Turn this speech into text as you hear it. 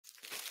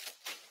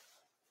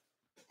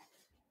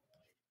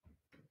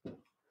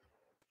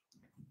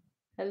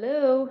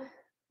Hello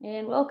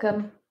and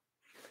welcome.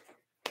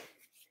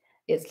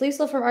 It's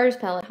Liesl from Artist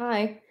Palette.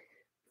 Hi.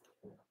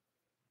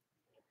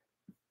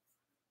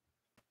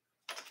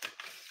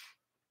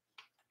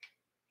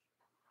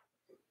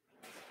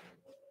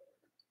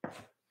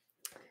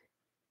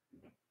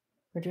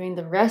 We're doing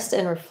the Rest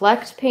and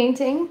Reflect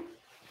painting.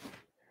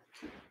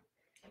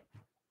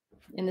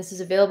 And this is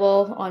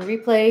available on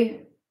replay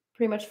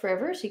pretty much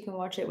forever, so you can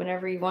watch it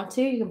whenever you want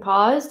to. You can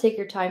pause, take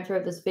your time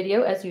throughout this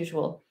video as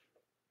usual.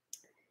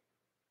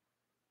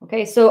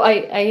 Okay, so I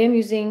am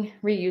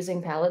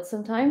reusing palettes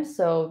sometimes.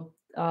 So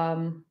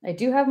I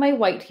do have my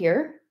white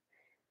here,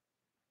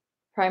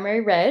 primary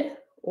red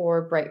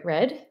or bright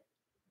red,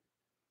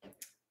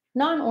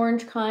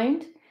 non-orange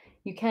kind.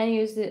 You can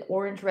use the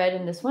orange red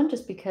in this one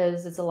just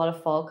because it's a lot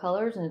of fall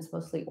colors and it's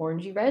mostly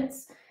orangey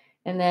reds.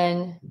 And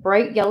then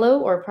bright yellow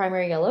or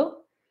primary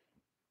yellow,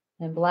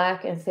 and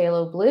black and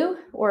phthalo blue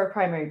or a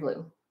primary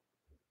blue.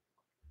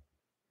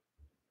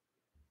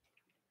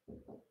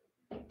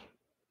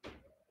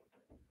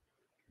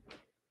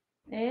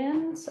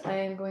 And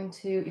I'm going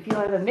to, if you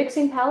have a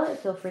mixing palette,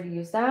 feel free to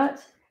use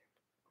that.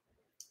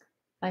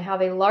 I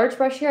have a large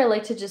brush here. I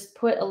like to just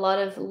put a lot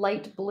of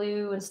light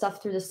blue and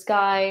stuff through the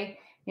sky,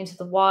 into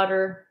the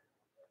water,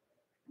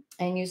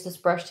 and use this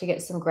brush to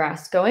get some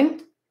grass going.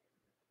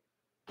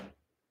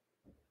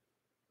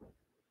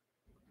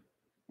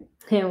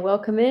 And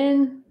welcome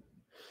in.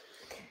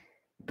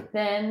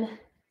 Then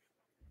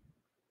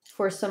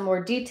for some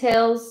more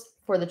details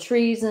for the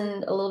trees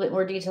and a little bit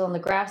more detail on the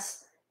grass,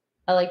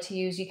 I like to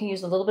use, you can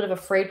use a little bit of a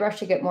frayed brush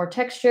to get more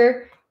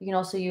texture. You can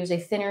also use a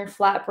thinner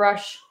flat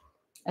brush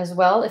as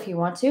well if you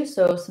want to.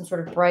 So some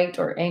sort of bright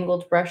or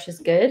angled brush is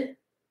good.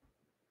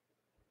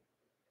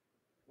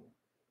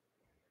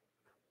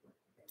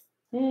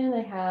 And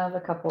I have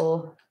a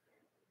couple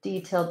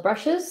detailed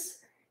brushes.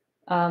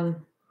 You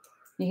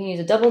can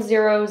use a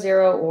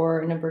 000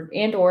 or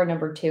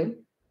number 2.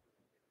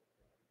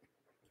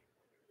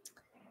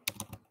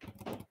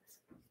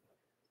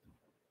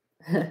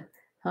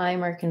 Hi,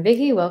 Mark and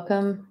Vicky.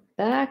 Welcome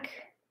back.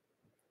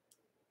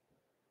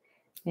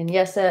 And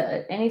yes,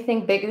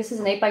 anything big. This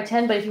is an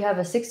 8x10, but if you have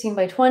a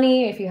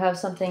 16x20, if you have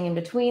something in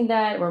between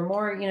that or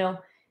more,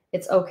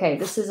 it's okay.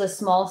 This is a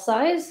small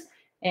size,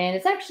 and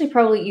it's actually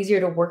probably easier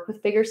to work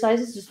with bigger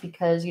sizes just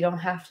because you don't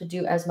have to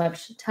do as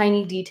much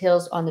tiny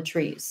details on the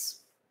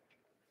trees.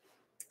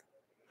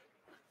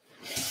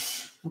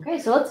 Okay,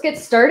 so let's get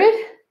started.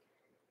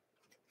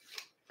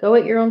 Go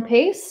at your own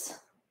pace.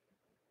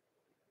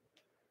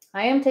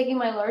 I am taking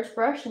my large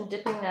brush and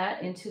dipping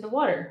that into the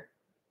water.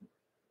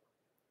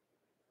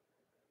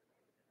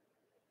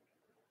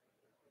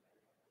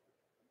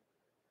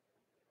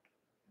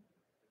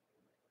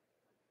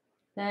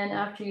 Then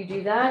after you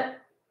do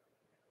that,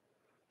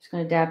 just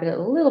going to dab it a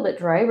little bit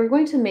dry. We're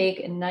going to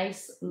make a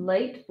nice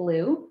light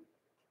blue.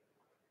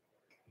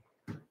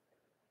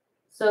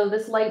 So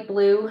this light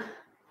blue,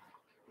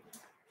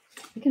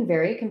 it can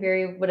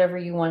vary whatever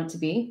you want it to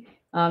be.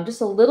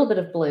 Just a little bit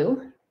of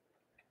blue.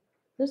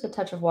 There's a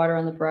touch of water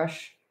on the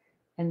brush,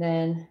 and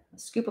then a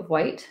scoop of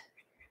white.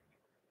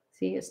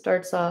 See, it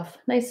starts off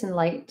nice and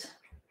light.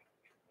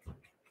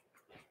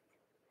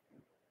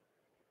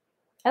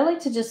 I like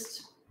to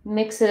just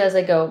mix it as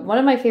I go. One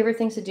of my favorite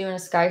things to do in a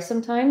sky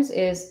sometimes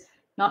is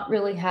not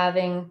really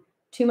having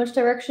too much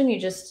direction. You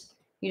just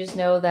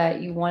know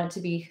that you want it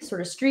to be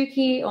sort of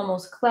streaky,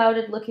 almost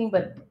clouded looking,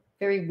 but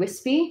very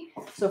wispy.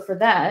 So for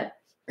that,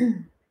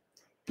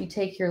 you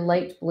take your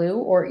light blue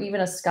or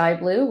even a sky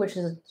blue, which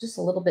is just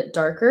a little bit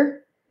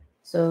darker.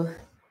 So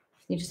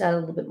you just add a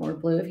little bit more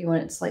blue if you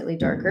want it slightly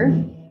darker.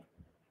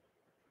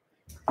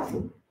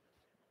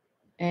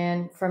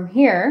 And from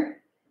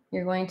here,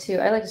 you're going to,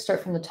 I like to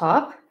start from the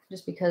top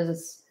just because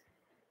it's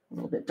a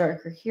little bit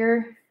darker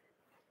here.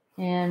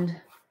 And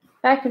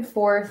back and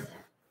forth,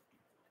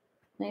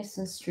 nice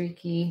and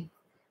streaky.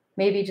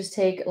 Maybe just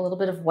take a little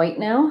bit of white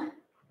now.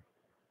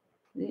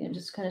 And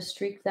just kind of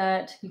streak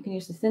that. You can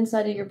use the thin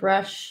side of your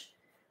brush.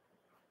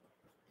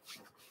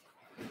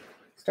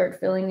 Start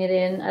filling it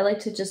in. I like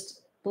to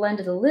just blend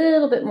it a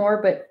little bit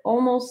more, but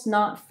almost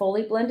not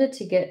fully blended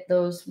to get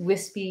those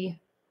wispy,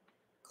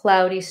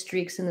 cloudy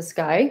streaks in the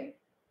sky.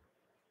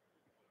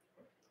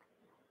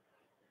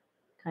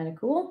 Kind of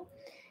cool.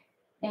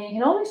 And you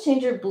can always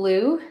change your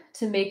blue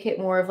to make it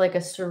more of like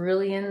a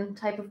cerulean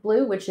type of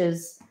blue, which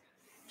is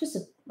just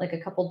like a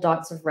couple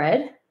dots of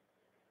red.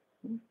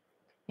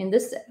 In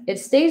this, it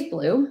stays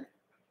blue,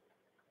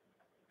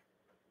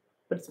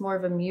 but it's more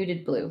of a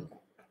muted blue.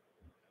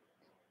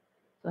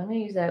 So I'm going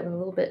to use that with a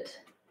little bit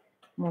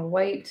more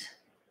white,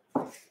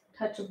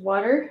 touch of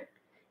water,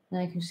 and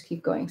I can just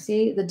keep going.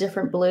 See the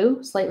different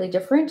blue, slightly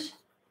different.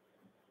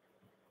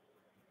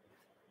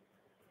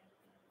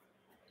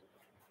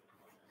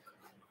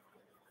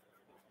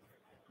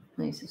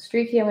 Nice and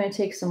streaky. I'm going to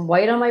take some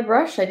white on my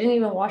brush. I didn't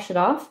even wash it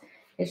off.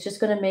 It's just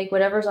going to make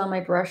whatever's on my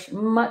brush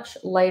much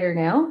lighter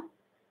now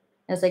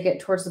as I get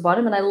towards the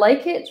bottom. And I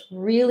like it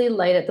really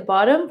light at the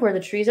bottom where the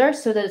trees are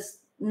so that it's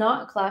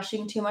not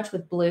clashing too much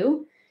with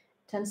blue.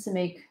 It tends to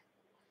make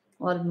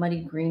a lot of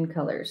muddy green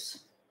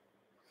colors.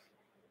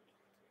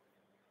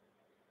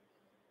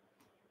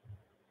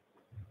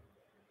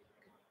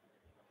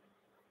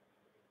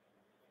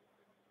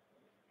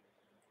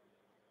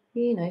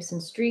 Be nice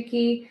and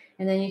streaky.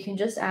 And then you can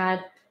just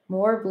add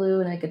more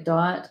blue and like a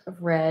dot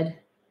of red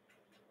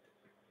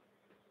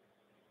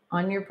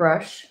on your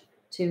brush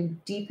to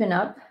deepen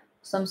up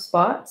some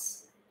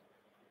spots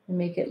and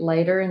make it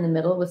lighter in the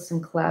middle with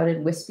some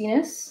clouded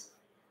wispiness.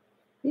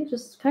 You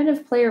just kind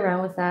of play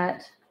around with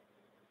that.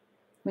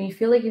 When you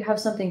feel like you have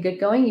something good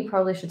going, you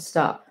probably should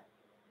stop.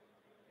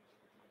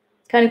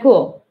 It's kind of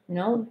cool, you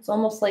know? It's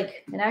almost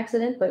like an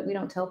accident, but we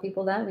don't tell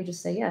people that. We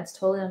just say, yeah, it's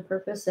totally on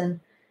purpose, and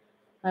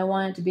I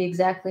want it to be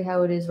exactly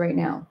how it is right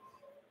now.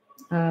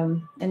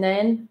 And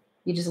then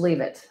you just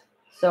leave it.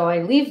 So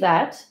I leave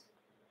that.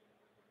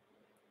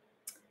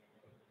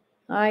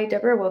 Hi,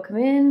 Deborah, welcome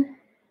in.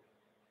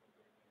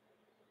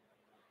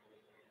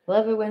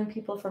 Love it when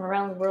people from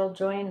around the world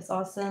join. It's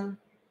awesome.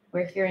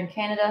 We're here in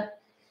Canada.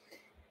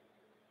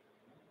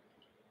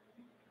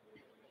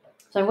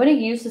 So I'm going to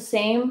use the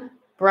same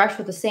brush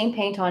with the same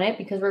paint on it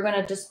because we're going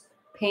to just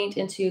paint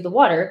into the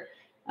water.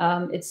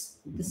 It's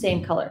the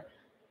same color.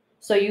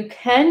 So you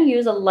can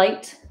use a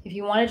light, if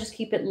you want to just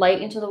keep it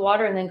light into the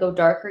water and then go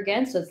darker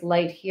again. So it's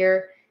light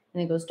here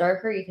and then goes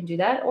darker. You can do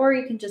that. Or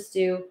you can just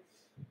do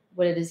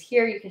what it is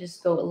here. You can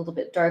just go a little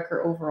bit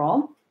darker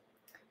overall.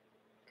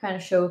 Kind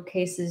of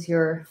showcases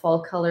your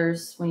fall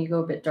colors when you go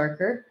a bit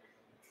darker.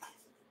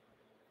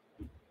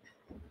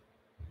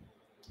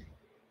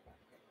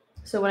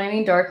 So when I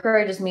mean darker,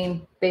 I just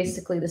mean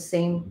basically the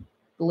same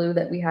blue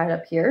that we had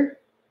up here.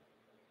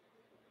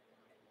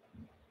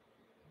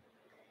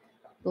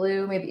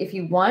 Blue, maybe if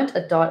you want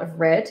a dot of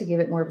red to give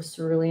it more of a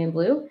cerulean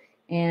blue,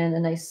 and a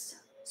nice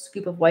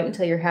scoop of white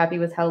until you're happy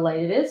with how light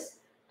it is.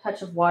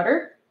 Touch of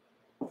water.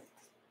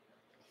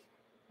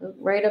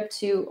 Right up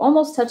to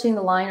almost touching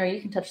the line, or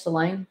you can touch the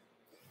line.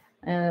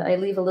 I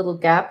leave a little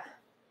gap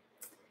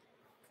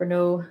for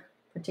no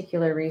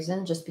particular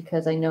reason, just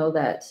because I know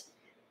that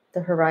the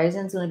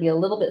horizon is going to be a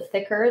little bit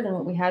thicker than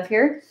what we have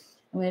here.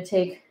 I'm going to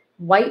take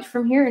white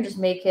from here and just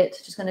make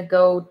it, just going to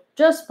go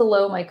just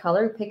below my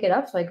color, pick it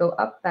up. So I go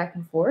up, back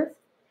and forth,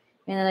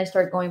 and then I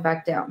start going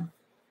back down.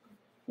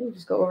 You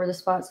just go over the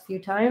spots a few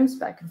times,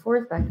 back and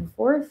forth, back and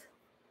forth.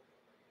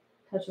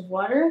 Touch of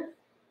water.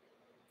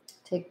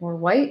 Take more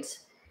white.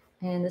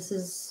 And this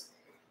is,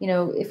 you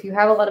know, if you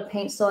have a lot of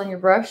paint still on your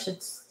brush,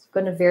 it's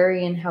going to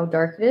vary in how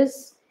dark it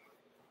is.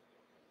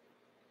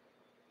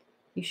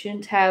 You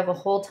shouldn't have a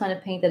whole ton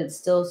of paint that it's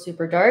still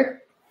super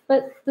dark,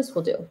 but this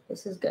will do.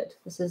 This is good.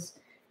 This is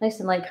nice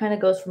and light, kind of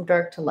goes from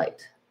dark to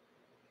light.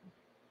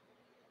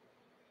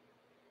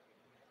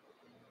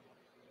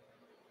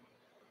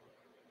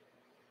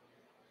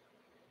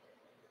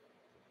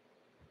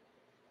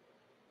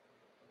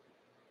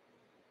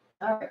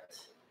 All right.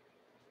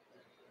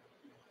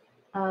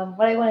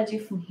 What I want to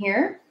do from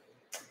here,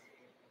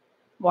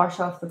 wash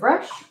off the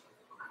brush.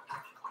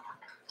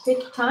 Take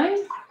your time.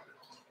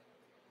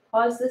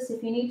 Pause this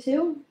if you need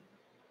to.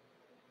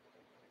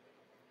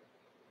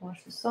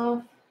 Wash this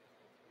off.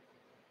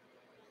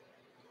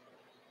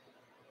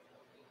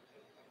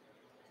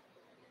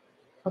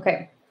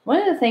 Okay, one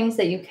of the things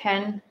that you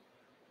can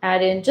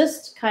add in,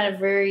 just kind of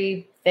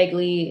very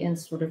vaguely and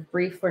sort of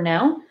brief for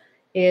now,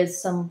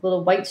 is some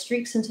little white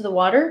streaks into the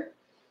water.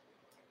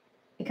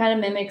 It kind of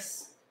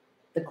mimics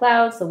the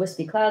clouds, the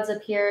wispy clouds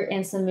up here,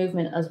 and some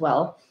movement as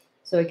well.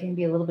 So it can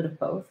be a little bit of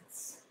both.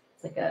 It's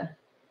like a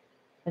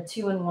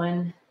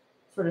two-in-one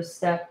sort of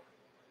step.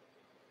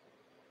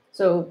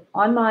 So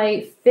on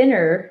my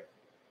thinner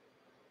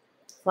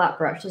flat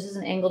brush, this is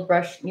an angled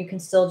brush. You can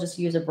still just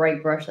use a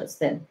bright brush that's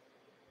thin.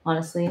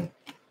 Honestly,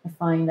 I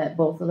find that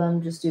both of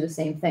them just do the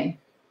same thing.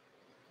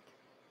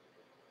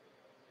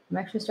 I'm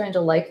actually starting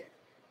to like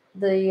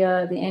the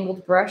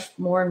angled brush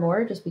more and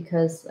more, just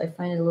because I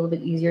find it a little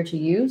bit easier to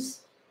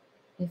use.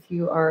 If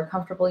you are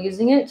comfortable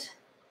using it,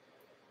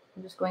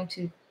 I'm just going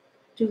to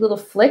do little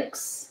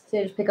flicks.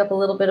 So just pick up a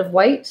little bit of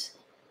white.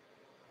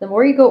 The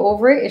more you go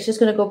over it, it's just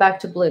going to go back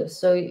to blue.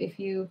 So if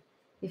you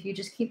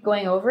just keep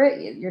going over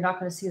it, you're not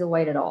going to see the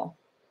white at all.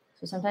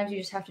 So sometimes you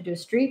just have to do a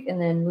streak and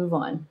then move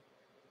on.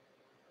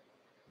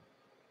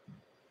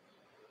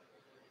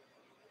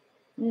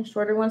 And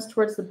shorter ones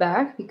towards the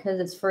back because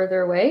it's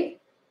further away.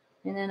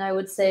 And then I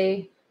would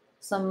say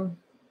some,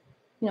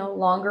 you know,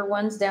 longer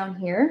ones down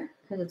here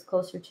because it's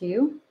closer to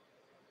you.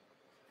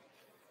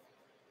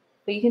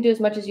 But you can do as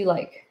much as you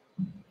like.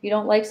 If you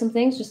don't like some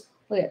things, just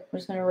look at it. I'm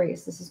just going to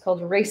erase. This is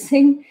called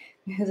erasing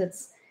because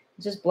it's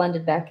just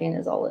blended back in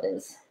is all it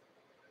is.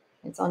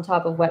 It's on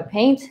top of wet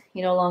paint.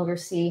 You no longer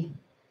see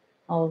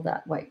all of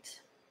that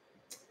white.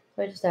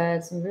 So I just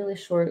add some really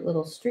short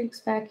little streaks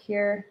back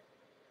here.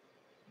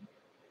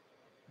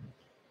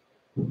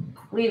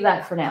 Leave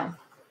that for now.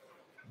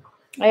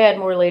 I add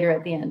more later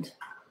at the end.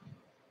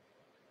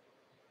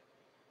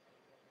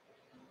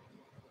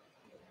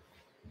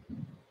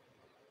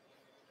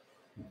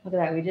 Look at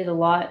that. We did a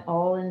lot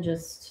all in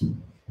just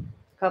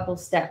a couple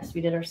steps.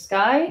 We did our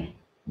sky.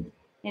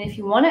 And if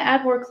you want to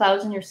add more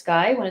clouds in your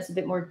sky when it's a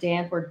bit more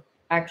damp or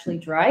actually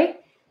dry,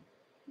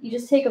 you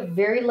just take a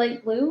very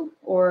light blue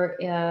or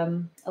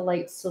a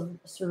light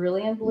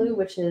cerulean blue,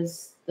 which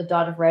is the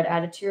dot of red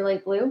added to your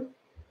light blue.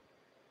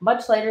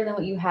 much lighter than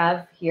what you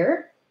have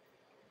here.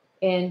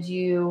 And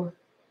you,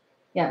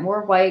 yeah,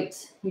 more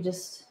white. You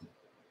just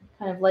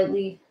kind of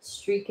lightly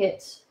streak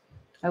it,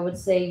 I would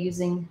say,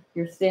 using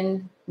your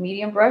thin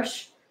medium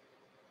brush,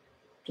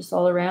 just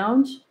all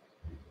around.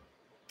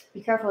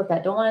 Be careful with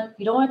that.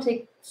 You don't want to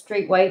take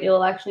straight white.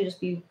 It'll actually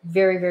just be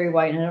very, very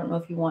white. And I don't know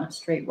if you want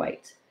straight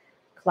white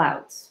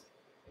clouds.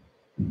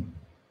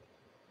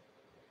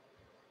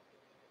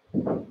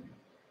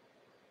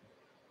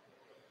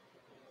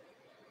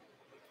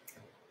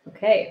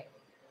 Okay.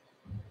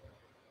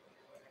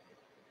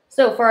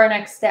 So for our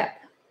next step,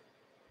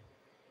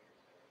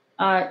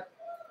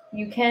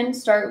 you can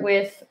start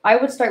with, I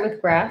would start with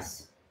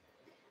grass.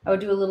 I would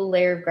do a little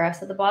layer of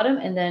grass at the bottom.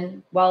 And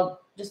then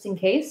just in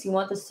case you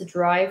want this to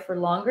dry for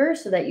longer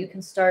so that you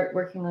can start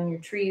working on your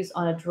trees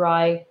on a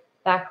dry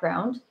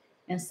background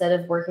instead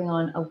of working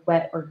on a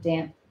wet or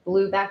damp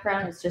blue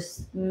background. It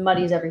just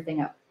muddies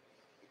everything up.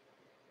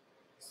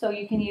 So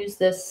you can use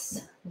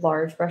this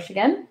large brush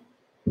again.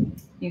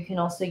 You can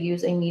also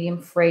use a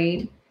medium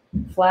frayed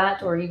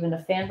flat or even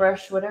a fan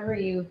brush, whatever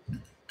you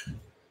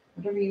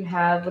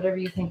have, whatever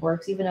you think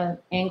works, even an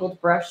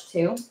angled brush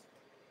too.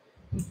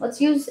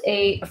 Let's use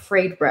a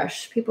frayed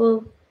brush.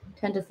 People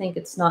tend to think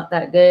it's not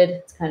that good.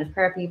 It's kind of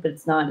crappy, but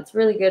it's not. It's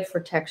really good for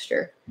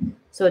texture.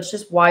 So it's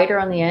just wider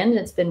on the end.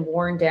 It's been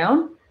worn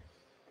down.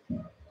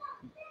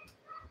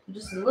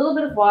 Just a little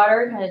bit of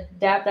water, kind of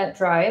dab that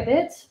dry a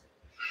bit.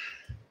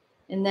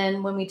 And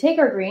then when we take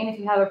our green, if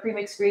you have a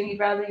pre-mixed green you'd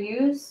rather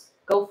use,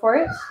 go for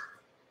it.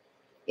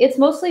 It's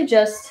mostly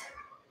just,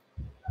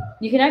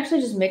 you can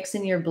actually just mix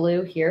in your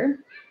blue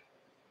here.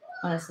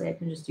 Honestly, I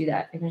can just do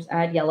that. I can just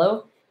add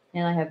yellow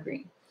and I have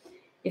green.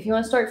 If you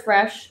want to start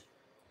fresh,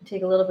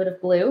 take a little bit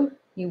of blue.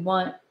 You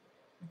want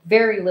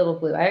very little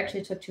blue. I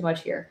actually took too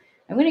much here.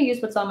 I'm going to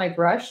use what's on my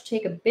brush.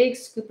 Take a big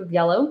scoop of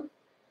yellow.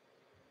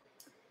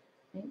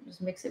 Okay,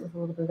 just mix it with a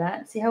little bit of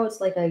that. See how it's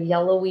like a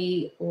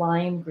yellowy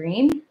lime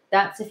green?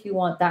 That's if you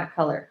want that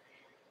color.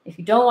 If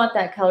you don't want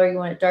that color, you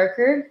want it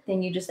darker,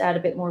 then you just add a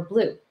bit more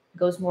blue. It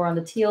goes more on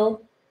the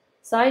teal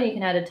side. You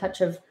can add a touch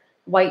of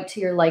white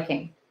to your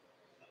liking.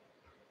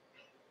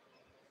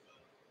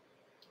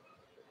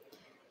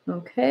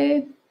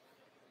 Okay.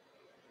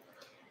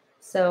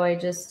 So I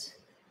just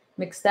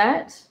mix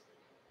that,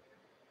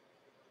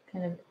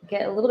 kind of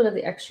get a little bit of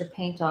the extra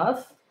paint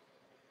off.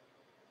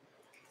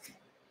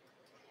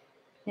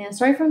 And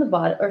starting from the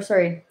bottom, or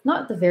sorry,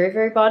 not the very,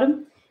 very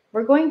bottom,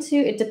 we're going to,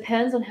 it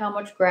depends on how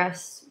much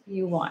grass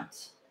you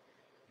want.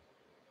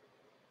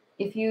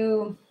 If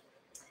you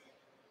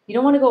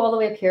don't want to go all the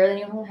way up here, then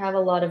you don't have a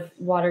lot of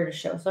water to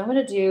show. So I'm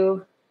going to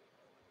do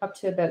up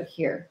to about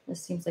here.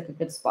 This seems like a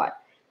good spot.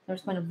 I'm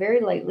just going to very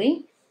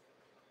lightly.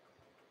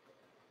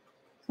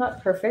 It's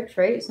not perfect,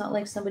 right? It's not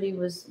like somebody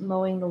was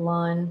mowing the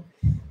lawn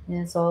and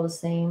it's all the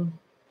same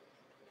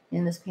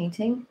in this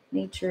painting.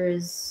 Nature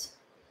is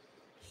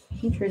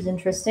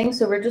interesting.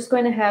 So we're just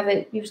going to have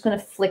it, you're just going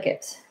to flick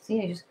it.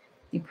 See,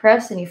 you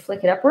press and you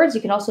flick it upwards.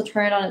 You can also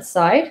turn it on its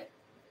side.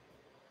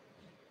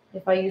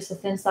 If I use the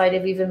thin side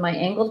of even my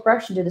angled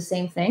brush and do the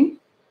same thing.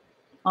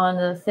 On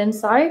the thin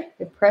side,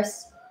 you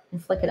press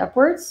and flick it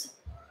upwards.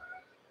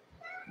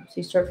 So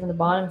you start from the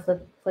bottom,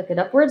 flick it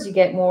upwards. You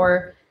get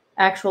more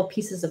actual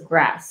pieces of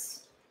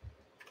grass.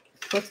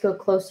 Let's go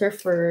closer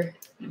for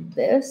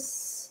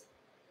this.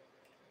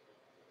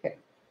 Okay.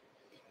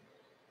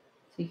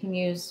 So you can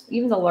use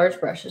even the large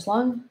brush as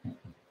long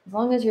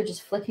as you're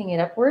just flicking it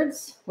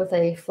upwards with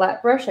a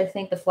flat brush. I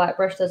think the flat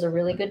brush does a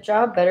really good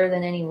job, better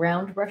than any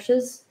round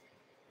brushes.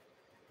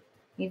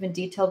 Even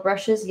detailed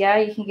brushes, yeah,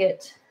 you can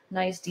get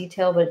nice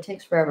detail, but it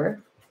takes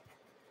forever.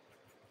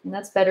 And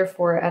that's better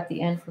for at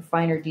the end for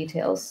finer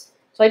details.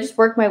 So I just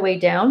work my way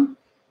down.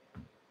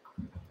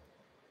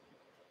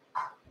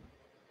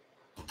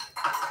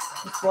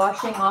 Just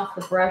washing off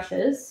the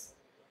brushes.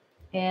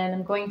 And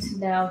I'm going to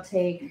now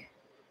take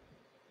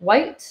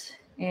white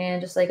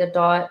and just like a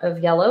dot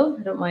of yellow.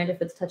 I don't mind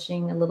if it's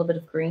touching a little bit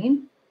of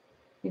green.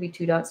 Maybe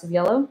 2 dots of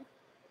yellow.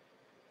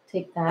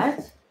 Take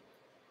that.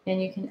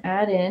 And you can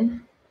add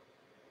in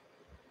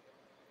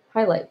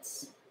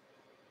highlights.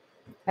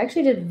 I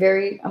actually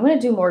I'm going to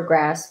do more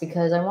grass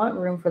because I want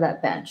room for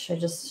that bench. I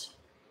just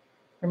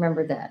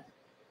remembered that.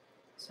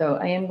 So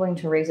I am going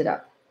to raise it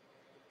up.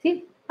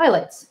 See?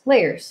 Highlights,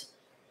 layers.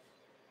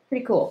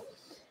 Pretty cool.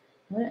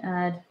 I'm going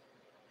to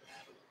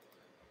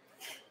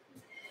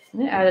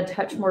add a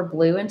touch more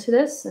blue into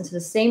this, into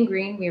the same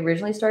green we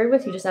originally started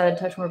with. You just add a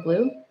touch more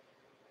blue.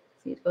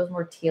 See, it goes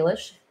more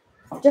tealish.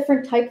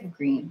 Different type of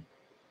green.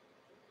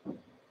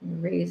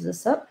 Raise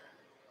this up.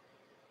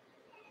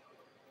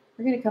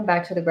 We're going to come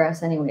back to the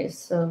grass anyways,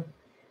 so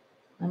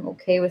I'm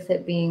okay with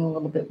it being a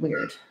little bit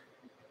weird.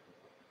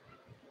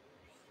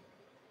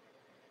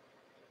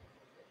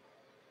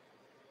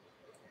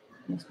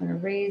 I'm just going to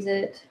raise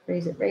it,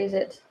 raise it, raise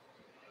it.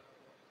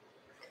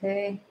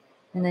 Okay,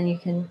 and then you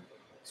can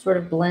sort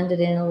of blend it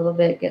in a little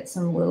bit, get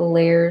some little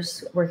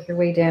layers, work your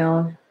way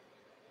down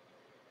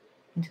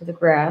into the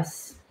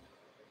grass.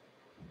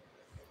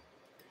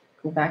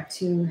 Go back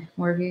to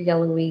more of your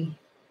yellowy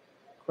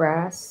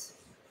grass.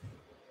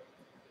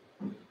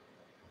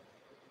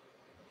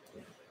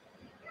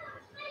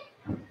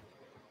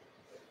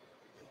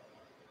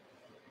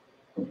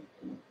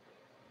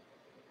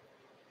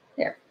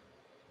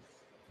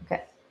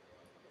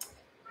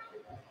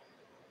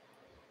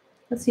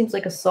 That seems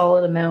like a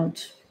solid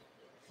amount.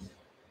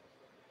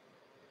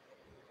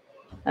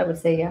 I would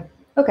say, yeah.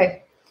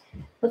 Okay,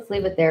 let's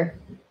leave it there.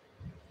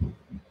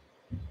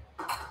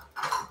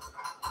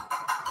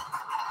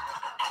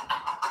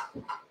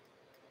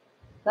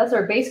 That's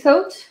our base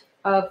coat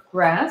of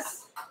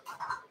grass.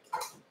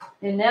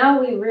 And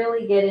now we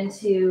really get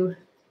into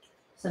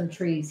some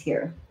trees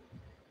here.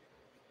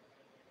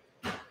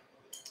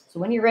 So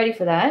when you're ready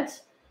for that,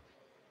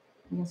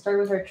 we can start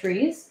with our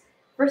trees.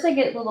 First, I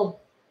get a little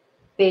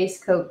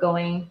base coat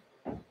going,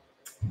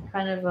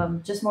 kind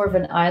of just more of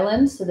an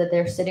island so that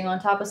they're sitting on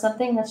top of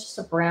something. That's just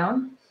a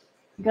brown.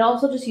 You can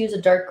also just use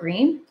a dark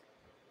green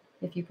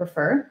if you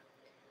prefer.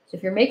 So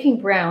if you're making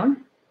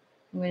brown,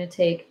 I'm going to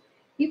take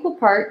equal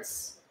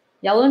parts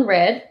yellow and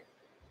red,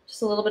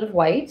 just a little bit of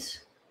white.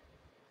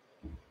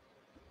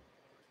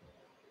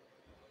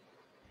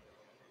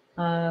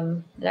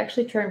 It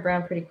actually turned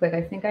brown pretty quick.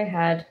 I think I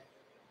had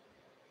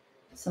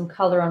some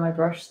color on my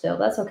brush still.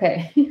 That's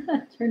okay.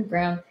 It turned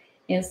brown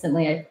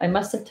instantly. I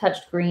must have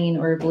touched green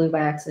or blue by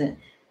accident.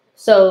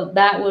 So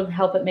that would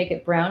help it make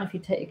it brown. If you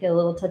take a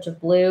little touch of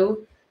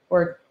blue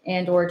or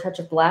a touch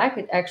of black,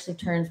 it actually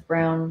turns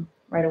brown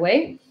right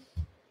away.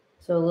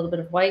 So a little bit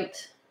of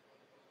white.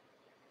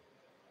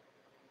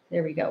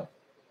 There we go.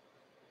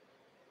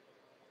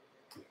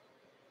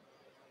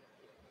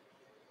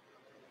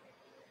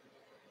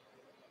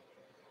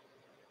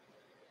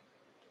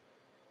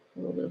 A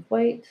little bit of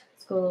white.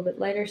 Let's go a little bit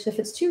lighter. So if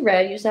it's too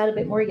red, you just add a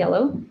bit more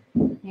yellow.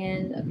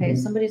 And okay,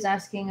 somebody's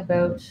asking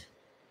about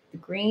the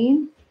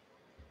green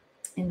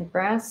in the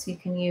grass. You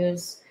can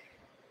use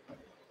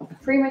a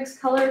premix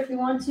color if you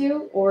want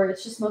to, or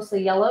it's just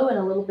mostly yellow and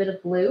a little bit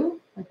of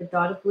blue, like a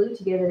dot of blue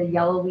to give it a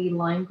yellowy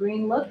lime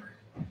green look.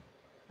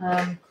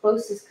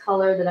 Closest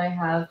color that I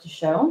have to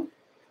show,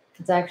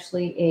 it's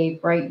actually a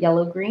bright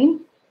yellow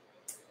green.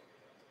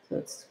 So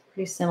it's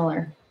pretty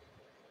similar.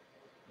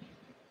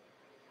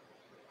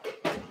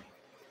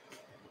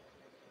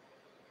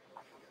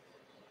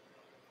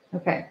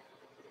 Okay.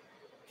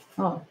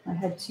 Oh, I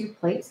had two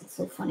plates. It's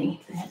so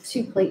funny. I had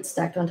two plates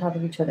stacked on top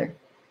of each other.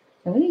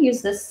 I'm going to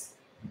use this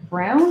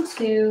brown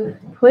to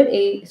put so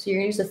you're going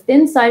to use the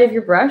thin side of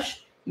your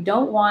brush. You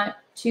don't want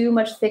too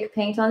much thick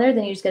paint on there,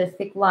 then you just get a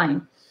thick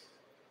line.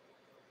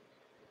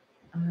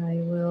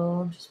 I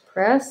will just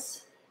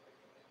press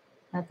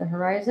at the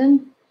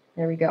horizon.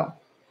 There we go.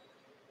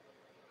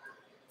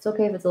 It's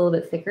okay if it's a little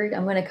bit thicker.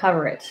 I'm going to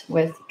cover it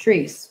with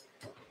trees.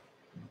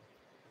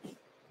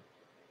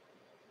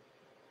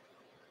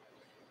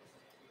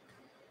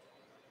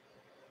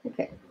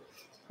 Okay,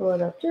 let's pull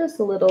it up just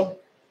a little.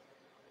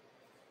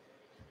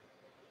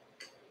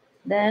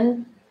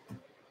 Then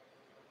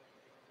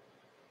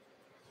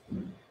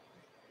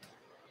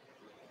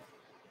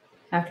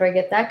after I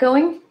get that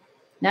going,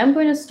 now I'm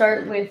going to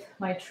start with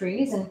my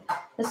trees. And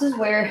this is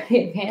where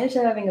the advantage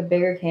of having a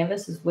bigger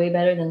canvas is way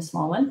better than a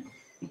small one.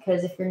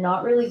 Because if you're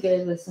not really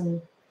good with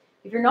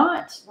if you're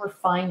not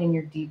refined in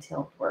your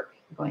detailed work,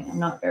 I'm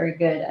not very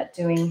good at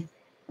doing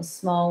a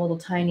small little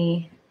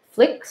tiny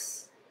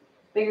flicks.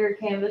 Bigger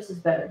canvas is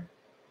better.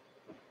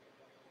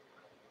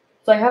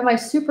 So I have my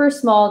super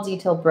small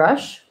detail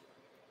brush.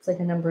 It's like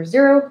a number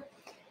 0.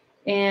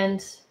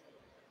 And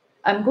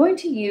I'm going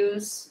to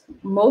use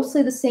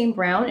mostly the same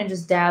brown and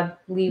just dab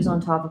leaves on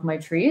top of my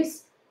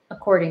trees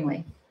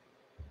accordingly.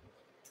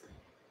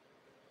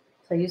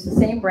 So I use the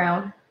same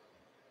brown.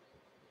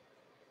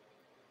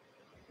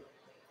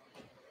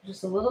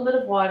 Just a little bit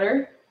of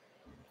water.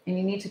 And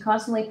you need to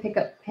constantly pick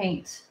up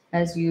paint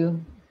as you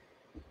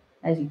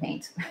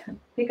paint.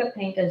 Pick up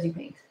paint as you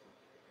paint.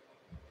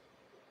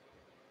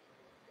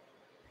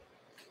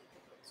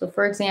 So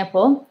for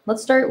example,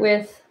 let's start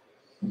with,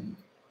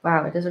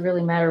 wow, it doesn't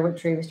really matter what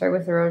tree we start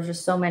with. There are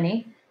just so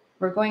many.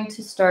 We're going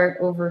to start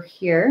over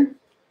here.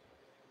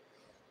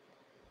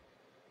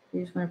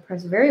 You just want to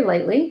press very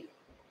lightly.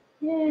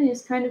 Yeah,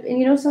 it's kind of, and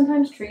you know,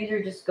 sometimes trees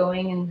are just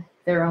going in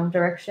their own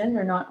direction.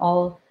 They're not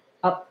all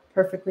up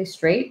perfectly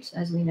straight,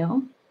 as we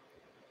know.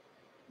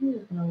 I'm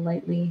just going to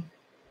lightly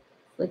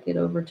flick it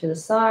over to the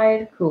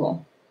side.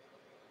 Cool.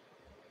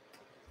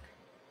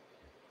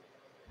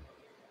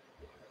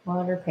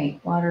 Water,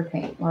 paint, water,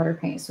 paint, water,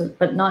 paint. So,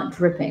 but not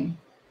dripping.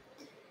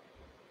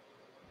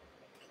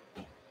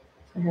 So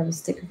I have a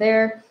stick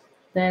there.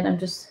 Then I'm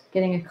just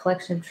getting a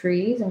collection of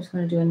trees. I'm just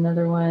going to do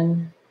another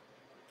one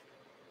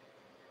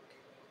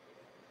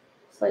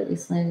slightly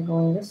slanted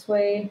going this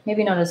way.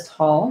 Maybe not as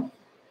tall.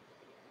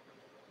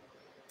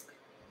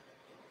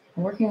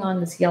 I'm working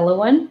on this yellow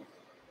one.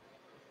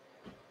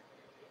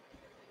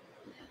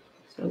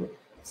 So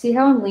see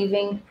how I'm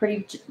leaving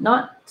pretty,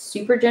 not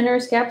super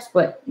generous gaps,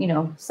 but you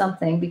know,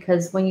 something,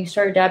 because when you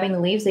start dabbing the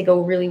leaves, they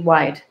go really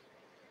wide.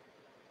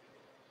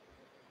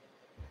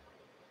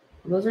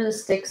 Those are the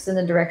sticks and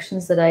the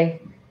directions that I'm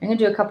going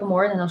to do a couple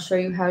more, and then I'll show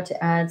you how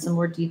to add some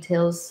more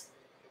details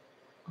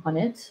on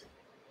it.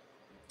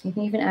 You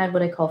can even add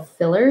what I call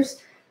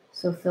fillers.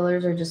 So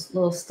fillers are just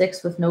little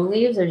sticks with no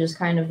leaves. They're just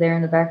kind of there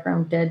in the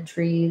background, dead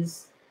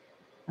trees,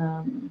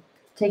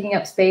 taking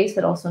up space,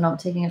 but also not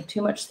taking up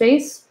too much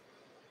space.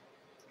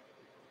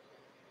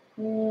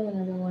 And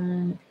another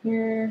one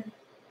here.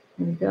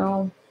 There we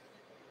go.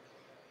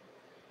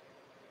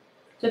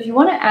 So if you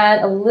want to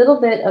add a little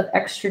bit of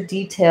extra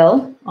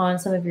detail on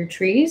some of your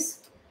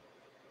trees,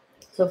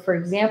 so for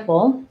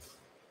example,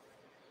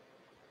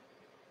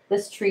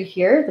 this tree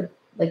here,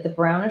 like the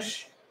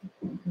brownish,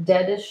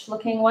 deadish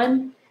looking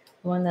one,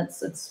 the one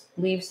that's its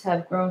leaves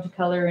have grown to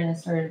color and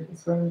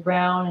it's growing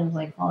brown and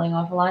like falling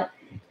off a lot.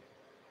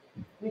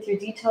 With your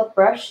detailed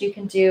brush, you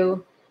can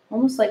do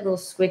almost like little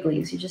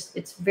squigglies.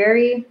 It's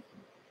very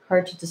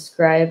hard to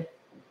describe.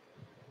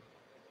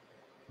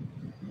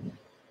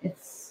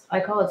 I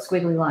call it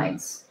squiggly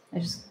lines. I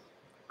just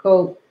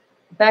go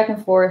back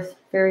and forth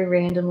very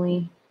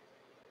randomly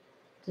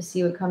to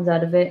see what comes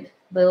out of it.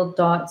 Little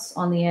dots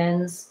on the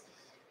ends.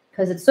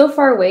 Because it's so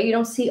far away, you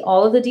don't see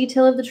all of the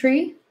detail of the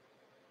tree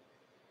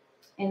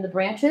and the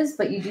branches,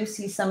 but you do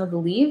see some of the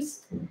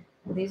leaves.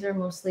 These are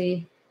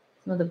mostly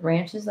some of the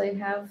branches I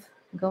have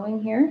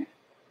going here.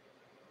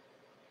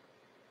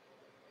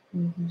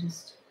 And you can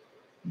just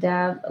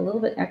dab a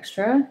little bit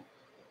extra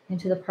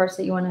into the parts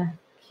that you want to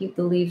keep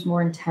the leaves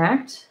more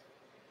intact.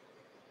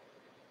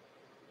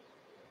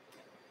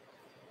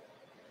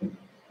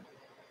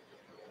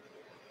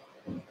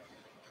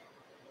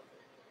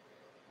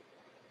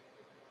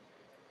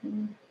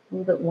 A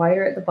little bit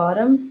wider at the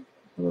bottom,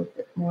 a little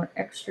bit more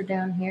extra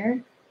down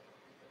here.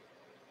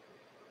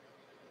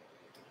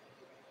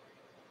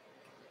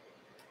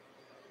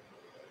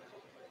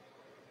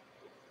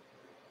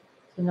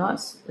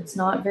 So it's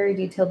not very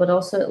detailed, but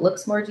also it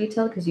looks more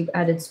detailed because you've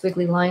added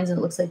squiggly lines and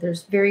it looks like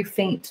there's very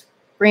faint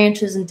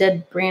branches and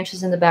dead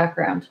branches in the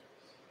background.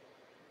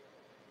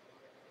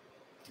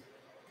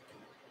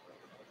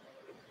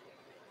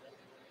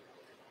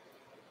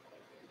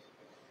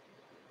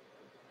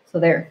 So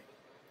there's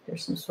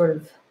some sort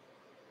of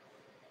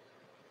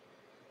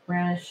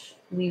brownish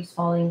leaves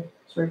falling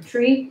sort of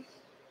tree.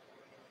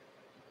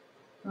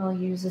 I'll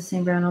use the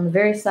same brown on the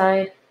very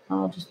side.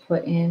 I'll just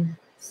put in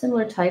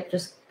similar type,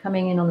 just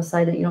coming in on the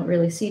side that you don't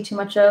really see too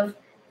much of.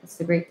 That's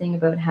the great thing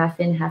about half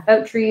in, half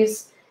out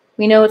trees.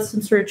 We know it's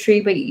some sort of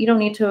tree, but you don't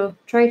need to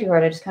try too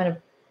hard. I just kind of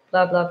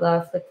blah, blah,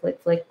 blah, flick,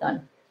 flick, flick,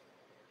 done.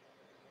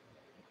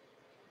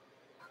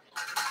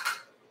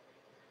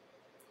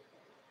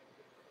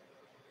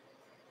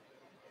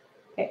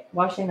 Okay,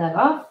 washing that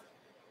off.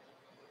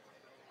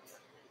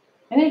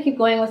 I'm going to keep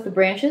going with the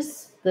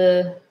branches,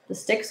 the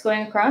sticks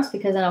going across,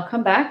 because then I'll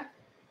come back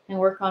and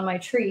work on my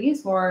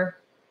trees more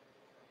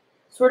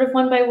sort of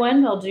one by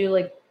one. I'll do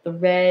like the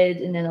red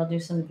and then I'll do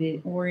some of the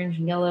orange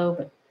and yellow,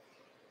 but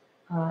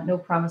no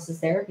promises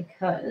there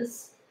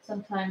because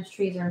sometimes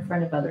trees are in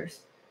front of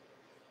others.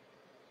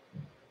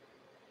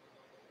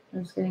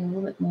 I'm just getting a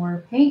little bit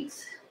more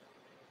paint.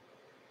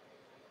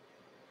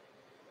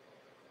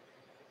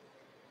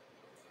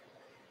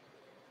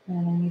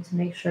 And I need to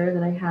make sure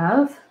that I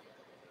have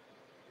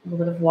a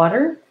little bit of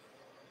water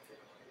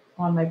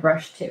on my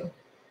brush too.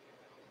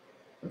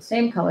 So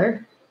same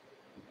color.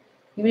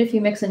 Even if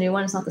you mix a new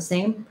one, it's not the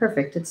same.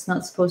 Perfect. It's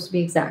not supposed to be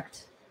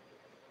exact.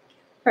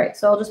 All right,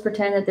 so I'll just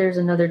pretend that there's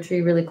another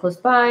tree really close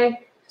by,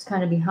 just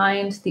kind of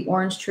behind the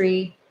orange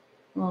tree.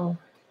 We'll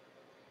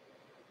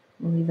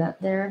leave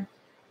that there.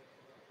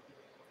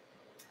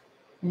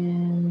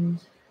 And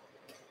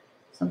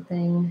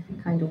something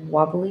kind of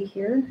wobbly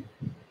here.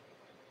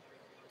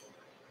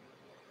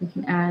 You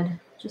can add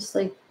just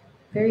like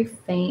very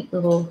faint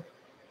little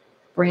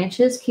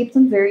branches. Keep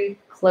them very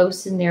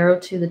close and narrow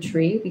to the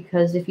tree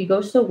because if you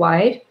go so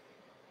wide,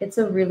 it's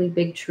a really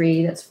big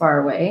tree that's far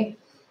away.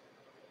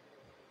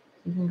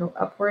 You can go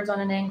upwards on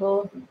an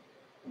angle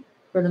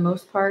for the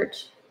most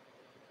part.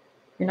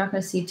 You're not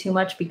going to see too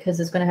much because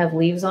it's going to have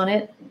leaves on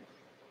it.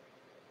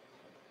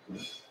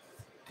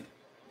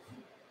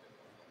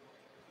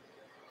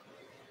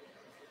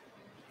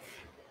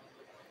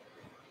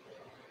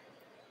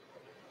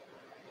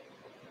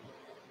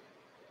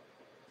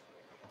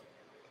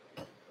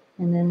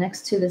 And then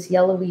next to this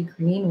yellowy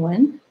green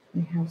one,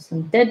 we have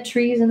some dead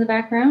trees in the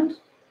background,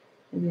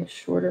 maybe a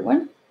shorter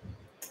one.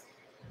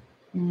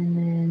 And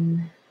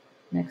then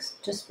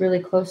next, just really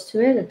close to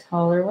it, a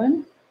taller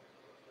one.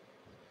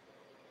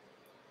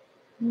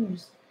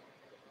 Just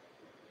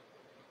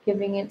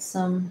giving it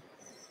some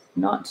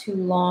not too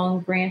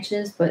long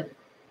branches, but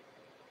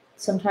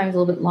sometimes a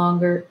little bit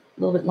longer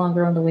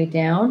on the way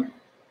down.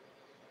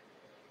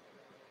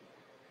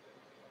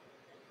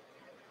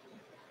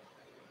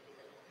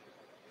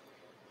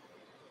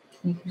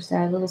 You can just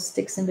add little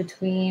sticks in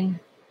between,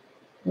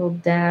 little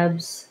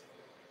dabs.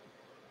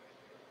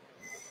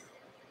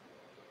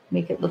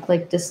 Make it look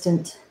like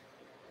distant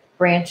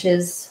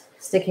branches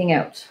sticking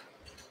out.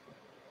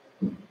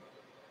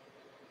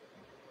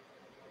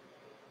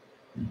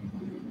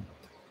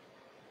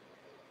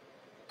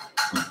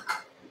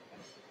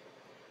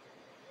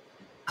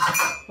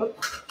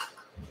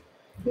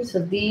 So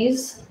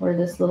these were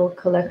this little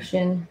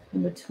collection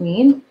in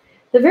between.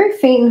 They're very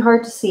faint and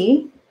hard to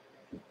see.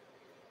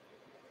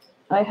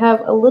 I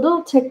have a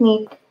little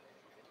technique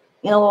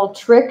and a little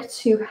trick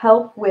to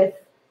help with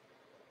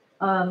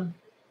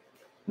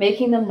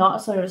making them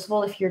not so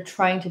noticeable if you're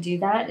trying to do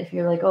that. If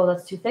you're like, oh,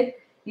 that's too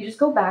thick, you just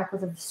go back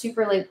with a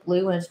super light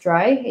blue when it's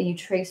dry and you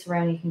trace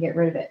around, you can get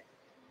rid of it.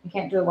 You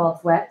can't do it while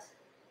it's wet.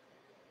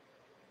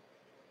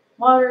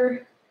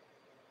 Water,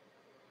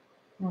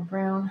 more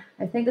brown.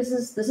 I think this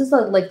is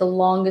like the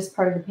longest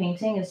part of the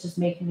painting is just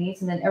making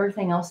these, and then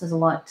everything else is a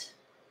lot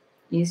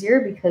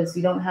easier because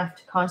you don't have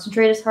to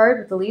concentrate as hard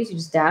with the leaves, you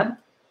just dab.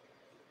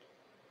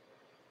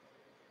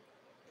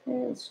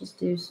 Okay, let's just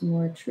do some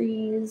more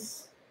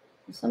trees.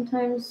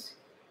 Sometimes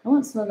I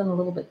want some of them a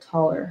little bit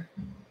taller.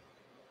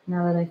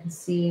 Now that I can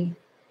see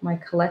my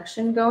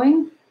collection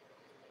going,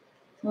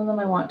 some of them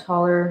I want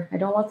taller. I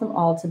don't want them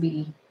all to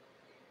be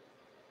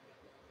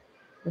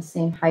the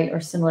same height or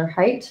similar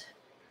height.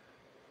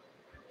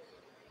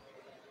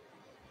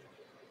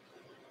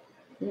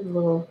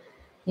 You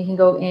can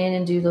go in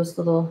and do those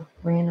little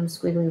random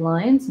squiggly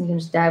lines, and you can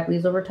just dab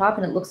leaves over top,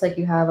 and it looks like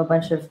you have a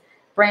bunch of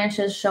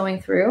branches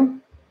showing through.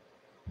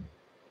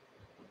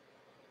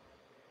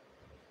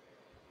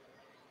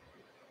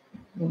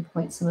 You can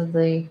point some of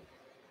the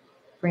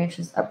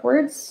branches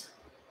upwards.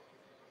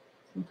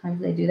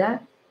 Sometimes they do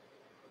that.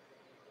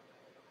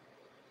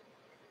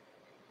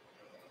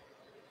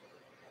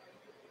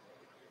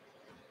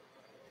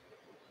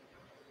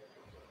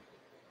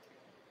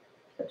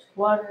 Touch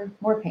water,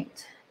 more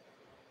paint.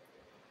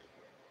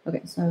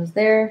 Okay, so I was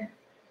there.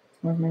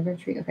 More of my red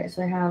tree. Okay,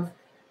 so I have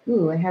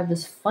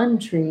this fun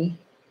tree.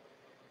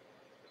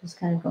 Just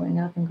kind of going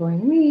up and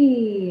going,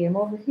 wee, I'm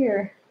over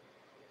here.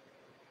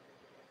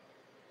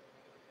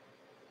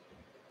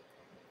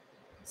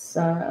 It's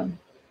one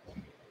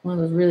of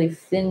those really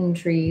thin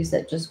trees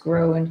that just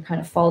grow and kind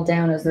of fall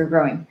down as they're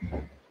growing.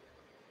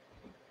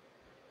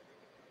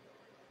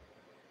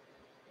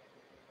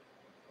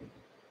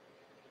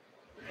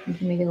 You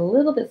can make it a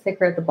little bit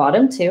thicker at the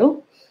bottom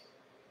too.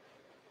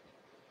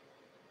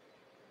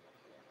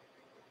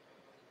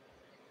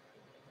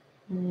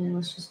 And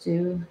let's just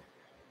do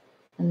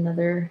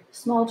another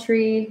small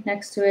tree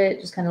next to it,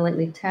 just kind of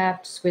lightly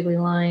tapped,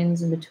 squiggly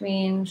lines in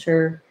between.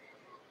 Sure,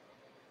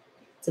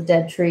 it's a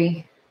dead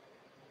tree.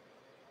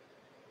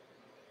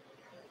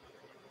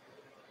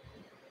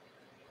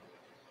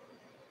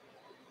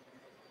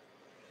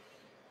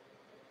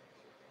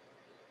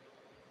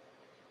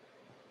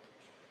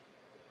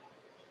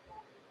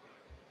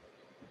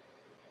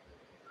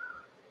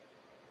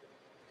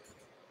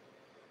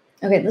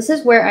 Okay, this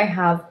is where I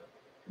have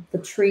the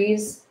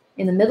trees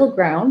in the middle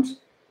ground.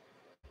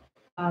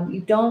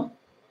 You don't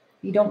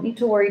need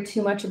to worry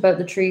too much about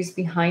the trees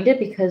behind it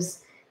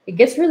because it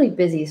gets really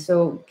busy.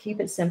 So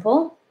keep it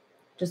simple.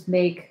 Just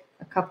make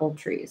a couple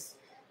trees.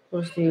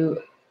 We'll just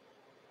do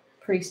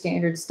pretty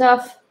standard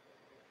stuff.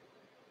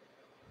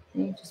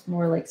 Okay, just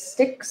more like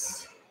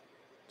sticks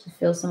to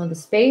fill some of the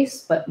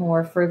space, but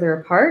more further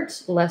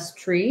apart, less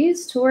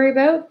trees to worry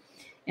about.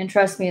 And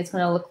trust me, it's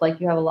going to look like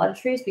you have a lot of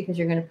trees because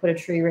you're going to put a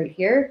tree right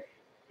here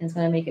and it's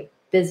going to make it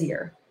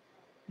busier.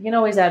 You can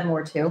always add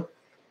more too.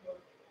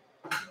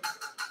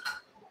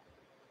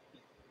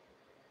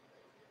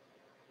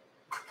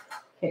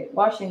 Okay,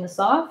 washing this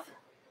off.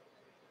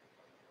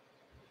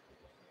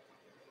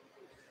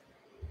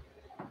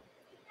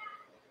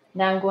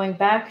 Now I'm going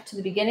back to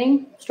the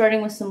beginning,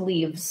 starting with some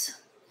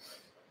leaves.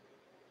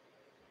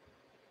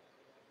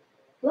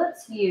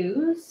 Let's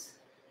use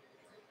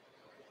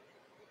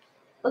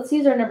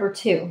our number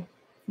 2.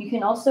 You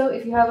can also,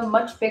 if you have a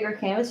much bigger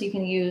canvas, you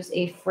can use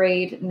a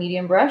frayed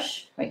medium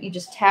brush, right? You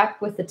just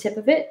tap with the tip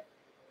of it.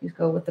 You just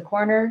go with the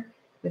corner,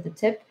 with the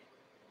tip.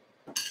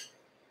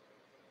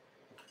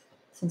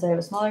 Since I have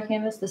a smaller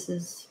canvas, this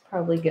is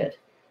probably good.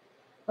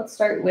 Let's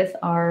start with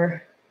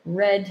our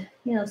red,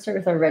 let's start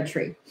with our red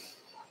tree.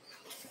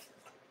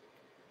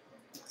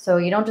 So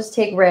you don't just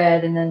take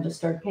red and then just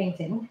start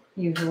painting,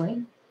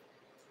 usually.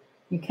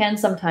 You can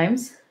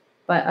sometimes,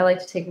 but I like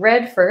to take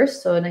red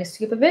first, so a nice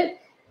scoop of it.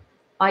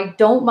 I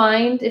don't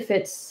mind if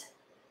it's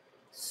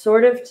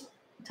sort of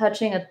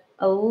touching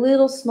a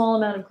little small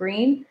amount of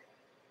green,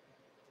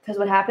 because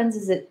what happens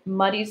is it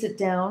muddies it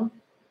down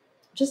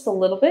just a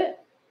little bit.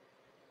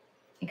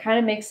 It kind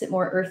of makes it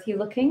more earthy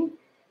looking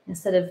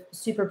instead of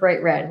super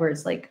bright red, where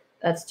it's like,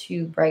 that's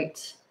too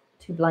bright,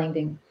 too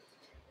blinding.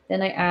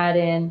 Then I add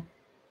in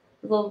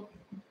a little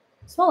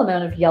small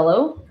amount of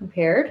yellow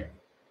compared.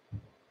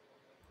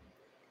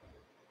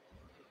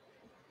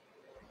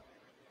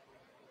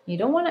 You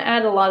don't want to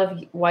add a lot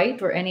of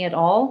white or any at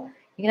all.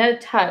 You can add a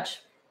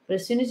touch, but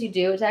as soon as you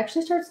do, it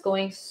actually starts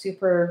going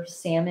super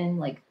salmon,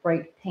 like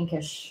bright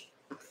pinkish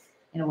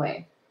in a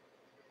way.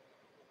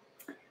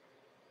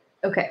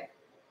 Okay,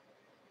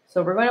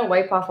 so we're going to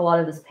wipe off a lot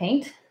of this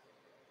paint,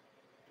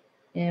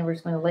 and we're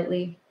just going to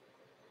lightly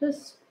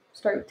just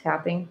start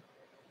tapping.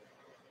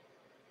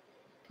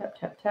 Tap,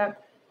 tap,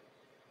 tap,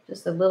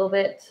 just a little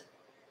bit.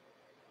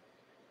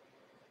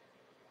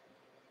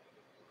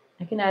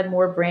 I can add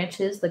more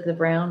branches, like the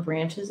brown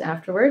branches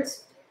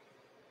afterwards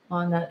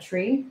on that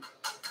tree.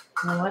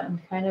 You know what?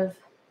 I'm kind of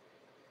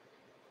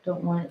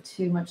don't want it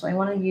too much. I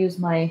want to use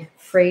my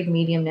frayed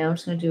medium now. I'm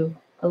just going to do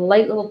a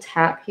light little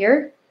tap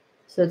here.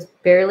 So it's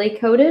barely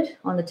coated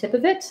on the tip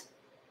of it.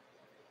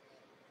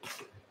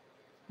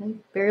 Okay,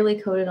 barely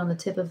coated on the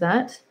tip of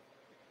that.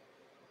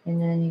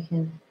 And then you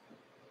can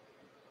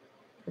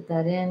put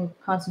that in,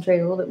 concentrate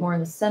a little bit more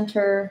in the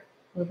center,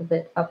 a little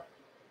bit up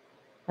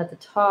at the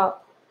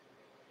top.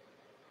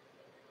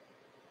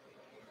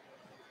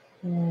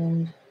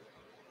 And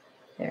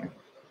there.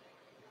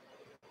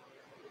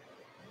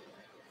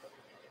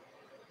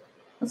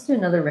 Let's do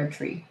another red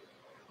tree.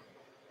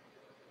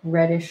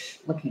 Reddish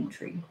looking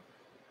tree.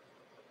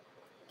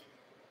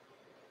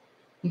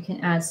 You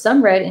can add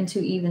some red into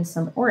even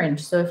some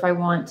orange. So if I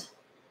want,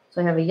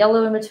 so I have a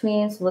yellow in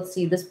between. So let's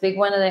see, this big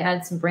one that I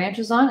add some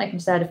branches on, I can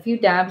just add a few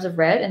dabs of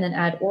red and then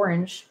add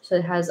orange so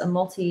it has a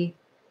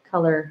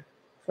multi-color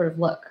sort of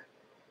look.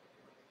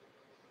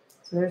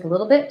 So there's a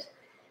little bit.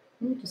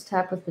 Just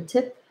tap with the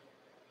tip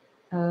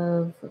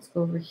of, let's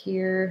go over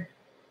here.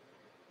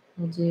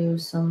 We'll do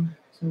some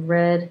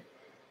red.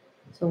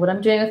 So what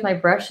I'm doing with my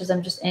brush is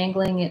I'm just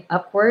angling it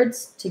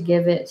upwards to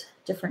give it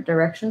different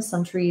directions.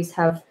 Some trees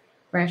have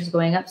branches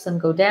going up, some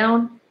go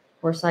down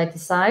or side to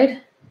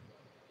side.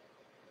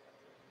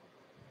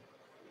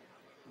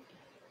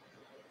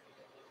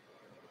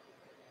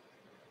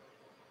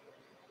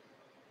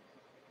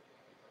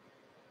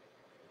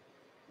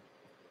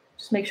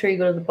 Just make sure you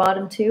go to the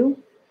bottom too.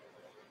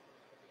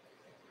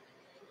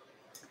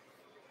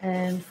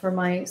 And for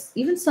my,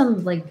 even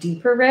some like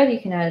deeper red, you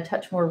can add a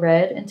touch more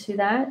red into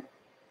that.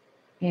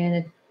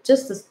 And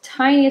just this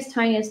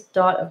tiniest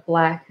dot of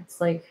black. It's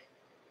like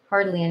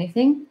hardly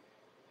anything.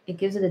 It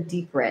gives it a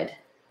deep red,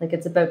 like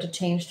it's about to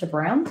change to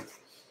brown.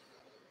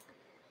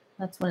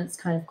 That's when it's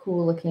kind of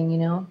cool looking, you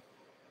know.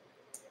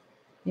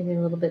 Maybe a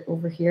little bit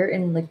over here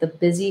in like the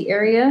busy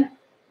area.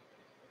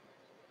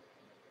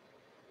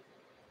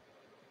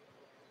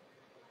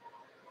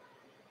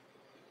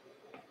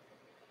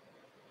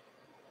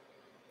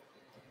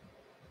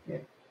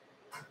 Here.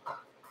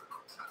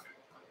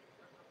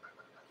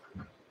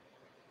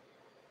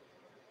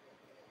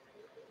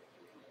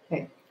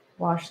 Okay,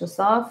 wash this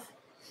off.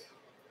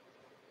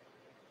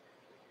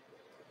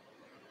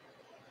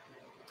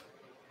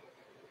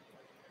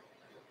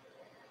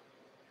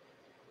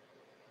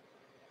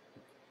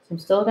 I'm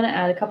still going to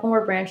add a couple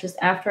more branches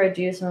after I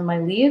do some of my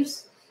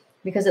leaves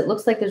because it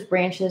looks like there's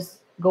branches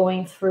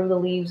going through the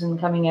leaves and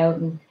coming out,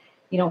 and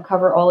you don't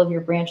cover all of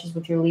your branches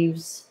with your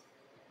leaves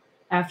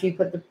after you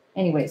put the,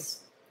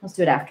 anyways, let's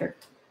do it after.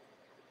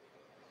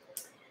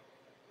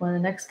 One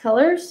of the next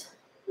colors,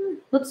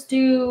 let's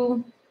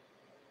do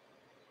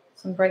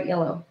some bright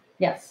yellow.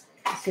 Yes,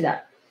 let's do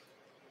that.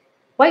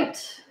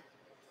 White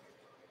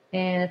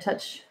and a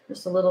touch,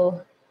 just a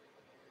little,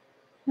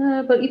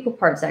 but equal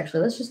parts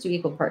actually. Let's just do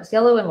equal parts,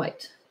 yellow and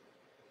white.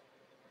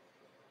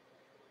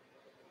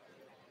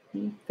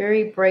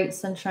 Very bright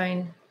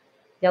sunshine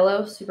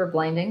yellow, super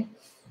blinding.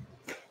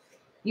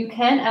 You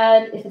can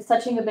add, if it's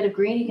touching a bit of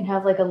green, you can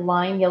have like a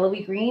lime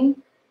yellowy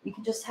green. You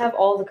can just have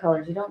all the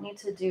colors. You don't need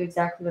to do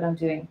exactly what I'm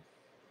doing.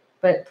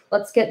 But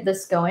let's get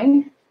this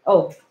going.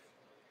 Oh,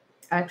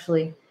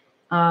 actually,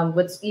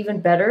 what's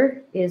even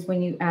better is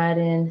when you add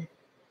in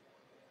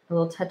a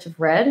little touch of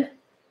red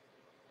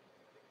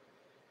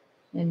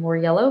and more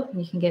yellow,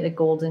 you can get a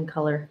golden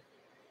color.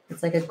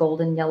 It's like a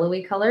golden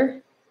yellowy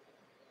color.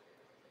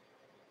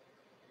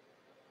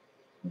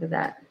 Look at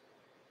that.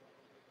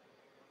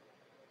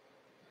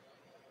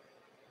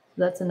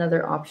 That's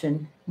another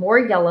option. More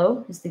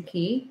yellow is the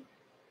key,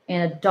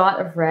 and a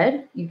dot of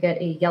red. You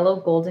get a yellow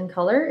golden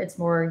color. It's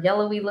more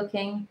yellowy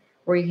looking,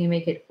 or you can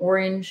make it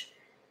orange.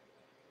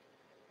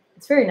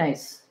 It's very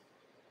nice.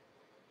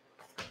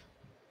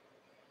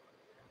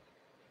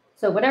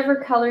 So whatever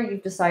color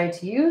you've decided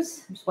to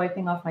use, I'm just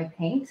wiping off my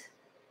paint.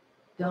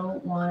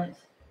 Don't want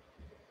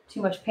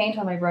too much paint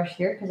on my brush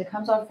here because it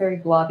comes off very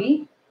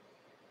blobby.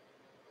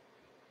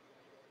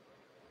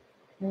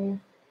 Okay.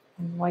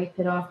 And wipe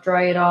it off,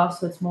 dry it off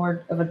so it's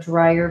more of a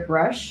drier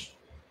brush.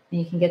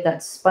 And you can get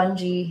that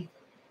spongy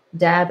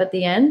dab at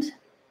the end,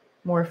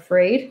 more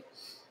frayed.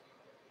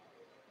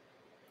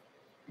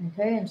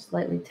 Okay, and just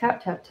lightly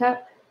tap, tap,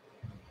 tap.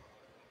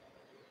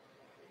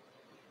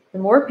 The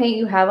more paint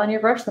you have on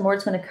your brush, the more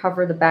it's going to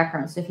cover the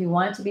background. So if you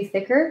want it to be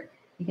thicker,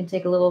 you can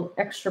take a little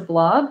extra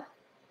blob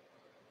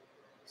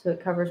so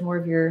it covers more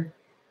of your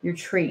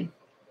tree.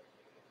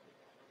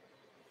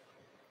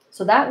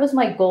 So that was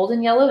my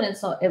golden yellow, and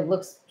it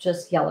looks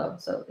just yellow.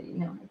 So, you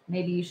know,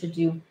 maybe you should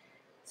do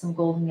some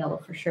golden yellow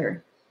for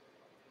sure.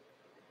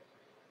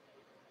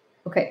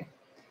 Okay,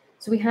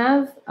 so we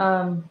have,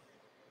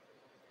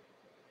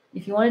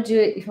 if you want to do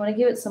it, if you want to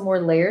give it some more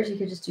layers, you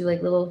could just do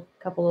like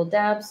couple little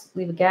dabs,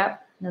 leave a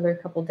gap, another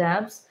couple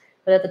dabs.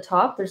 But at the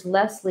top, there's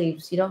less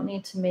leaves. You don't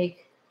need to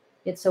make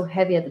it so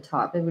heavy at the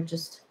top. It would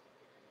just,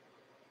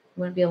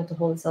 you wouldn't be able to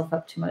hold itself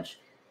up too much.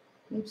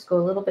 You just go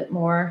a little bit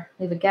more,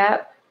 leave a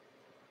gap,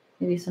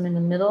 maybe some in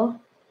the middle.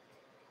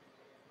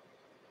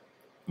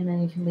 And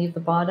then you can leave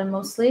the bottom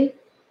mostly.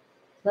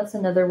 So that's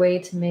another way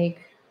to make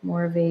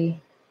more of a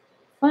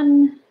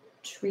fun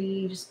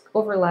tree. Just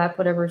overlap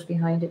whatever's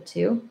behind it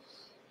too.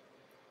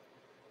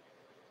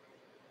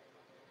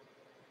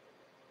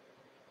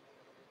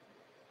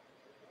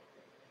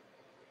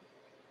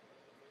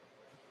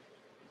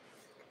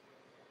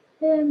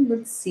 And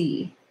let's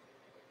see.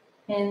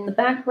 In the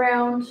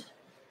background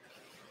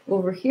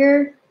over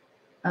here,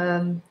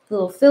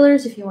 little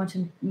fillers if you want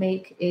to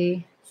make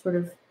a sort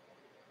of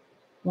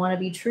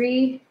wannabe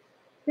tree,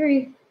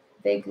 very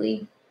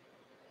vaguely,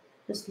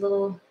 just a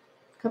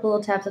couple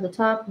little taps at the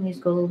top, and you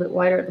just go a little bit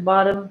wider at the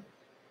bottom.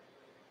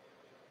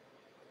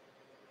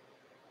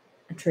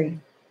 A tree.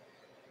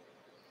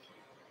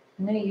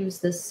 I'm going to use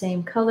this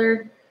same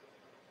color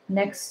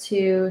next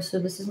to, so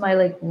this is my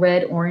like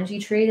red orangey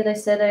tree that I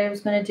said I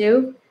was going to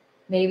do.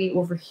 Maybe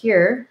over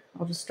here,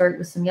 I'll just start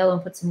with some yellow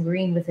and put some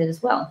green with it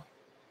as well.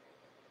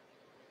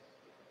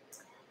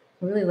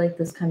 I really like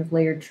this kind of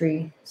layered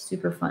tree.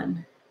 Super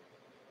fun.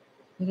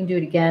 You can do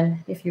it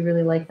again if you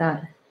really like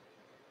that.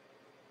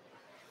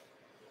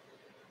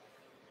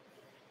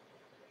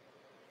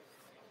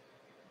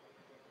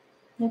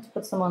 Let's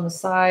put some on the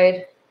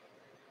side.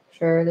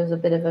 Sure, there's a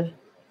bit of a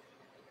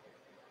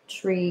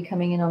tree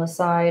coming in on the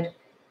side.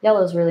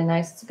 Yellow is really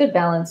nice. It's a good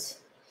balance.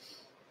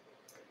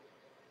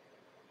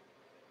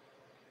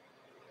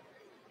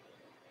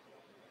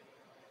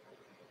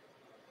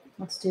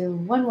 Let's do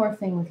one more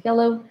thing with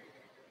yellow.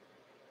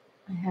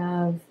 I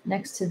have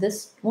next to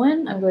this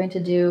one, I'm going to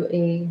do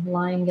a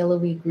lime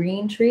yellowy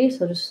green tree.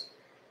 So just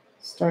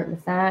start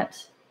with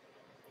that.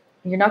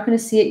 You're not going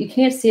to see it. You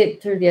can't see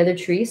it through the other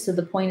trees. So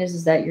the point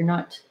is that you're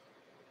not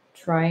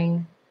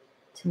trying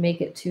to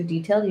make it too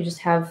detailed. You just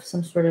have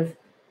some sort of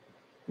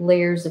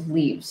layers of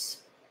leaves.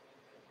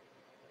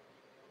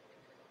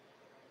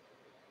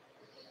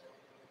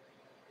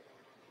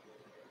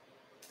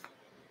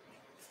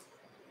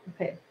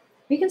 Okay,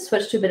 we can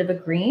switch to a bit of a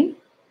green.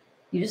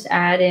 You just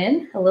add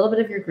in a little bit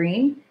of your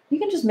green. You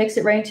can just mix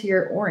it right into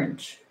your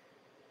orange.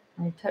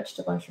 I touched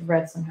a bunch of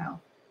red somehow.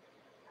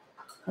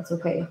 That's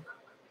okay. It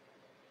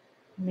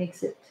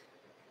makes it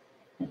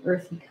an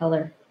earthy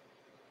color.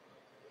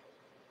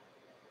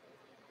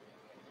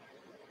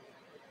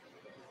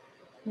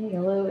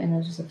 Yellow and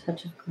then just a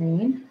touch of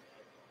green.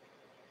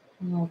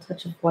 And a little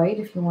touch of white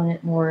if you want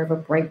it more of a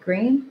bright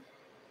green.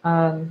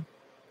 I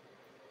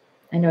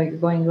know you're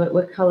going,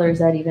 what color is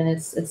that even?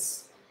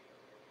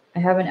 I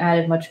haven't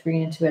added much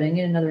green into it. I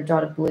need another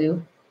dot of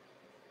blue.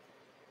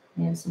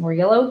 And some more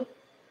yellow.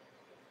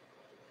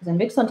 Because I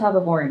mixed on top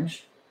of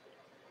orange.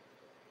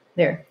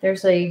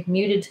 There's a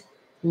muted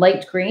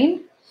light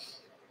green.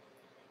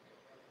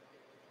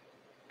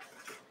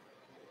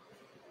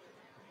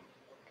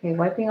 Okay,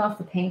 wiping off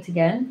the paint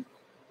again.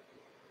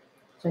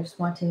 So I just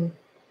want to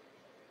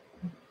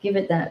give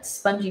it that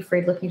spongy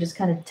frayed look. You just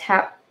kind of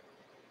tap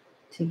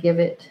to give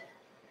it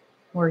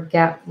more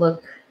gap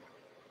look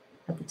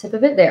at the tip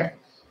of it there.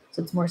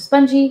 So it's more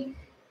spongy.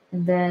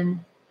 And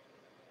then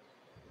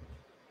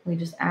we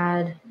just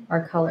add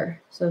our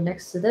color. So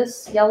next to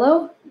this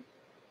yellow,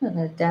 I'm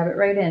going to dab it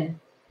right in.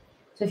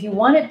 So if you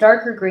want it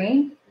darker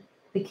green,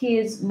 the key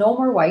is no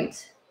more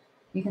white.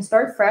 You can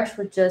start fresh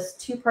with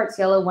just 2 parts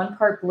yellow, 1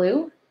 part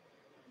blue.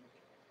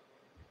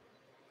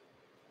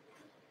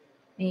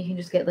 And you can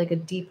just get like a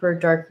deeper,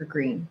 darker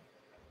green.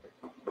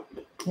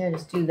 Yeah,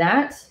 just do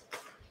that.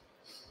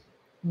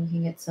 And you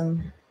can get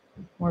some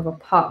more of a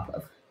pop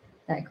of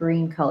that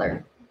green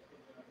color.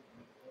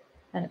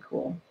 Kind of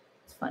cool.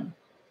 It's fun.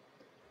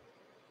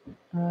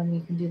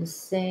 You can do the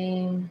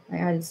same. I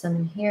added some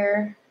in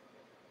here.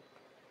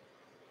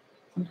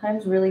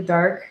 Sometimes really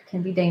dark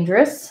can be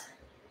dangerous.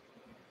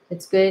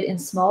 It's good in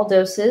small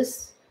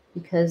doses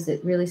because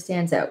it really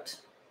stands out.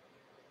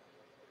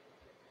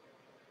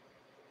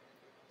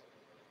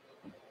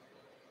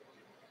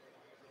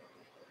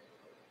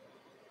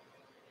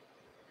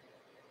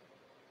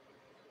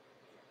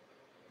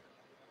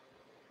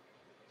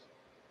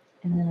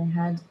 And then I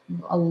had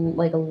a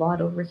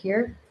lot over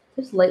here,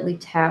 just lightly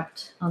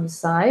tapped on the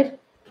side,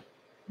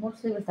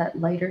 mostly with that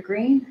lighter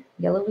green,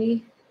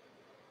 yellowy,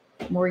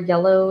 more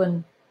yellow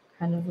and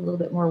kind of a little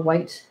bit more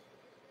white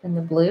than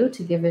the blue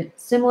to give it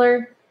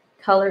similar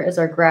color as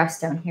our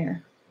grass down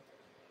here.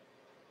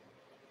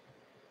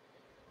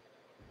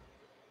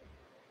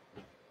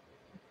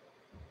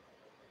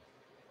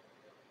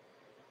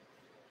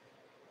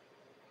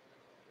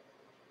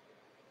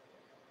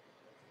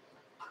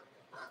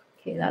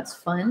 Okay, that's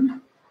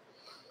fun.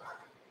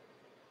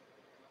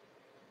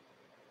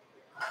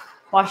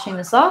 Washing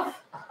this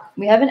off.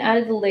 We haven't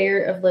added the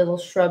layer of little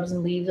shrubs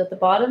and leaves at the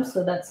bottom,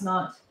 so that's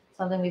not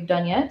something we've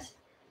done yet.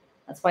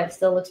 That's why it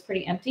still looks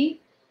pretty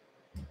empty.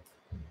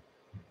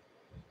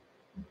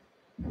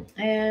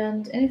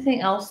 And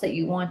anything else that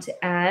you want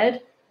to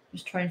add?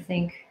 Just trying to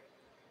think.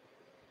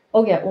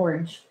 Oh yeah,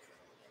 orange.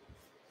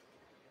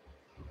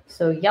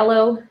 So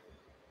yellow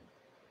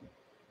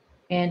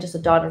and just a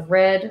dot of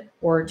red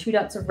or 2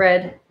 dots of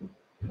red,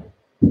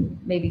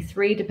 maybe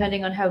 3,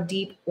 depending on how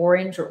deep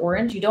orange.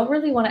 You don't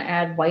really want to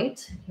add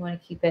white. You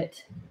want to keep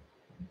it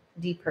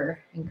deeper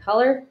in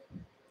color.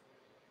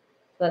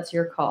 So that's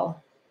your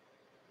call.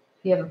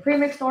 If you have a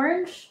pre-mixed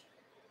orange,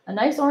 a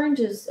nice orange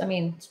is,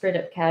 straight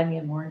up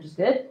cadmium orange is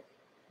good.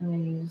 I'm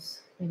going to use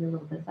maybe a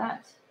little bit of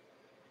that.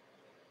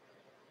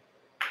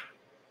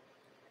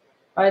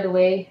 By the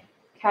way,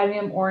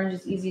 cadmium orange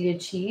is easy to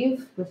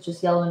achieve with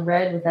just yellow and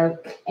red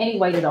without any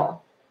white at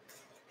all.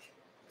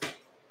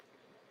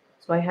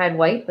 So I had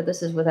white, but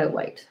this is without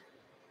white.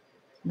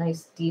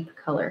 Nice deep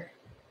color.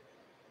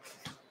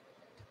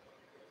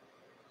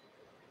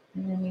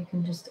 And then you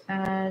can just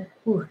add,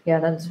 ooh, yeah,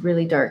 that's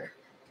really dark.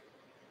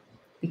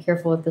 Be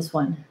careful with this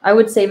one. I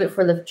would save it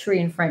for the tree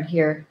in front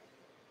here.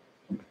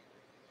 I'm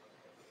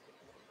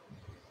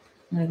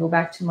gonna go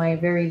back to my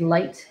very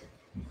light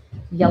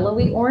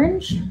yellowy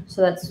orange.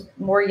 So that's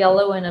more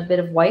yellow and a bit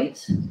of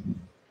white.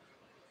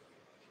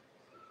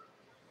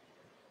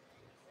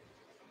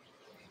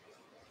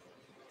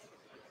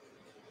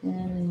 And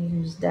then you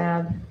can just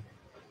dab,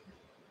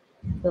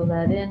 fill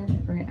that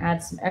in. We're gonna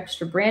add some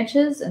extra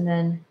branches, and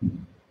then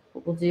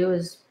what we'll do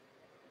is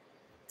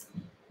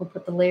we'll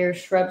put the layer of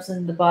shrubs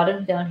in the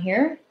bottom down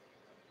here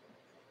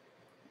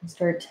and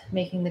start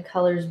making the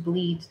colors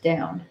bleed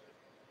down.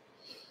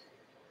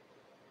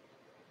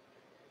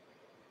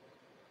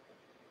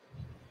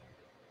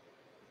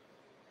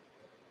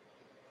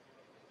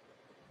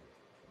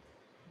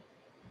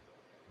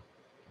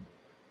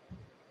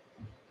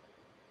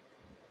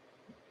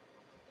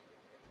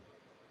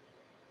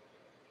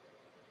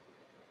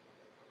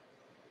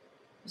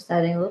 Just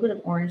adding a little bit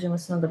of orange in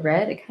with some of the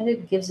red. It kind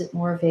of gives it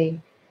more of a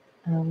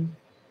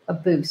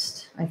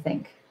boost, I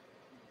think.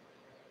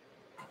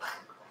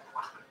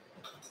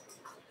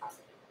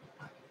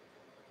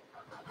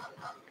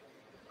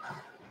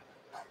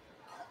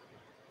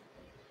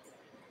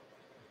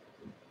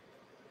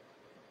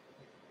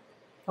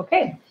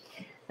 Okay,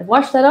 I've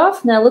washed that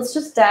off. Now let's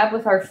just dab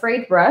with our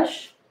frayed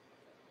brush.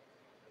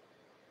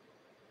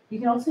 You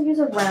can also use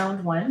a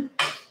round one.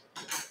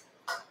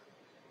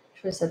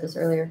 Should have said this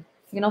earlier.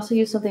 You can also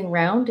use something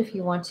round if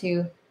you want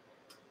to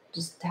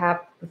just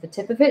tap with the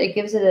tip of it. It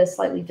gives it a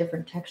slightly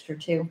different texture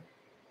too.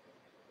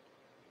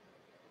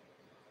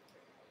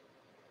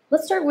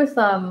 Let's start with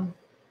a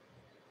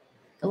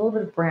little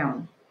bit of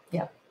brown.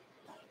 Yeah.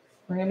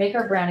 We're going to make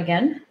our brown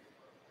again.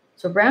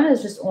 So brown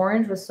is just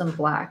orange with some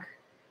black.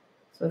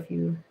 So if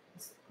you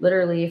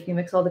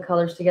mix all the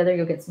colors together,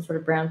 you'll get some sort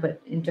of brown, but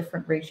in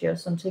different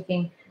ratios. So I'm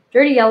taking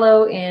dirty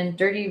yellow and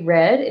dirty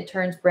red. It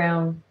turns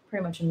brown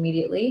pretty much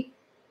immediately.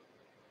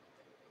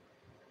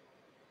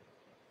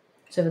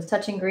 So if it's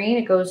touching green,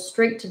 it goes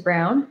straight to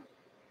brown.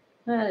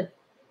 Add a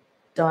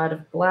dot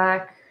of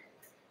black.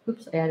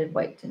 Oops, I added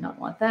white, did not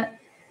want that.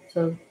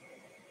 So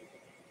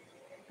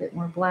a bit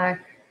more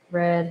black,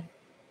 red,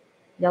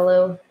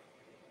 yellow,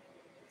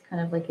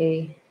 kind of like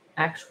a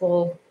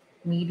actual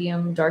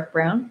medium dark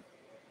brown.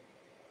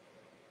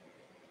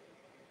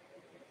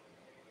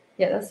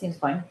 Yeah, that seems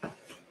fine.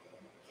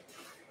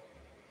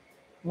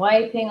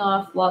 Wiping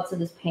off lots of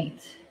this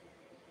paint.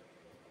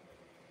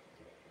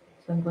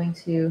 So I'm going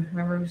to,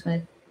 remember, I'm just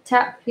going to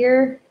tap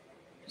here,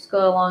 just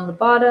go along the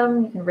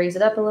bottom. You can raise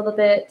it up a little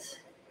bit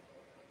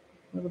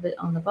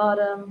on the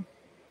bottom,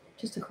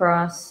 just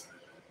across,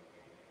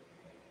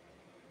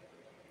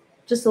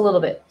 just a little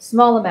bit,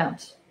 small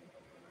amount.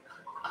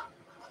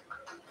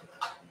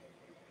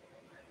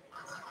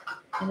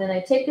 And then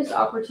I take this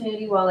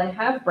opportunity while I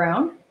have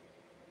brown.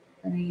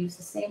 I'm going to use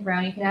the same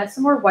brown. You can add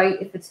some more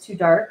white if it's too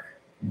dark,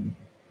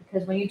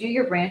 because when you do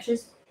your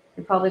branches,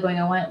 you're probably going,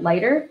 I want it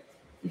lighter.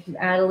 If you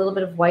add a little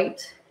bit of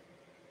white,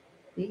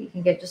 you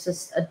can get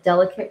just a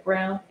delicate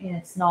brown, and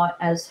it's not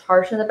as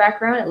harsh in the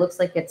background. It looks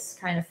like it's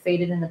kind of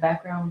faded in the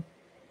background,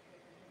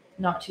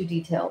 not too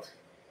detailed.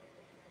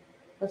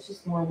 That's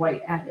just more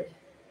white added.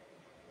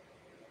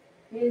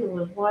 Okay, a little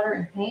bit of water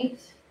and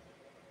paint.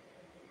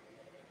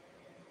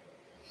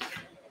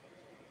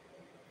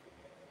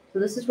 So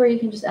this is where you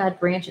can just add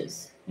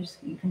branches.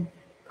 You can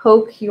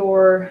poke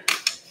your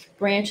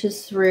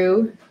branches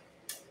through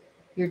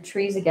your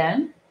trees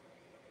again.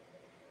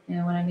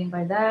 And what I mean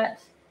by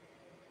that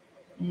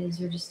is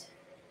you're just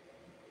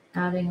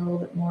adding a little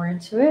bit more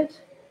into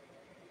it.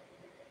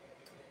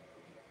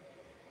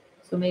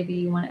 So maybe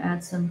you want to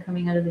add some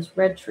coming out of this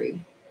red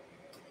tree.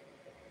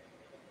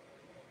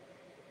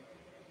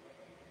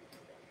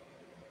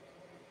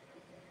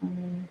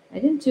 I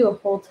didn't do a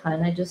whole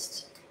ton. I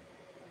just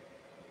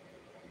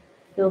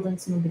filled in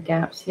some of the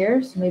gaps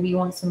here. So maybe you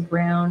want some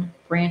brown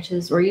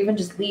branches or even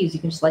just leaves. You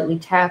can just lightly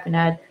tap and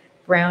add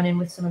brown in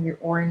with some of your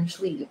orange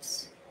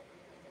leaves.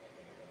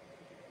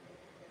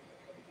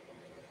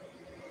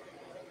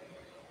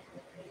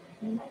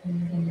 And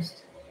you can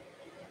just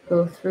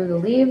go through the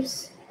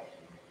leaves.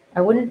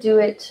 I wouldn't do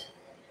it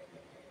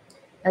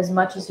as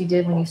much as you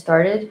did when you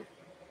started.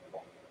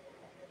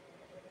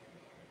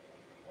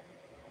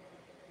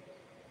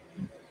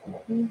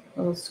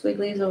 Little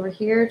squigglies over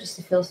here just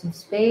to fill some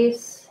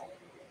space.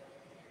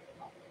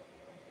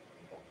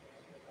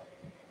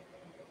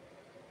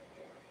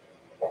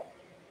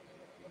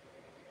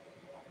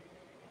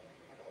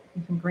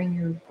 You can bring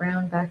your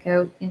brown back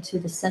out into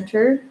the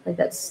center, like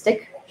that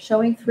stick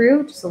showing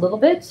through just a little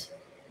bit.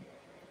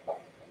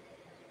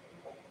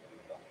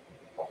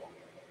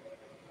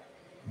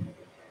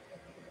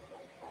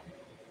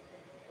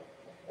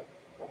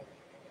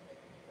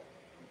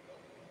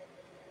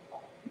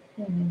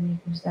 Okay, maybe you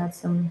can just add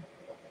some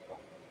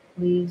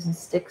leaves and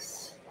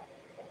sticks.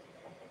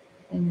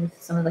 And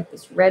with some of like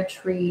this red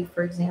tree,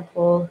 for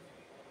example.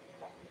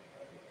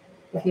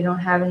 If you don't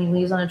have any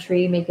leaves on a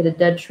tree, make it a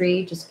dead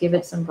tree. Just give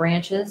it some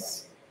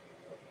branches.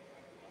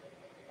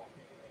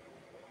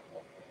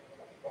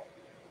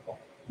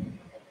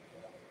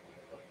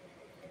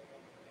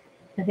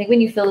 I think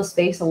when you fill the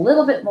space a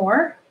little bit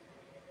more,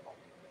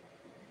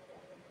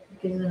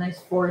 it gives it a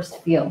nice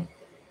forest feel.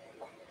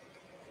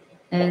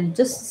 And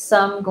just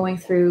some going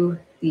through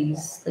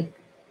these, like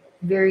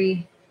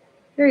very,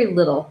 very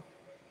little.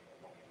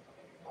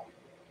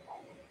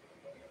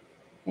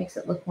 Makes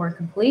it look more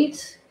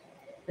complete,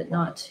 but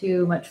not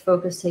too much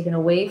focus taken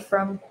away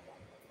from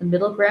the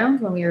middle ground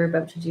when we were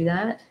about to do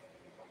that.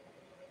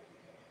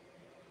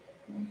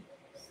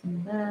 Some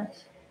of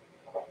that.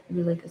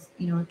 Maybe like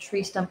a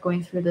tree stump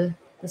going through the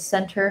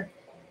center.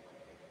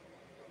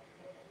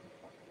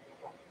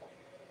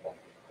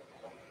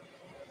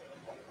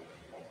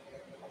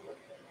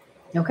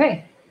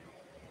 Okay.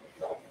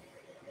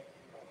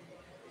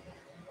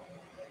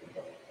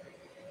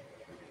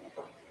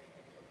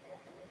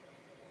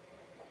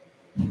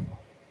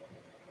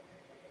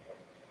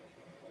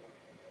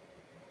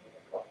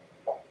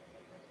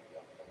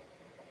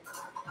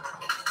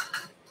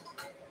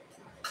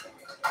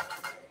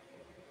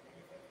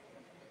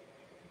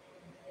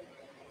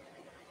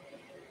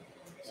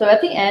 So at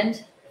the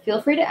end,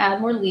 feel free to add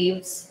more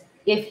leaves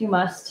if you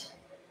must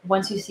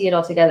once you see it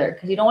all together,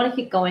 because you don't want to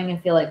keep going and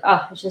feel like,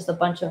 it's just a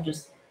bunch of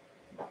just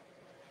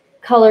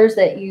colors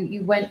that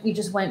you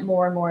just went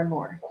more and more and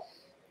more.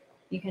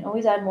 You can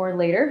always add more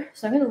later.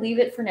 So I'm going to leave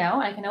it for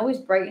now. I can always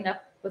brighten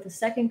up with a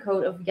second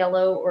coat of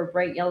yellow or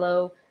bright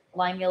yellow,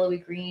 lime yellowy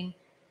green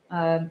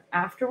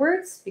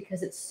afterwards,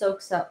 because it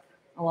soaks up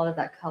a lot of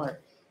that color.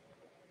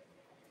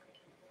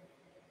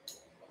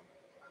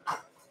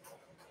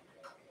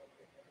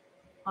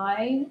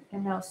 I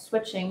am now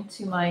switching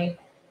to my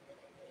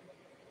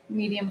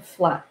medium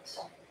flat.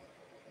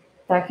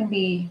 That can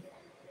be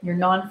your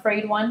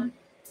non-frayed one.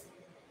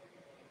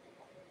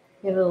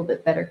 You have a little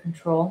bit better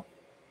control.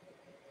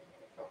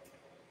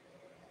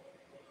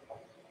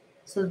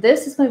 So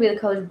this is going to be the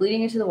colors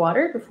bleeding into the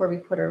water before we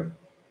put our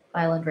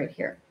island right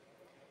here.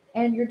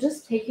 And you're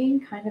just taking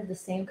kind of the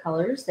same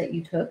colors that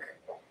you took.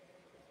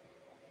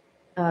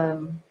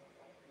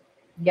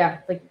 Yeah,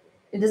 like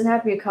it doesn't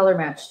have to be a color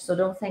match. So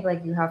don't think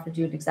like you have to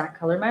do an exact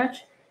color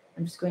match.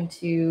 I'm just going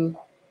to,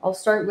 I'll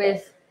start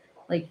with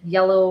like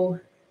yellow.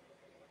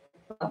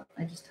 Oh,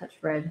 I just touched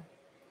red.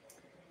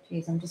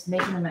 Jeez, I'm just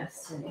making a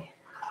mess today.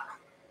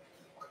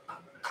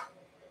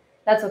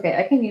 That's okay.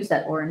 I can use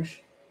that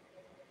orange.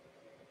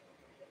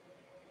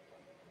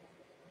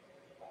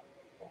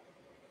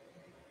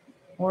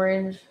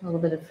 Orange, a little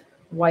bit of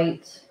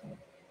white.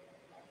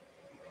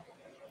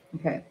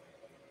 Okay.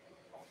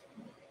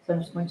 So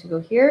I'm just going to go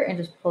here and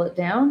just pull it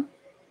down.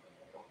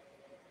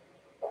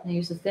 And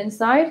use the thin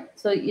side.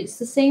 So it's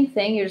the same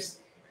thing. You're just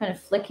kind of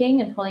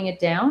flicking and pulling it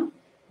down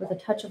with a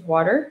touch of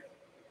water.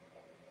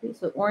 Okay,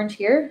 so orange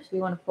here. So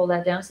we want to pull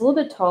that down. It's a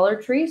little bit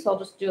taller tree, so I'll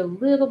just do a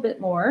little bit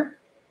more.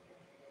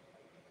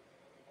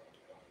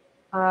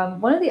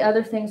 One of the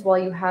other things while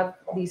you have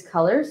these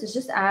colors is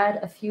just add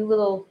a few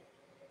little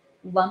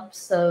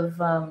lumps of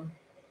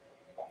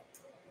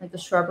like the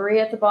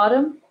shrubbery at the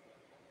bottom.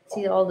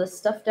 See all this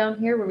stuff down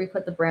here where we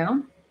put the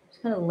brown?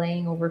 Just kind of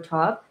laying over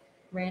top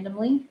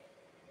randomly.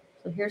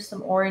 So here's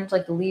some orange,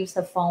 like the leaves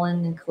have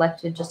fallen and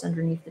collected just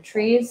underneath the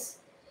trees.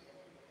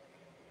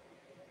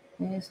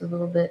 Okay, so a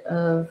little bit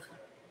of,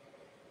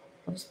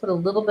 I'll just put a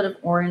little bit of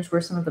orange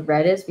where some of the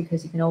red is,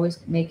 because you can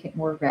always make it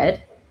more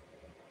red.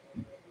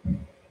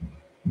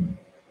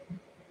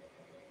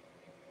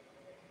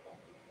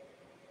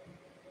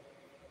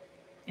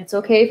 It's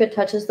okay if it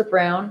touches the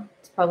brown.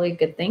 It's probably a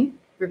good thing.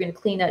 We're going to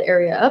clean that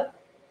area up.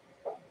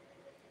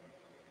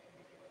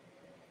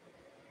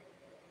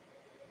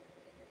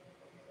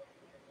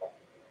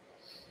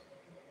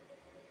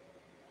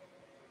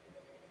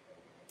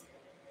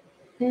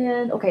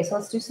 And okay, so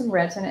let's do some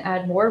red. So I'm going to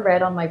add more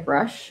red on my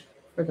brush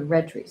for the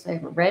red trees. I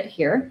have a red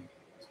here.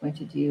 I'm going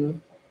to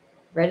do,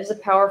 red is a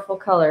powerful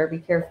color. Be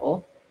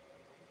careful.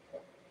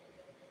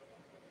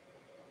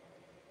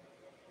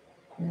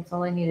 And that's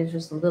all I need is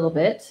just a little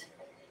bit.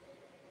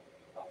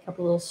 A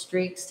couple little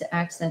streaks to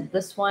accent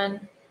this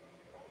one.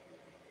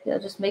 Yeah,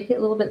 just make it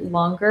a little bit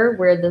longer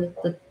where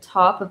the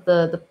top of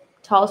the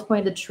tallest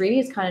point of the tree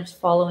is kind of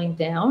just following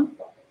down.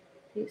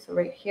 Okay, so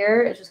right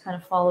here, it's just kind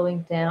of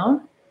following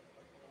down.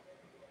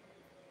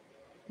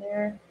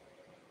 There.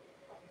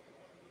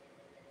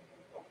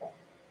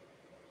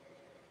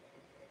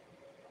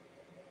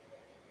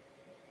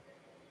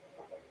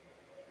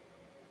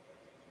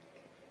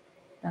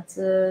 That's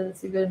a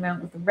good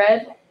amount with the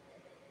red.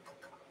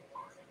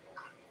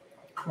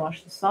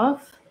 Wash this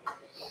off.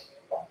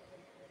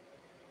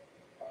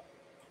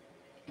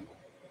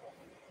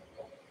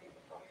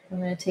 I'm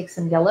going to take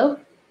some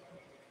yellow.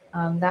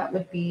 That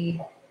would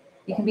be,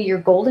 it can be your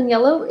golden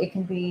yellow. It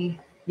can be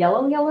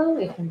yellow.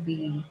 It can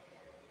be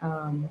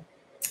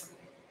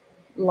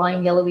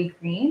lime yellowy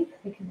green.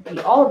 It can be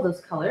all of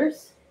those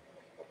colors.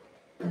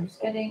 I'm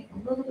just getting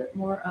a little bit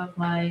more of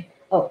my,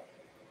 oh,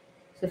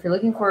 so if you're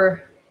looking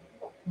for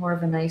more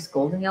of a nice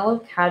golden yellow,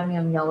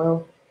 cadmium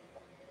yellow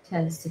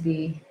tends to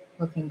be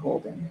looking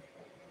golden.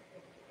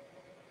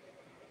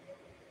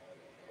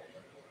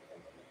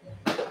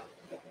 Just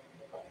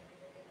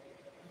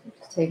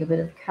take a bit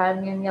of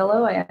cadmium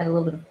yellow. I add a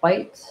little bit of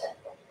white.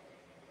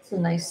 It's a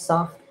nice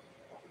soft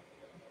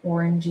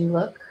orangey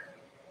look.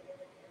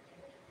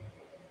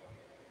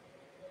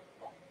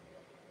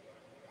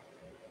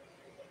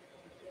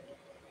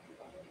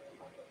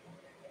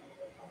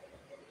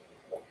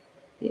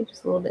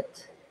 Just a little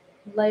bit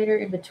lighter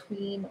in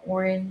between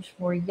orange,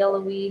 more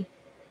yellowy.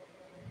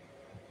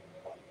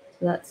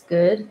 So that's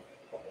good.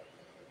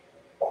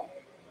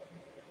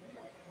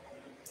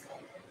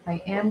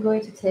 I am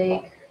going to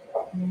take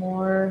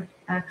more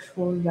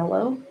actual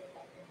yellow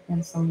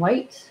and some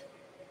white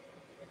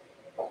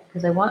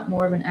because I want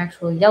more of an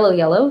actual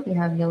yellow. We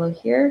have yellow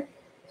here,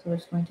 so we're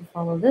just going to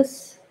follow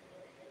this,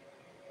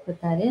 put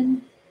that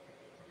in,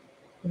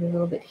 put a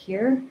little bit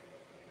here.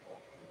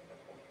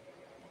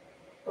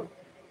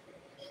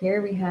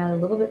 Here we had a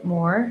little bit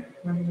more.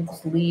 Remember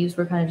these leaves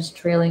were kind of just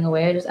trailing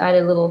away. I just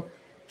added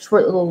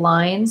short little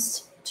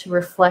lines to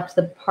reflect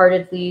the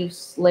parted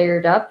leaves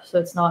layered up, so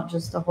it's not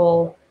just a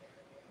whole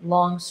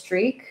long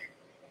streak.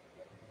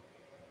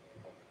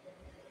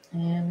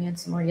 And we had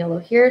some more yellow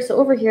here. So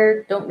over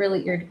here,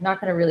 you're not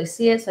going to really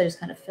see it, so I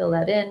just kind of fill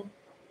that in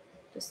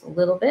just a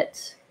little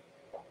bit.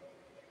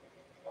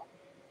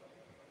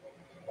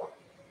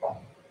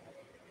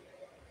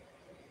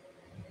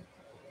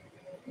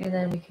 And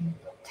then we can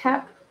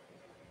tap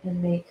and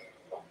make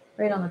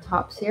right on the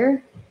tops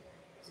here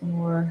some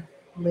more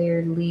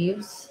layered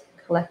leaves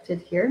collected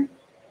here.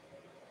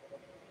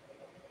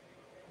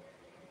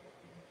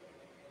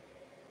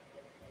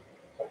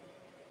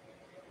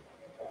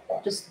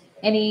 Just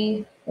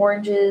any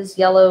oranges,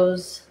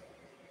 yellows,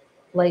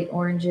 light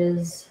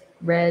oranges,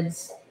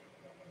 reds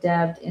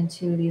dabbed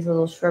into these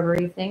little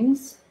shrubbery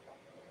things.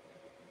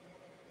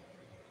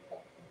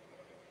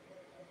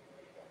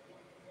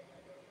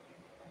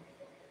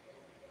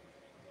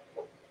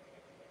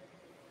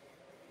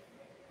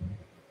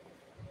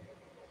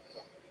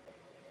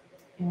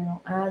 And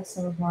I'll add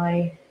some of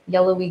my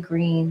yellowy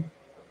green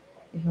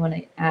if you want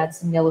to add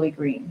some yellowy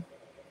green.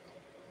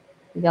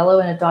 Yellow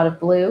and a dot of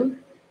blue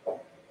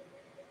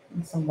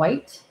and some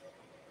white.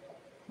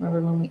 Remember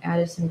when we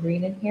added some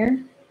green in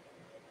here?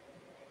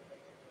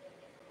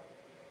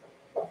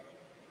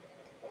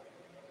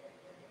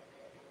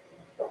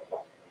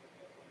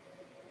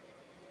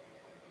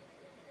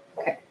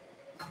 Okay,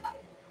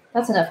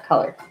 that's enough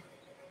color.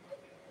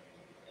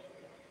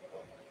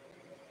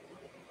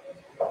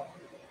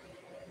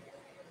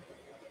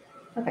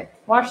 Okay,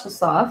 wash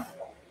this off.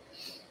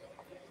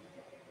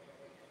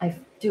 I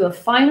do a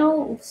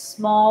final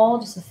small,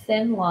 just a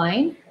thin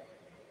line,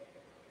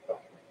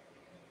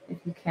 if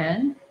you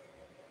can.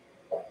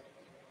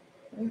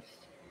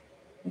 First,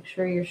 make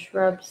sure your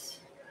shrubs.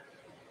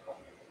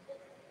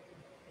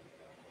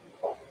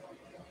 We're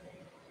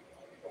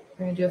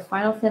going to do a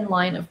final thin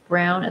line of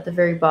brown at the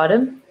very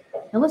bottom,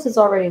 unless it's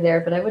already there,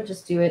 but I would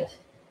just do it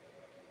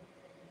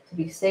to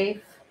be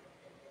safe.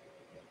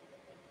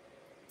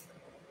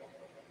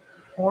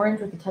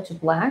 Orange with a touch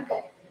of black.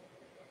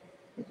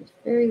 Just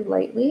very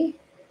lightly.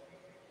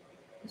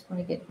 Just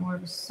want to get more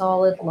of a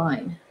solid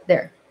line.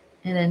 There.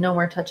 And then no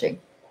more touching.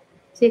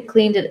 See, it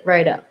cleaned it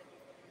right up.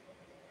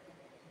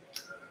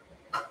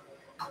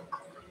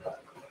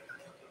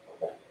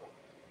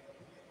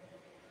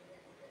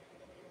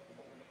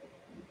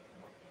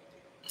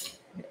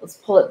 Let's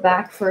pull it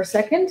back for a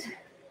second.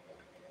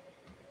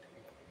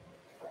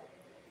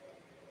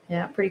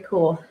 Yeah, pretty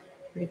cool.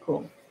 Pretty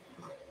cool.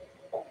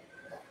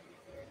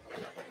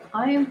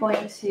 I am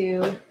going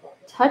to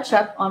touch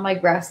up on my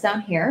grass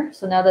down here.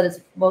 So now that it's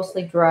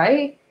mostly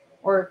dry,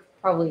 or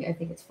probably I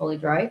think it's fully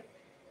dry,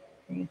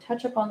 I'm going to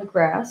touch up on the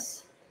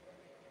grass.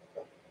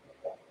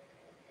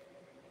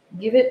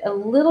 Give it a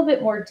little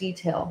bit more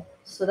detail.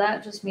 So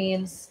that just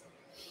means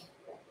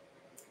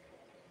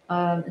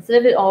instead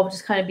of it all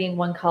just kind of being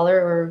one color,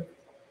 or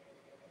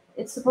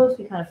it's supposed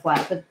to be kind of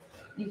flat, but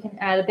you can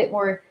add a bit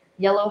more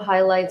yellow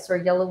highlights or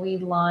yellowy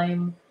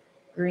lime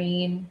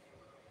green,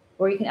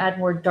 or you can add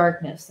more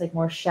darkness, like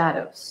more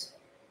shadows.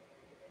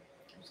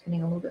 I'm just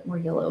getting a little bit more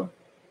yellow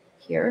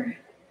here.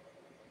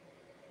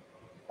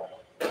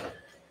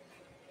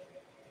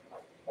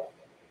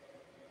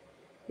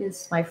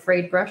 This is my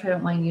frayed brush. I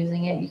don't mind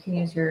using it. You can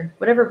use your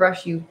whatever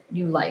brush you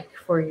like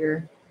for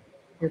your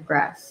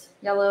grass.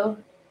 Yellow,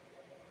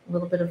 a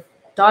little bit of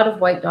dot of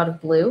white, dot of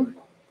blue.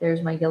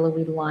 There's my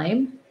yellowy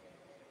lime.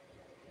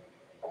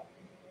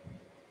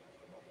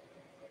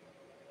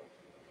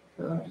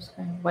 So I'm just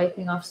kind of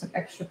wiping off some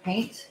extra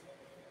paint.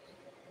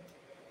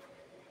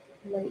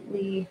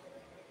 Lightly,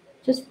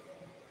 just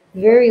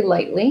very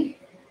lightly,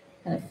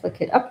 kind of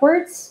flick it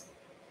upwards.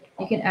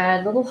 You can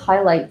add little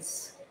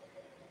highlights.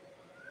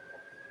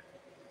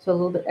 So a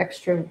little bit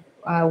extra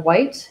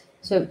white.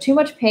 So too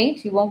much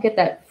paint, you won't get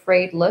that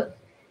frayed look.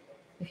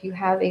 If you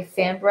have a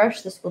fan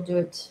brush, this will do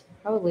it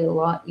probably a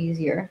lot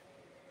easier.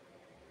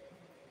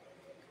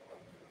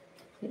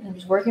 I'm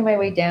just working my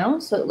way down,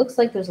 so it looks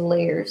like there's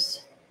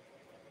layers.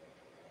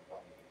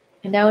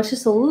 And now it's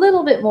just a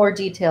little bit more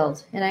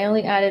detailed, and I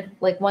only added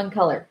like one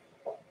color.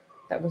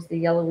 That was the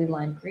yellowy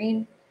lime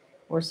green,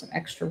 or some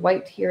extra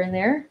white here and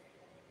there.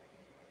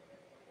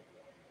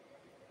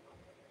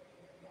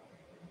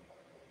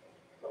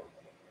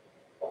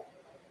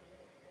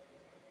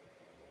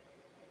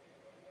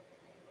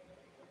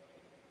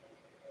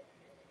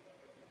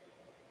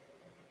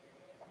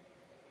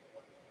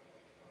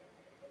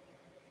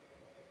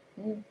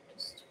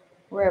 Just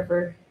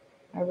wherever,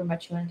 however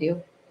much you want to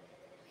do.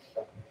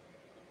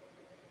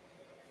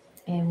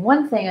 And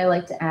one thing I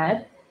like to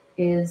add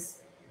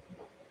is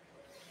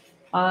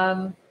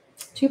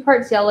 2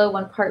 parts yellow,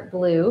 1 part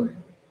blue,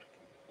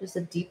 just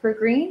a deeper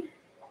green.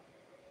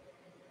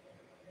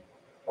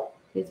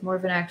 It's more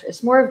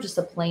of just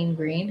a plain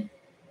green.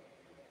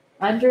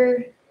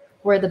 Under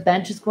where the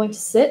bench is going to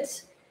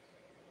sit,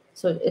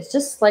 so it's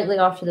just slightly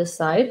off to this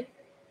side.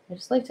 I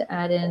just like to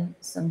add in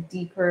some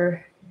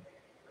deeper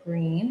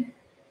green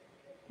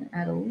and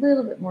add a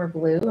little bit more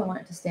blue. I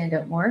want it to stand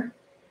out more.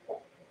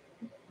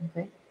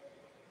 Okay.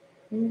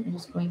 I'm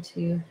just going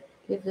to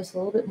give this a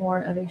little bit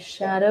more of a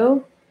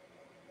shadow.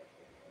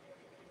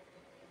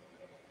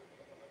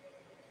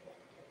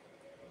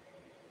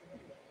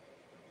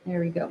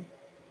 There we go.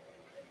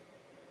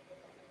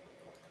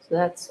 So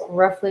that's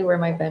roughly where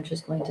my bench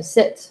is going to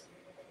sit.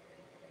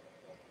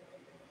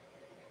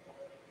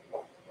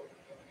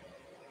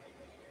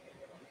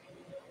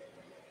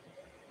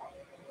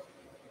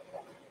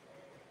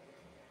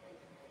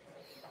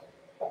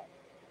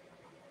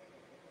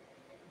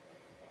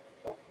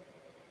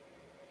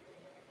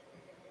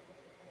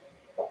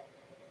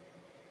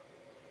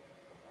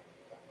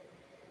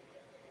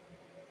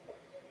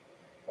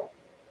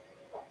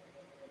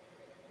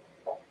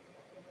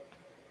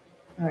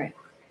 All right.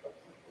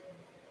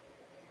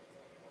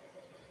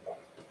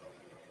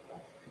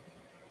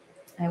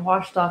 I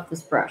washed off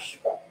this brush.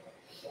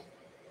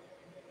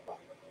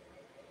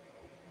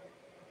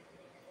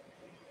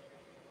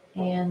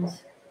 And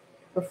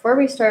before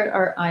we start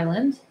our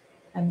island,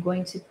 I'm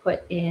going to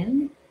put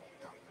in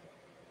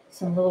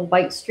some little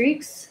white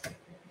streaks,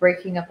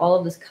 breaking up all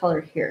of this color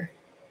here.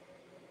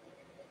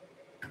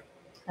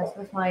 That's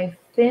with my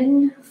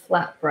thin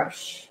flat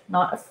brush,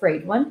 not a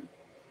frayed one.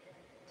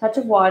 Touch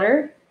of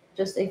water,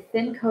 just a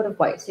thin coat of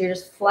white. So you're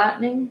just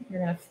flattening,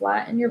 you're going to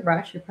flatten your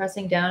brush. You're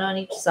pressing down on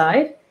each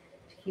side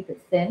to keep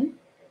it thin.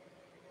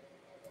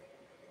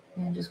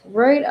 And just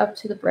right up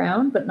to the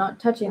brown, but not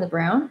touching the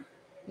brown.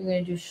 You're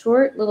going to do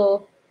short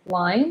little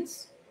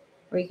lines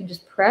where you can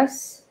just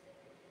press,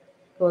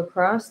 go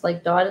across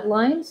like dotted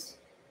lines.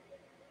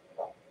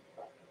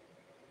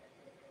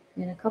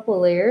 And a couple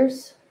of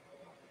layers.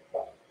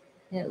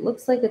 And it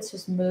looks like it's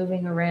just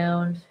moving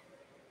around.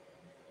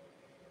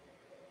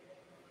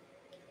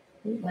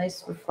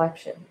 Nice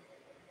reflection.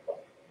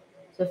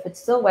 So if it's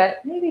still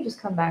wet, maybe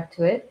just come back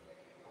to it.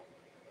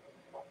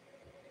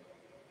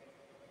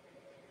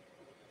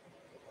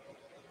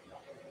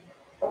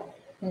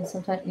 And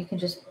sometimes you can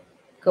just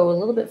go a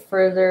little bit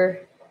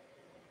further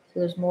so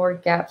there's more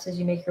gaps as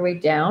you make your way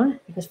down,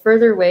 because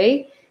further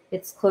away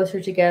it's closer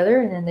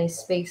together and then they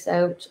space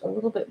out a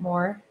little bit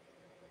more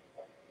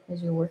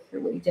as you work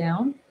your way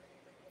down.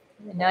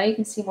 And now you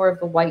can see more of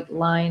the white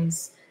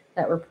lines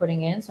that we're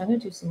putting in. So I'm going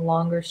to do some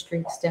longer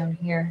streaks down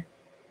here.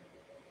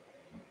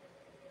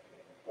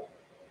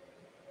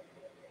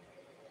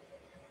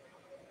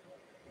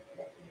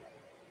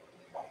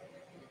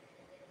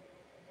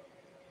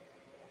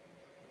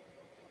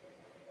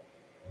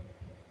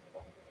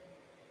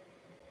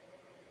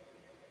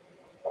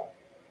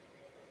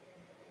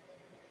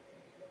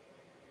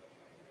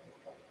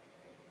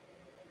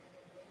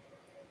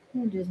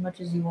 You can do as much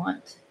as you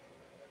want.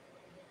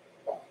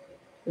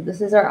 So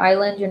this is our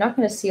island. You're not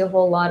going to see a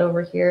whole lot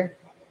over here.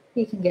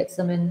 You can get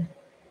some in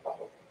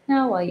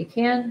now while you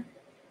can.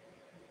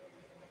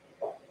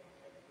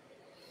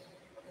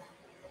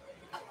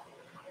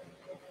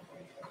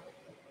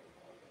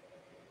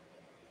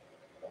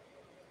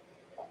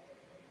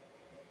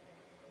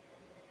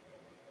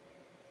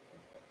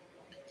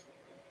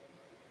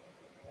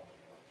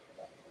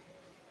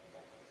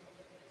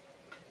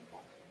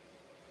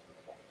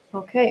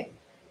 Okay.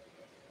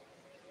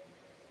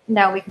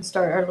 Now we can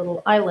start our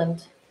little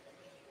island.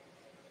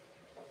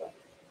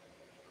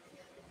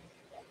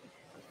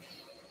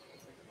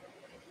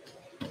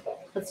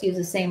 Let's use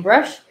the same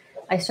brush.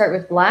 I start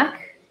with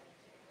black,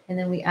 and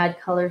then we add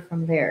color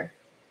from there.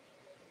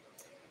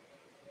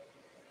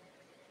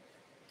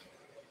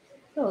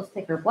 So let's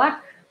take our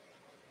black.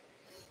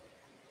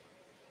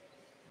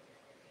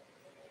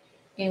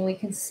 And we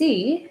can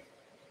see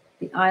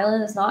the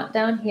island is not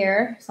down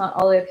here. It's not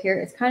all the way up here.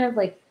 It's kind of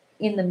like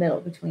in the middle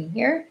between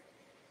here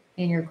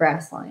and your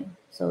grass line.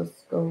 So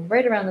let's go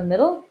right around the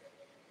middle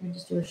and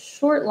just do a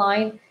short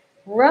line,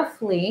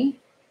 roughly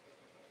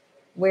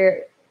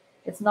where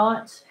it's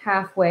not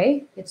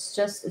halfway. It's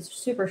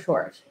super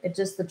short. It's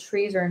just the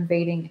trees are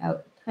invading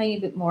out a tiny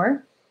bit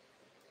more.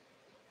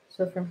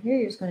 So from here,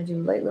 you're just going to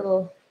do light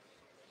little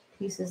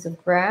pieces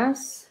of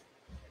grass.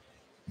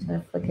 Just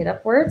going to flick it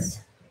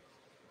upwards.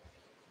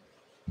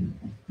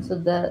 So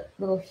the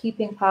little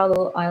heaping pile,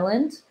 little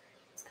island,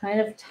 is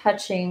kind of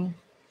touching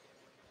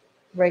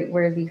right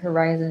where the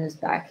horizon is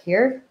back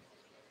here.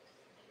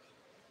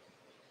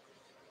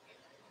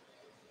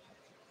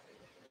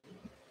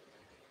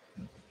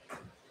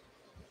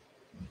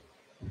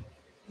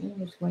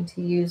 I'm just going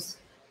to use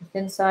the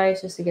thin side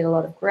just to get a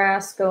lot of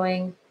grass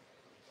going,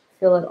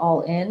 fill it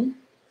all in.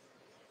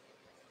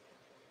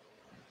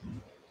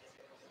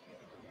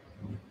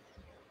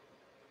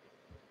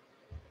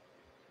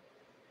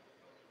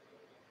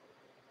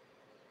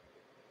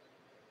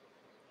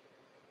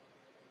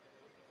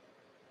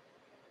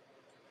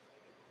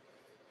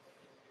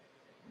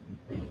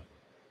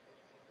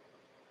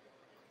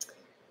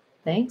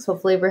 Thanks.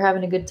 Hopefully we're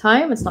having a good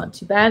time. It's not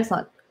too bad. It's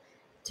not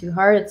too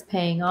hard. It's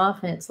paying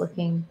off and it's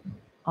looking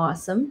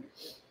awesome.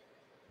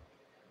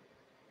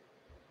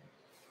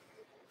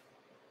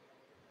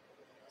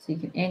 So you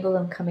can angle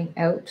them coming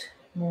out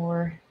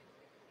more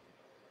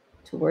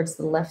towards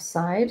the left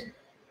side.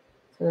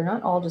 So they're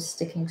not all just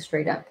sticking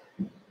straight up.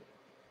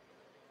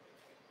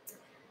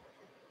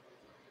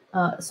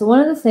 So one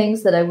of the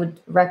things that I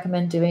would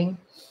recommend doing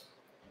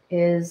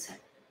is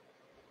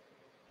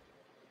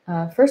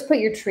first put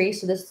your tree,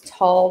 so this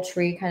tall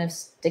tree kind of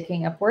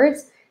sticking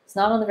upwards. It's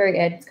not on the very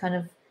edge, it's kind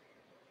of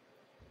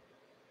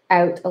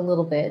out a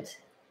little bit.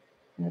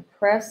 I'm going to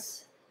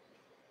press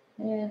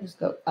and just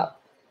go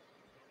up.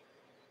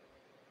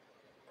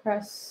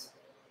 Press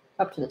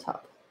up to the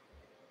top.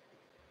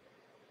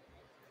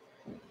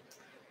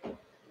 And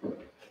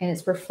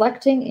it's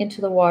reflecting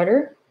into the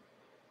water.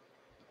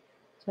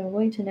 So I'm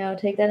going to now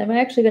take that. I'm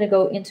actually going to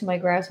go into my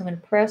grass. I'm going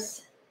to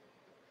press,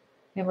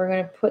 and we're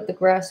going to put the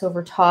grass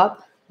over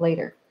top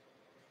later.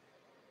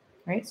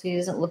 Right? So it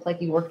doesn't look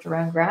like you worked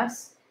around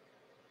grass.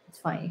 It's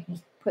fine. You can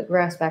just put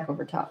grass back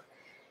over top.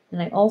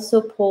 And I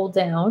also pull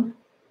down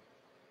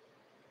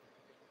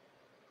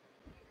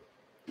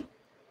a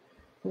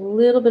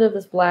little bit of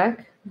this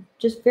black,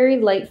 just very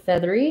light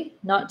feathery,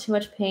 not too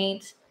much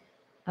paint,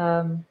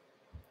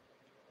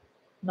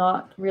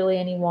 not really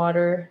any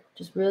water,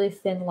 just really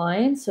thin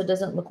lines. So it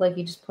doesn't look like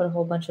you just put a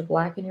whole bunch of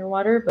black in your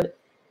water, but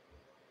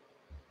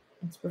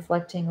it's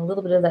reflecting a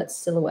little bit of that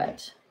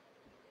silhouette.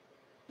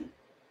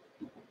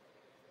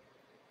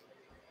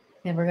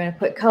 And we're going to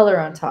put color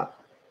on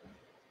top.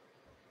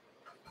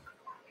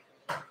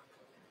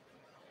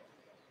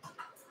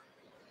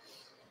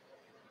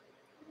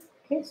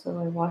 Okay, so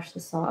I wash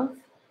this off.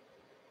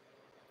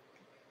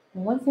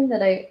 And one thing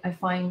that I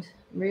find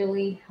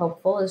really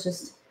helpful is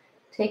just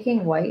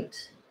taking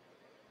white,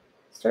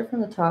 start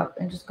from the top,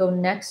 and just go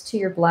next to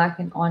your black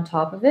and on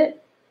top of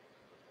it,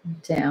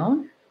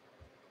 down.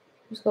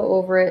 Just go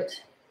over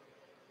it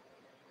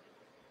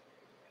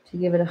to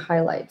give it a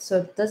highlight.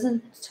 So it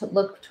doesn't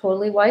look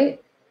totally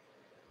white.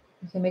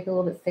 You can make it a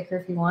little bit thicker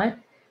if you want.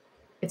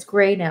 It's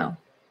gray now.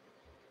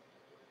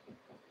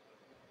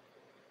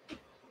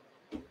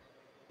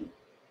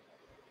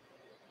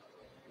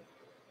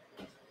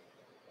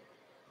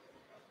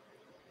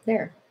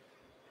 There.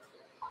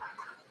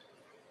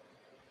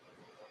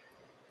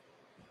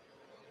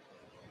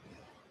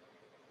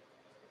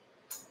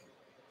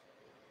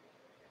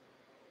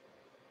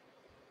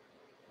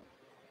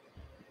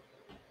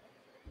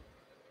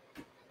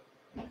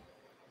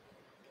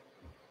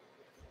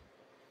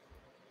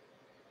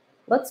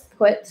 Let's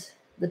put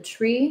the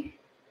tree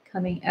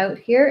coming out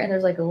here, and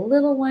there's like a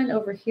little one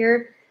over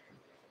here.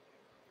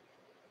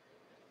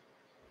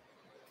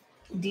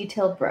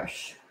 Detailed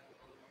brush.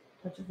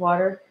 Touch of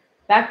water.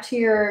 Back to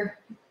your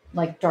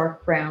like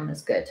dark brown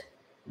is good.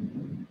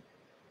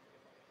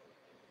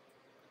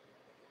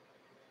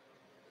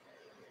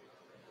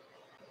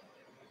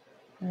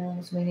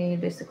 And so we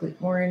need basically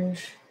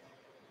orange,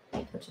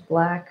 touch of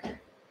black.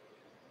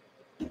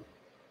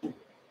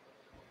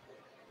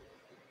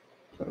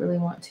 Don't really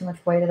want too much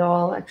white at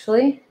all,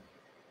 actually.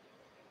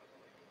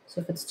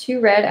 So if it's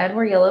too red, add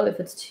more yellow. If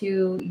it's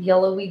too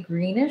yellowy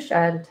greenish,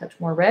 add a touch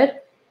more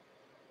red.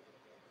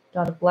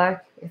 Dot of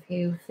black if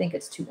you think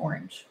it's too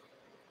orange.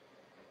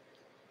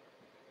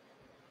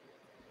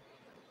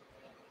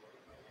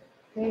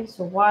 Okay,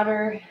 so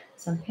water,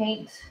 some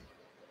paint.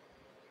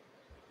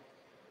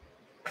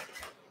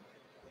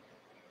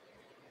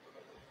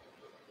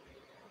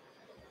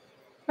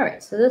 All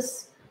right, so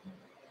this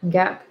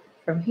gap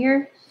from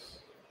here,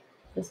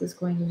 this is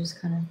going to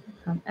just kind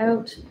of come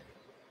out.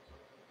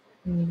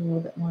 We need a little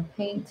bit more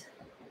paint.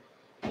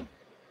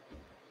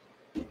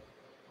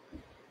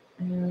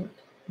 And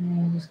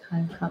just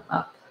kind of come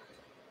up.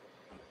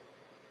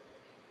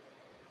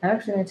 I'm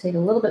actually going to take a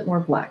little bit more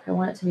black. I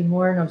want it to be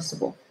more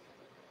noticeable.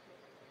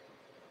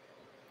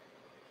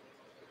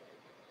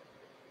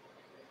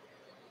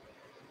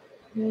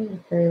 Okay,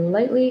 very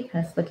lightly,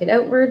 kind of flick it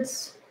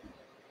outwards.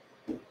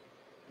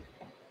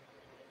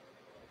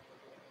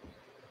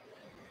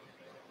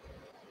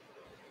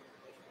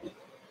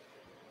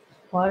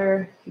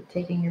 Water, keep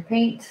taking your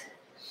paint.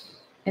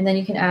 And then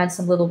you can add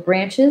some little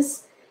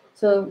branches.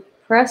 So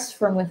press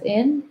from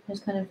within.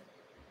 Just kind of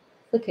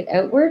flick it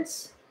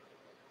outwards.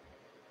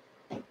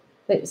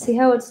 But see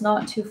how it's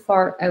not too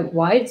far out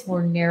wide? It's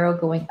more narrow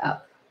going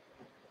up,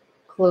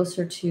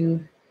 closer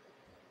to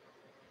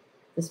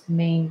this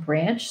main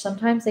branch.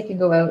 Sometimes they can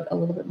go out a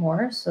little bit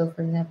more. So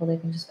for example, they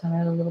can just come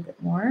out a little bit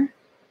more.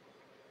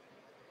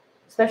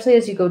 Especially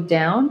as you go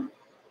down,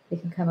 they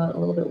can come out a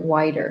little bit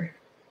wider.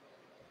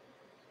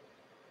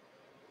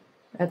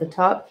 At the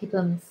top, keep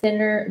them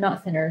thinner,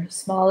 not thinner,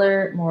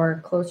 smaller, more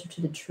closer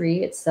to the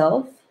tree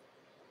itself.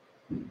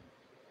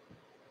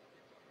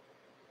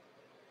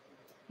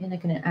 And I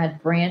can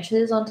add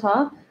branches on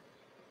top.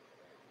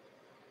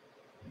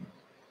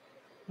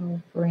 A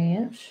little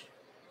branch.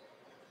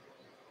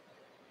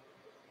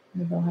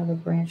 Maybe I'll have a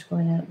branch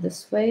going out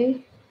this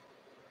way.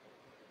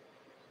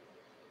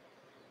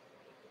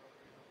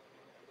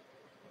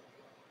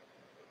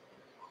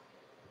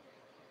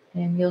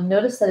 And you'll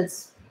notice that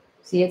it's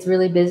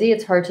really busy.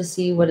 It's hard to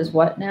see what is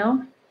what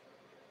now.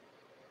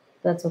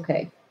 That's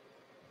okay.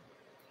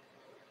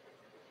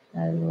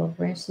 Add a little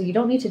branch. So you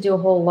don't need to do a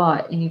whole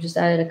lot, and you just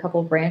added a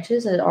couple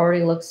branches and it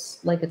already looks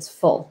like it's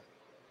full.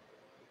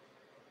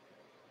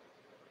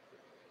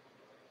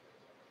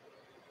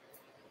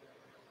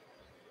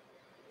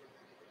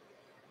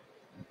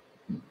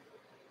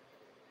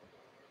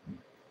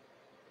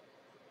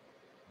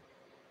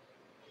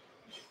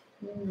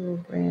 A little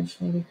branch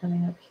maybe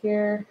coming up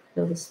here,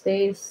 fill the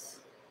space.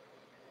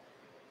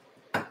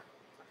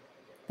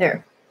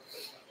 There.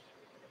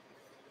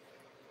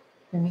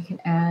 Then we can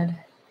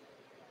add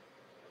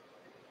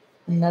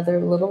another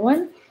little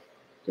one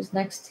just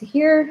next to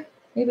here,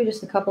 maybe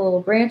just a couple little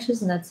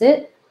branches and that's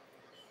it.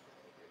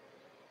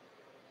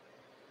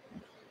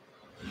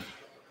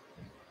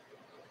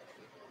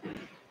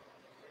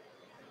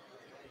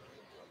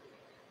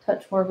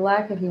 Touch more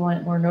black if you want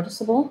it more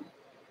noticeable.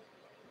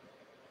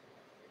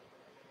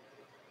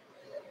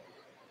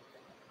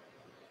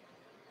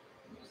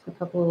 Just a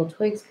couple little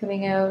twigs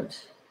coming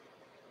out.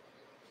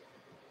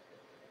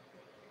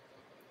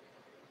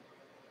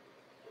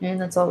 And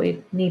that's all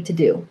we need to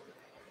do.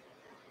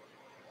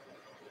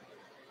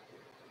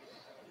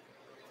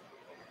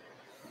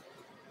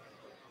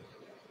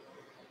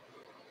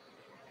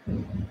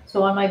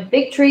 So on my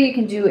big tree, you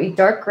can do a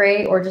dark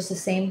gray or just the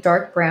same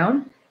dark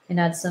brown and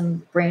add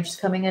some branches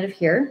coming out of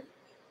here.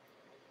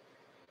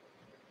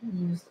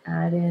 And just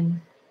add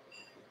in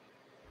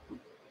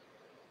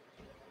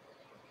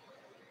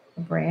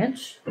a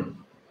branch.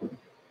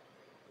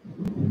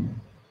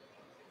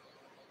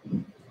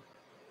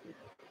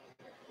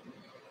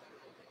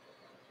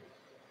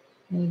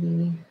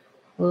 Maybe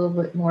a little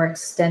bit more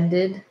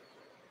extended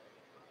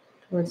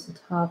towards the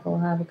top. I'll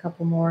have a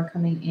couple more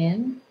coming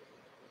in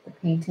the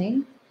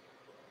painting.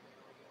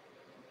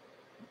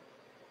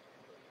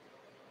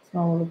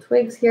 Small little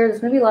twigs here. There's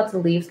going to be lots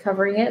of leaves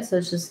covering it, so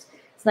it's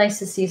nice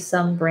to see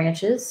some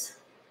branches.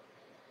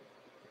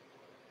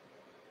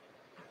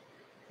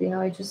 See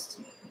how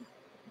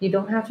you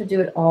don't have to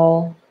do it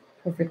all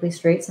perfectly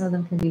straight. Some of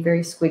them can be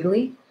very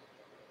squiggly.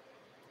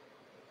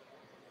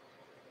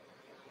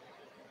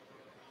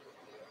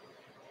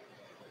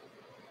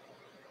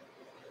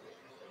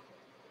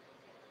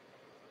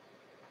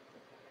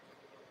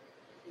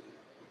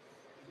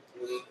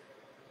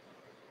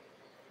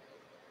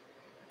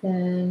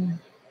 Then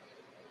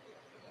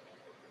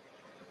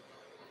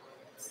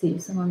see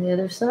some on the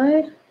other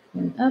side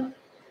and up.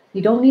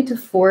 You don't need to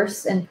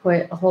force and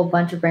put a whole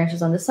bunch of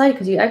branches on this side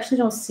because you actually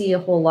don't see a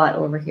whole lot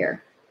over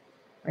here,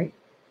 right?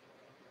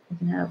 You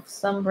can have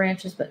some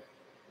branches, but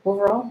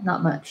overall,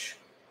 not much.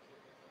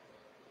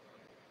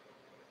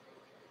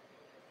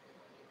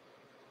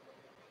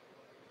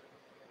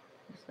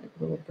 Just like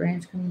a little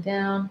branch coming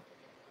down,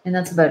 and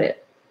that's about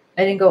it.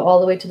 I didn't go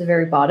all the way to the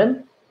very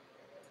bottom.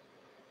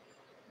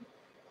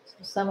 So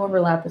some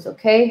overlap is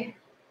okay.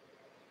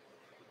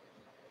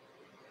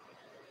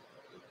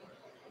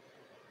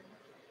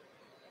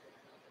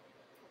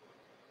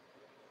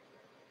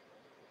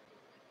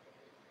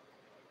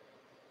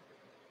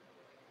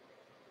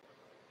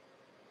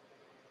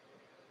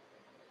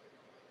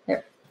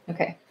 There,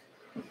 okay.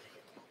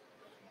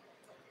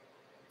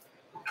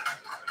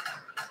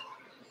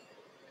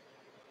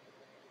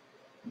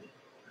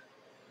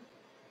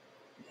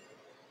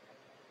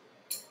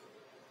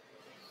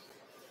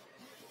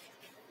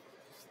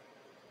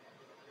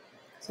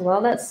 So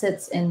while that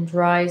sits and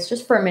dries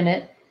just for a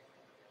minute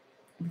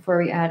before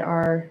we add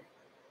our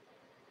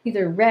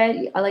either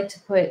red, I like to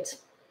put,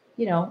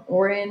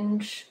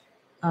 orange,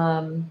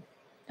 a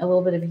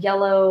little bit of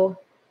yellow.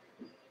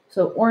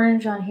 So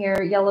orange on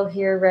here, yellow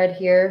here, red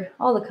here,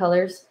 all the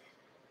colors.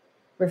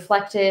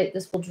 Reflect it.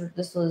 This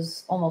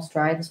was almost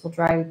dry. This will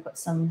dry. We put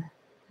some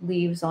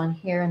leaves on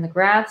here in the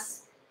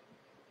grass.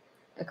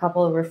 A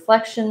couple of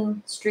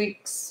reflection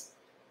streaks.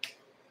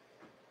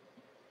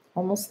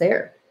 Almost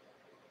there.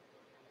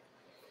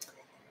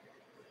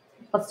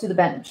 Let's do the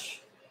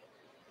bench.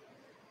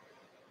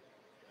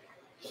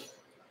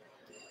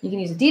 You can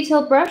use a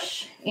detailed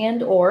brush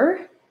and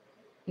or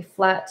a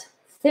flat,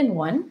 thin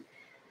one.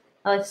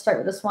 I like to start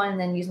with this one and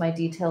then use my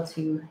detail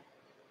to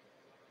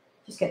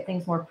just get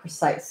things more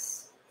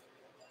precise.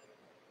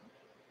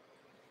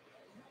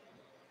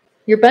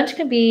 Your bunch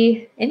can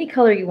be any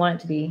color you want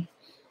it to be.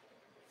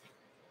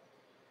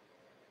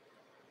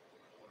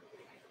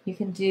 You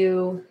can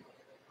do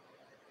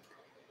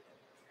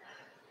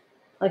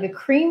like a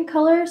cream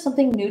color,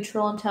 something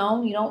neutral in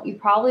tone. You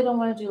probably don't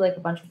want to do like a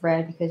bunch of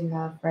red because you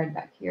have red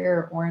back here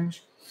or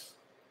orange.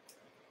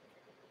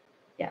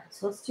 Yeah,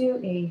 so let's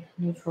do a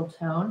neutral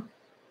tone.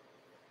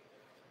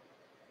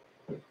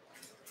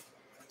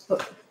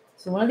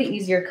 So one of the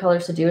easier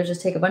colors to do is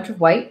just take a bunch of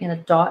white and a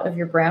dot of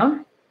your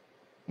brown,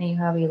 and you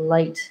have a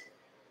light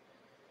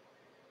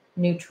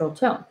neutral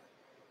tone.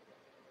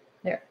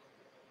 There.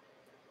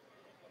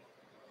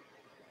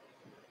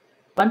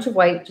 Bunch of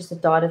white, just a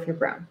dot of your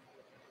brown.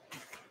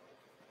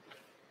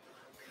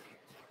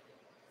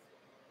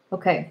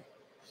 Okay.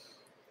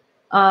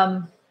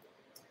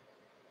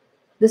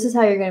 This is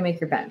how you're going to make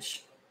your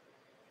bench.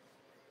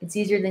 It's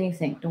easier than you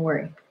think, don't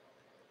worry.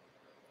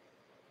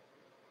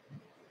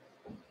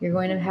 You're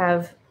going to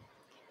have,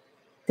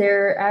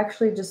 they're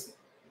actually just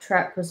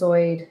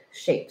trapezoid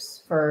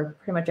shapes for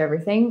pretty much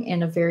everything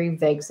in a very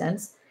vague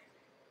sense.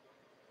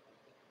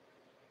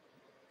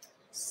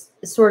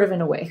 Sort of in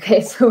a way.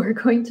 Okay, so we're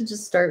going to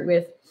just start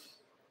with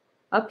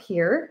up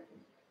here.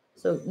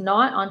 So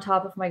not on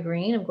top of my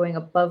green, I'm going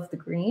above the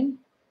green.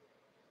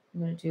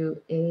 I'm going to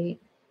do a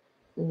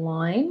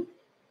line.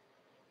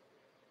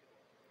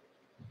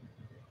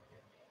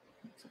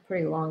 It's a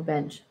pretty long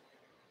bench.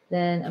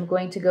 Then I'm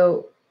going to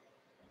go,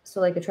 so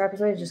like a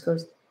trapezoid, it just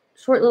goes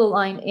short little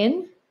line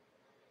in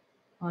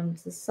on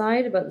the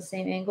side, about the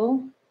same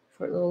angle,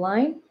 short little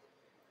line,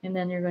 and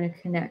then you're going to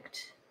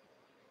connect.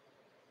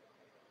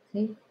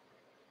 See?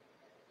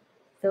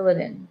 Fill it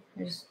in.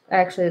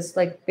 Actually, it's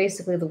like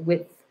basically the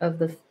width of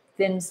the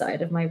thin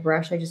side of my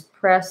brush. I just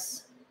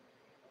press,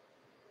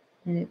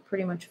 and it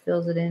pretty much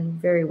fills it in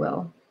very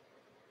well.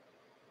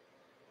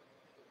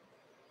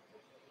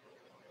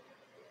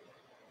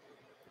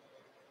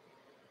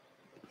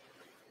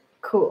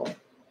 Cool.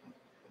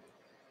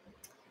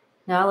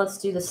 Now let's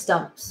do the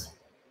stumps.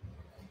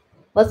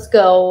 Let's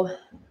go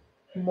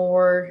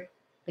more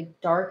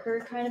like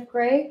darker kind of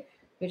gray.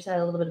 We just add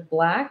a little bit of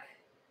black.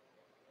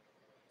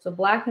 So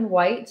black and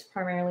white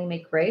primarily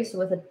make gray.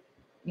 So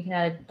you can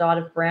add a dot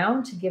of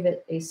brown to give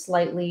it a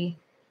slightly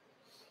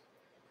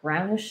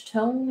brownish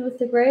tone with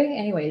the gray.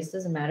 Anyways,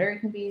 doesn't matter. It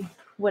can be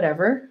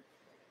whatever.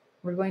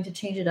 We're going to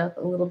change it up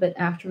a little bit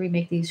after we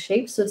make these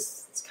shapes. So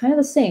it's kind of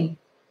the same.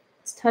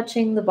 It's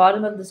touching the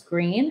bottom of this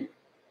green.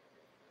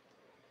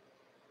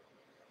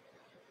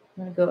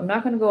 I'm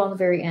not going to go on the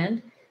very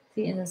end.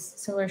 See, in this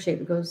similar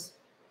shape, it goes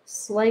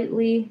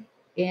slightly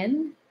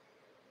in,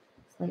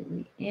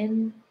 and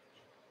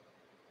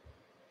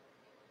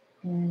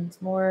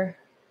it's more,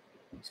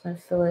 I'm just going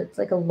to fill it. It's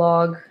like a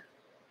log,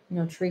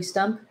 tree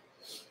stump.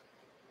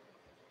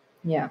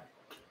 Yeah.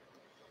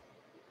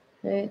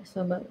 Okay,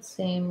 so about the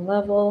same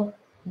level.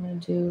 I'm going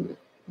to do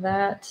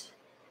that.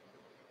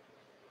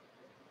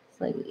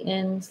 Slightly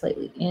in,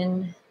 slightly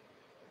in.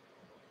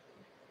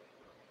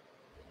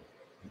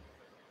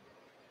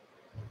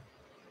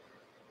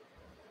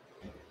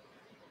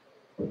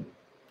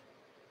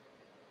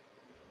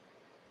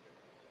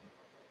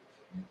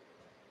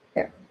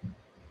 There.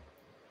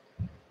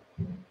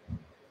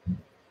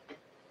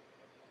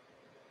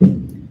 So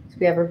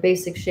we have our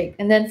basic shape.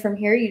 And then from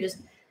here, you just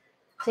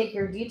take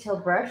your detail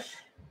brush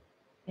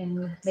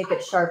and make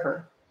it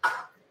sharper. So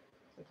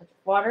a touch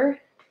of water.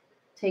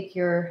 Take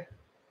your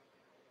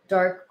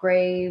dark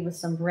gray with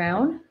some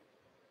brown.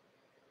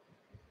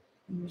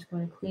 I'm just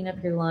going to clean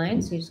up your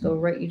line. So you just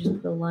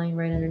put a line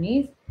right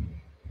underneath.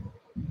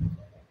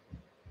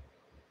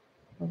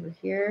 Over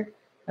here.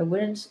 I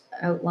wouldn't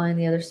outline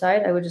the other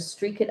side. I would just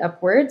streak it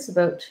upwards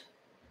about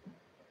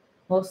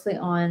mostly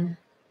on,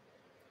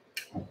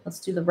 let's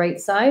do the right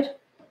side.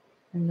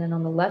 And then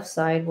on the left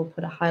side, we'll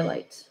put a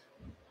highlight.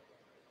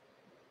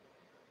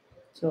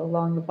 So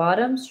along the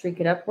bottom, streak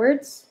it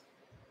upwards.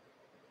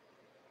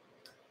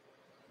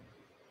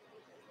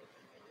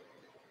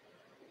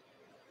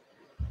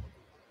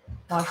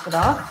 Wash it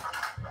off.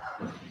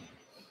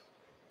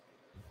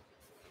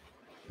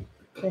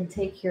 Then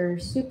take your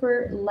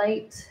super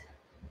light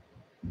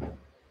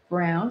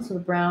brown, so the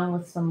brown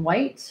with some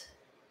white.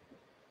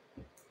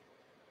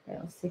 Okay,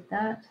 let's take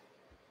that.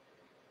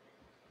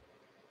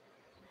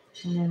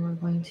 And then we're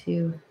going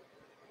to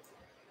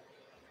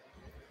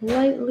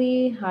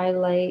lightly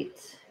highlight.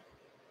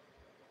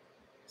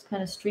 Just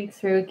kind of streak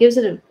through. It gives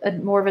it a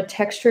more of a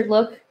textured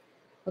look.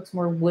 Looks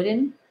more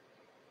wooden.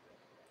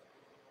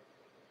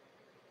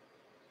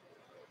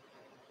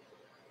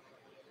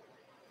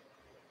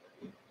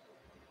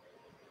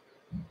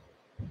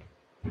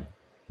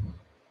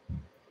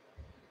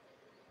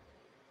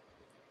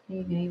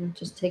 You can even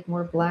just take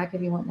more black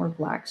if you want more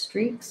black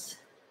streaks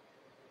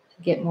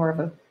to get more of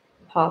a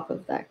pop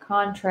of that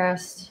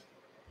contrast.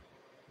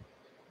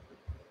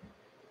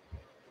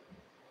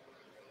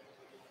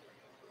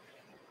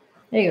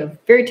 There you go.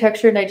 Very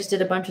textured, and I just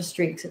did a bunch of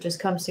streaks. It just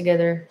comes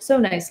together so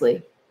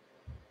nicely.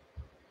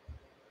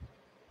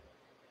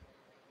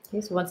 Okay,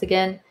 so once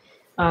again,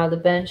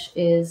 the bench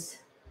is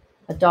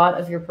a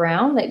dot of your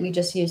brown that we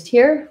just used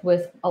here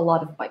with a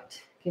lot of white.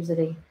 Gives it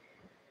a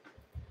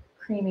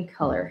creamy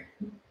color,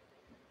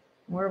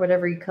 or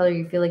whatever color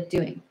you feel like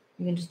doing.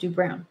 You can just do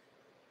brown,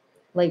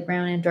 light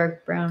brown and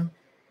dark brown.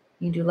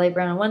 You can do light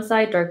brown on one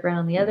side, dark brown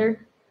on the other.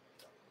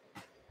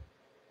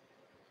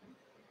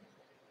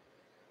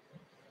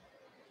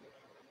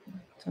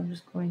 So I'm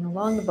just going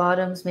along the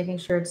bottoms, making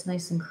sure it's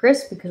nice and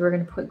crisp because we're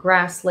going to put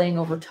grass laying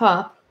over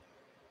top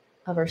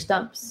of our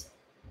stumps.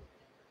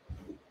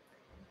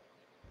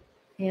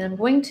 And I'm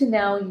going to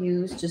now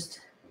use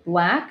just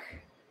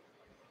black,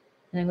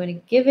 and I'm going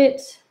to give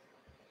it,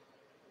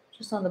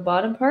 just on the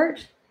bottom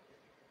part,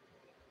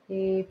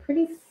 a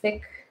pretty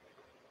thick,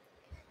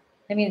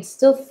 I mean, it's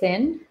still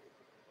thin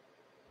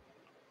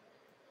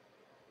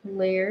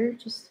layer,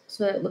 just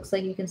so it looks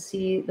like you can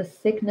see the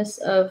thickness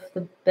of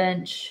the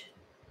bench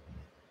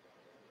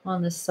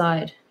on this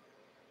side.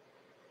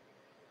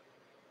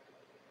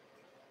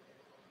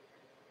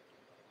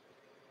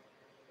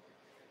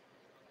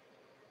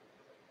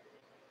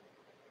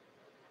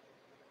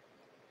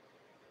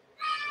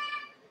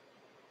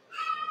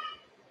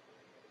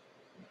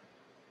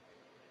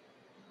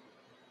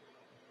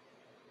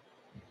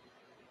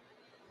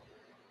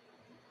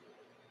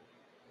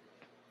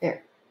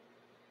 There.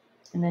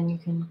 And then you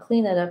can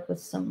clean that up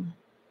with some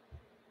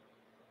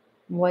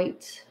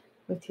white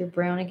with your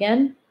brown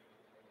again.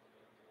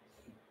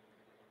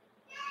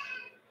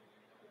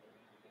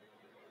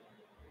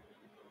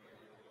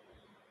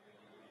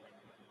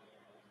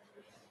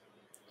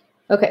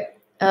 Okay,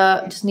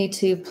 just need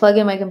to plug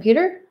in my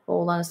computer.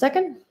 Hold on a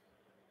second.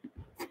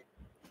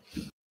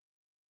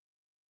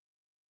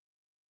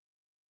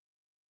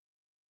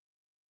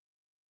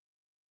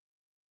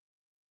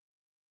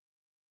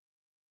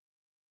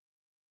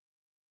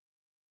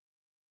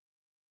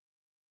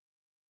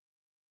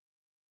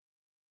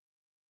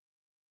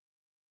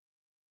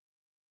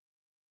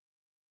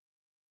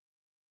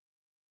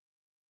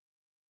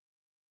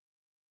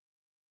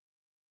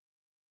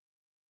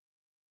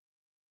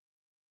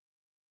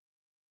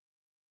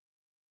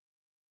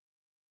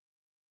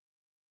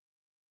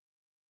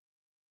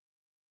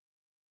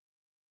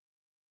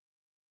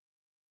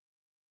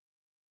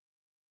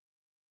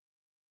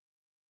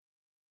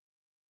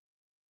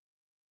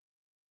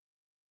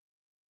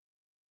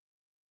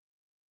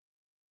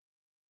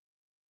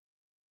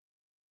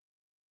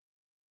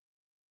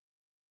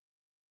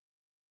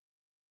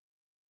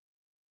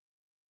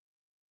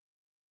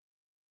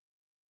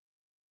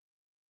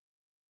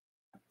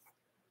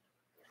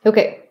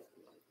 Okay.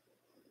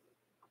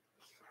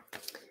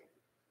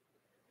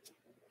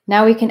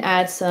 Now we can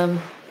add some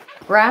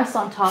grass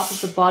on top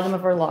of the bottom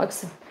of our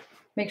logs.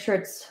 Make sure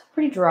it's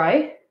pretty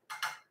dry.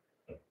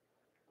 If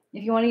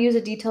you want to use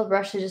a detailed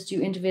brush to just do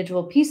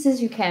individual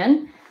pieces, you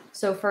can.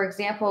 So for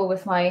example,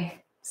 with my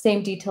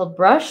same detailed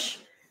brush,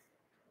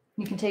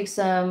 you can take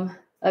some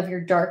of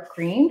your dark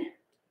green.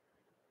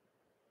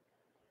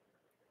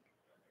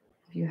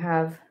 If you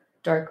have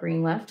dark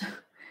green left,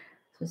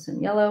 so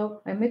some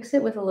yellow. I mix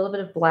it with a little bit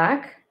of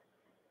black,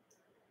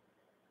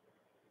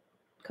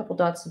 a couple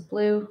dots of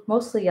blue,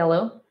 mostly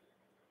yellow.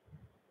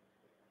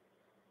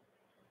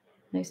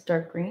 Nice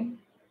dark green.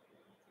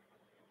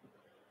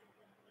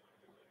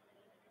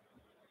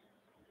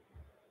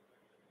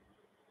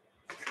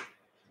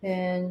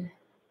 And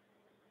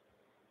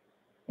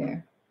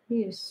there,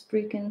 you just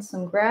streak in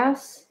some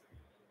grass.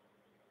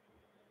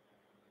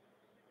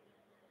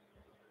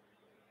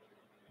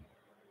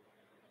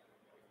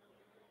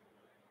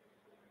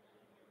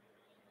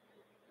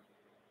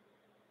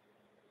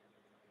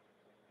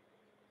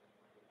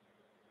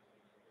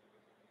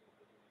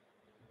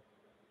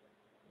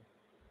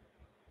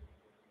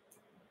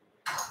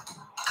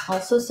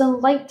 Also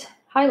some light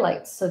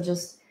highlights, so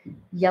just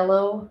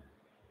yellow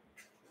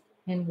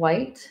and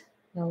white,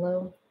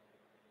 yellow,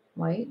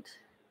 white.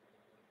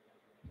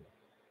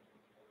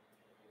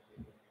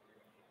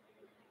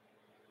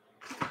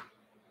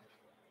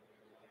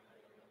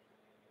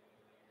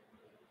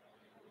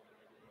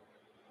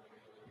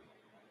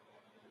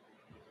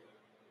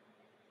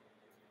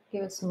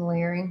 Give it some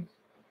layering.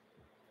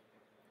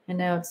 And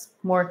now it's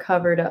more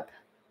covered up.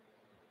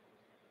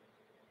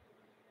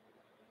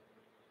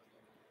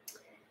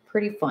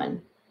 Pretty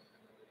fun.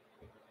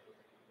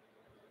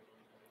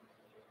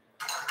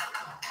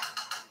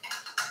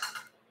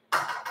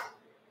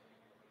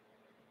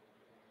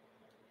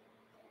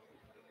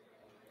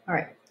 All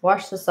right,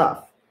 wash this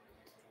off.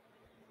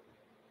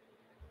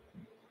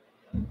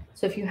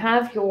 So if you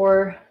have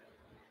your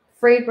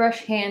frayed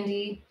brush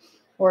handy,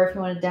 or if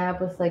you want to dab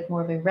with like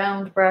more of a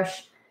round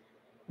brush,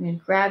 I'm going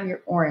to grab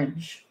your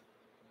orange.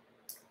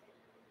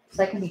 So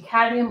that can be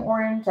cadmium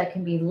orange, that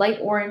can be light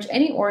orange,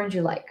 any orange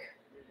you like.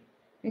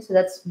 Okay, so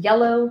that's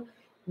yellow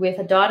with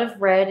a dot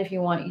of red if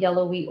you want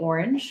yellowy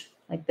orange,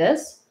 like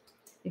this.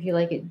 If you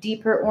like it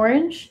deeper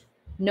orange,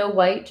 no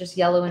white, just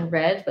yellow and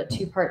red, but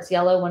 2 parts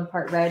yellow, 1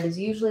 part red is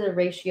usually the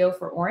ratio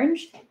for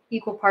orange.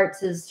 Equal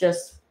parts is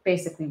just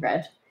basically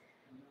red.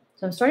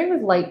 So I'm starting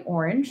with light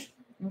orange.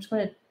 I'm just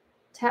going to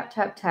tap,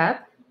 tap,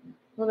 tap.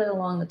 little bit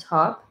along the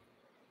top.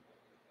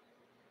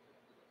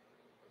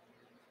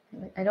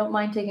 I don't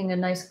mind taking a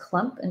nice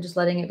clump and just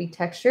letting it be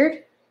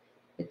textured.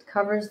 It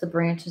covers the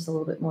branches a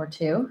little bit more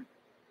too.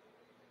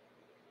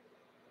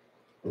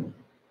 And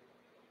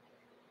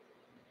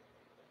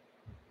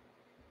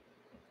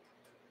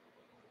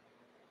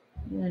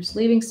just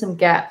leaving some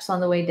gaps on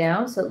the way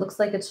down, so it looks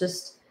like it's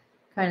just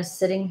kind of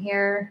sitting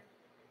here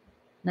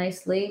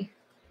nicely.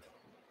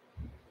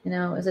 You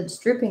know, as it's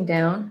drooping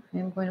down,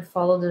 I'm going to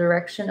follow the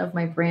direction of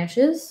my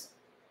branches.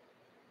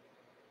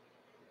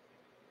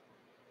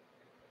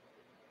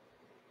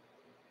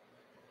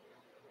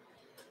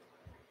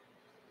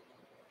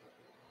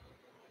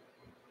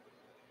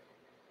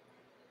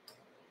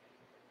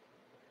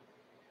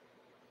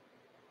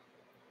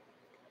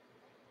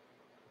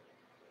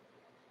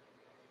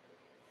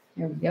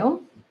 There we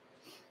go.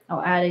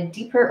 I'll add a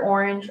deeper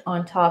orange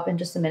on top in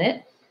just a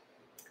minute.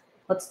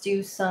 Let's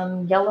do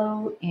some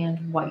yellow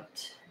and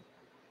white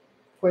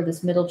for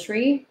this middle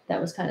tree that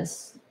was kind of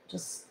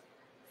just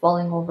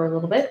falling over a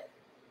little bit.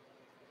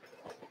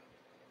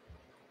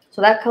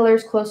 So that color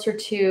is closer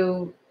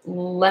to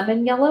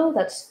lemon yellow.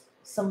 That's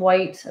some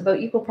white, about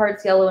equal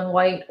parts yellow and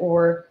white,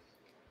 or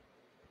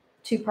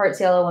 2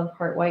 parts yellow, 1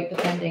 part white,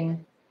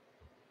 depending,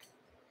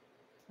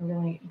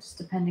 really just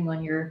depending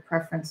on your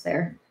preference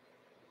there.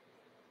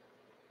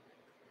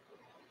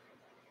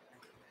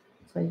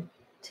 So I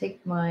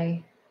take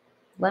my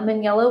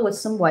lemon yellow with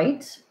some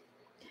white.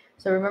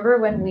 So remember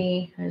when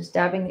I was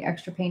dabbing the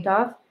extra paint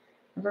off,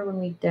 remember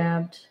when we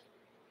dabbed,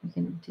 we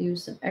can do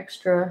some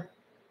extra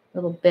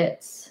little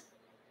bits,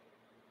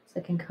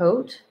 second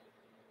coat,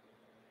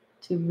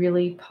 to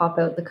really pop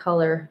out the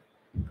color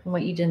from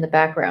what you did in the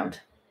background.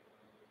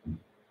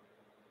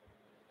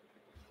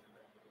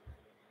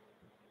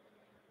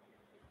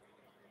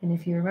 And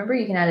if you remember,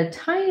 you can add a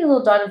tiny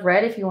little dot of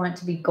red if you want it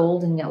to be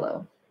golden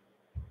yellow.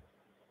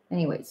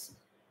 Anyways.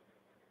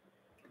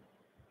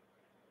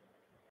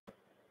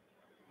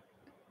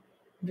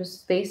 I'm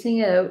just spacing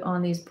it out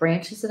on these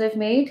branches that I've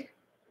made,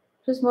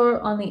 just more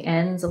on the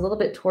ends, a little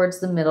bit towards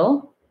the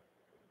middle.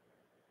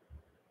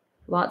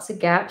 Lots of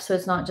gaps, so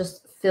it's not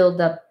just filled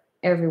up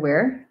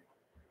everywhere.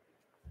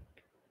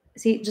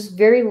 See, just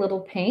very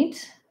little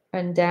paint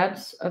and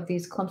dabs of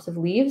these clumps of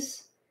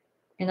leaves,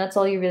 and that's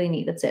all you really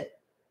need. That's it.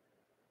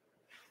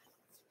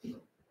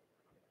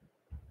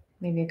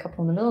 Maybe a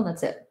couple in the middle, and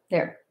that's it.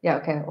 There. Yeah,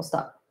 okay, we'll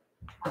stop.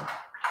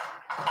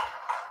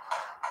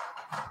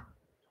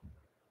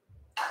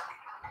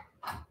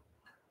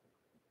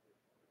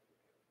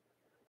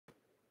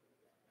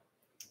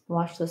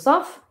 Wash this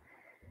off.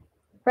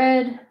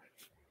 Red.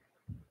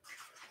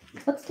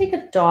 Let's take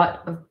a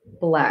dot of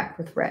black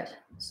with red.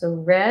 So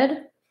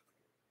red,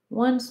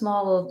 one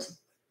small little,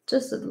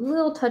 just a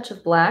little touch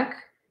of black,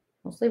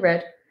 mostly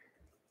red.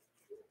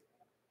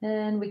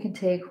 And we can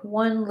take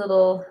one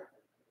little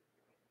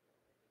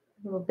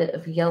bit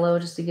of yellow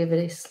just to give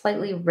it a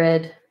slightly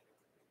red,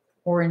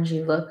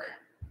 orangey look.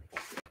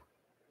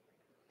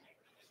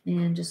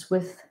 And just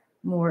with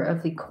more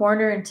of the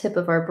corner and tip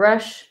of our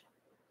brush,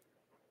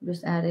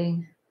 just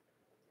adding,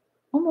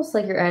 almost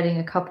like you're adding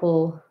a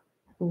couple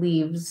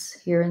leaves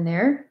here and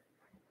there.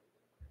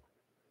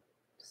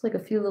 Just like a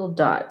few little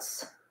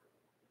dots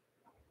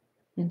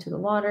into the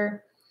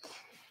water.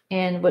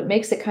 And what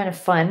makes it kind of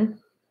fun,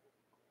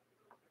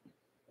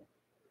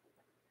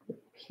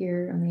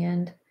 here on the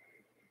end,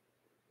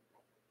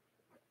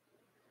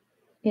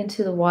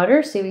 into the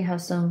water. See, we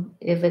have some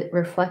of it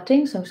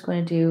reflecting. So I'm just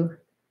going to do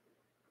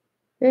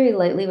very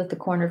lightly with the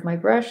corner of my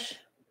brush,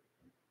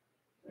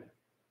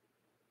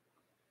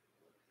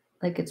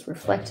 like it's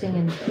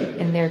reflecting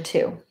in there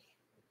too.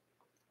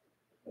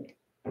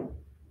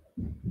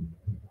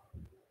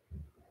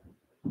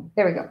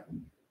 There we go.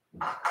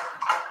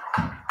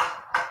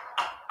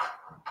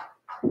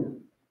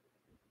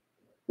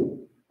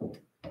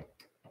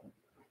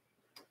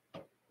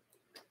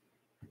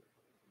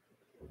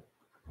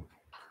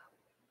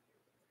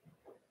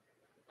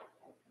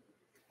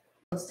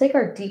 Let's take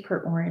our deeper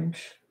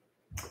orange,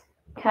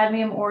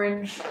 cadmium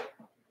orange,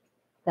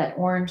 that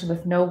orange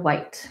with no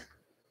white.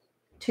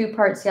 2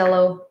 parts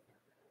yellow,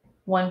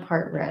 1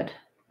 part red.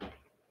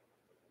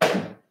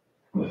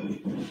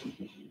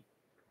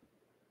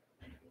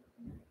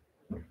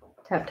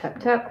 Tap, tap,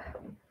 tap.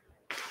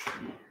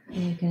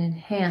 And you can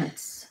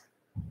enhance.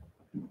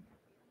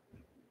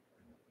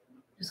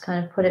 Just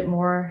kind of put it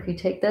more, if you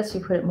take this,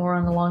 you put it more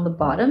along the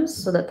bottoms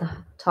so that the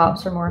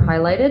tops are more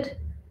highlighted.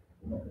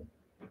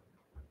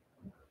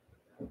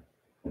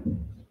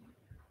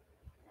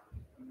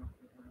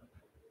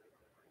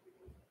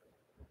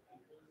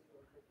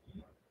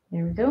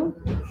 There we go.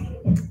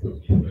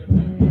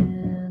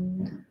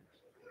 And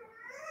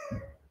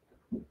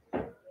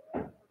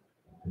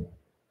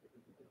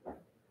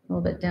a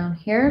little bit down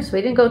here. So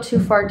we didn't go too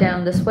far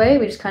down this way.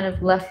 We just kind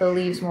of left the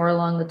leaves more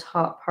along the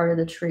top part of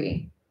the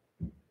tree.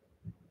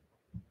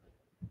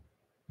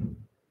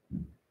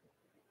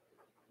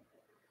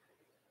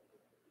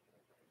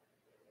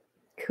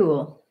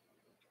 Cool.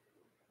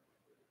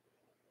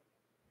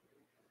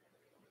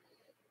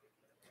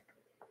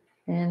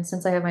 And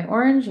since I have my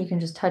orange, you can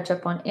just touch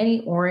up on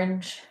any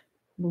orange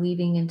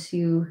bleeding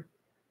into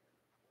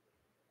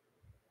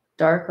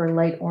dark or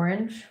light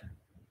orange.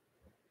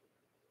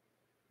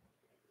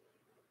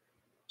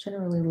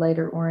 Generally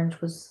lighter orange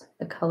was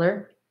the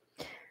color.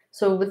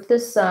 So with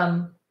this,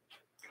 there's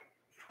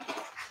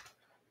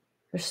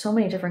so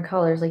many different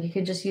colors. Like you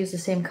could just use the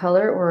same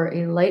color or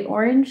a light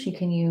orange. You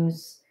can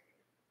use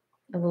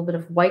a little bit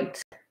of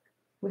white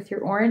with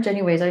your orange.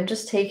 Anyways, I'm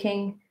just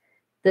taking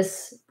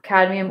this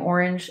cadmium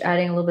orange,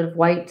 adding a little bit of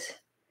white.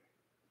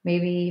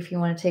 Maybe if you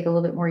want to take a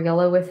little bit more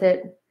yellow with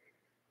it,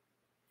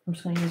 I'm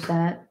just going to use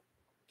that.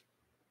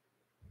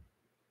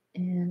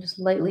 And just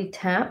lightly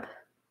tap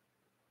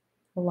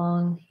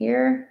along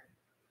here.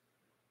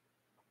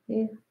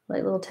 Okay.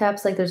 Light little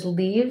taps like there's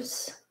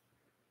leaves.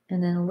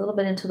 And then a little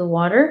bit into the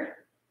water.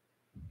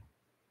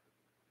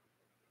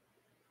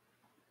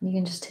 You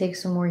can just take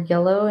some more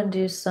yellow and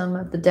do some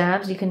of the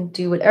dabs. You can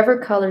do whatever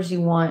colors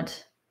you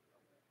want,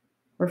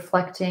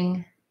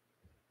 reflecting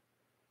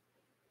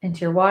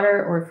into your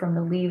water or from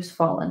the leaves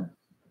fallen.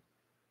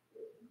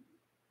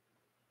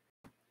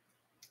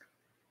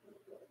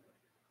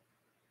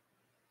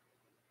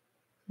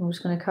 I'm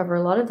just going to cover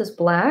a lot of this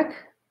black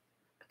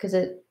because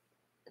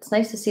it's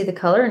nice to see the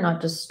color and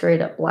not just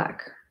straight up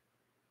black.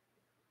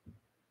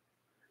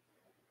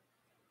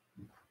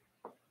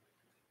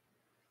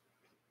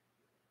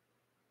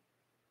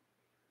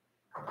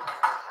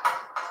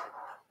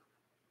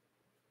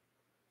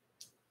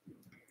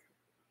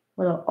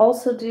 What I'll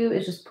also do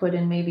is just put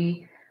in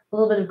maybe a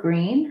little bit of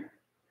green,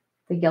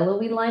 the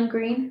yellowy lime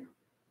green,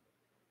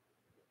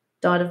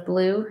 dot of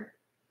blue,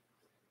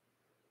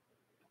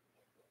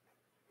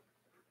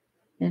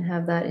 and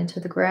have that into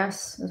the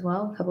grass as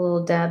well. A couple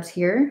little dabs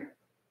here.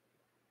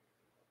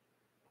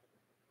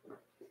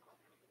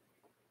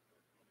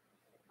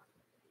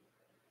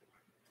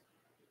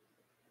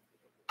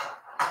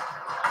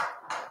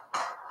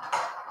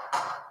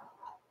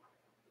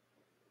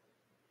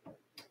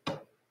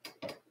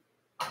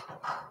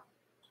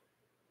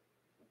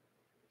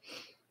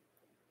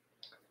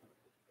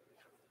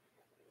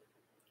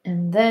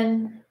 And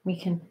then we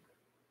can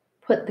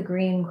put the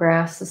green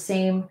grass, the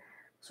same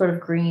sort of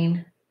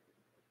green,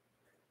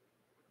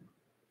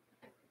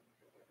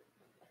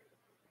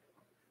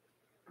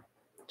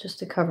 just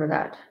to cover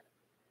that.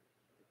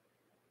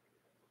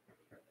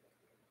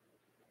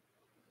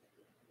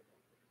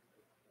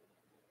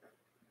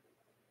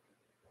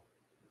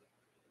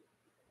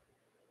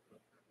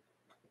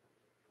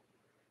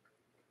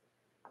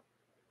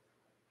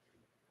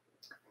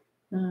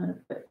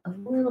 Put a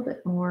little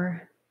bit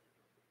more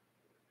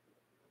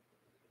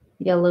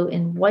yellow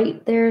and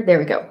white there. There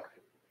we go.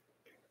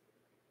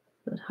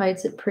 It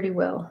hides it pretty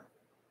well.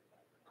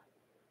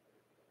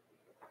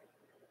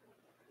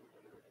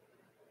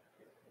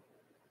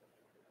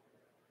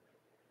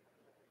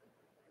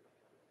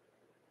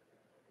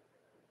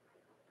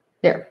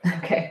 There,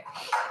 okay.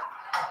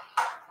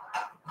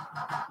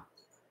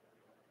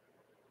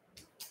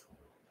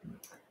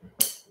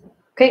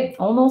 Okay,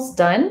 almost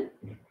done.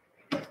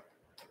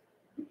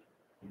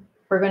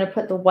 We're going to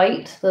put the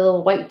white, the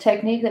little white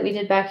technique that we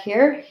did back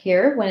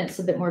here when it's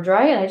a bit more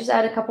dry. And I just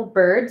add a couple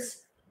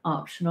birds,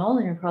 optional.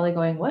 And you're probably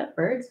going, what,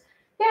 birds?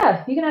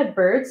 Yeah, you can add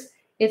birds.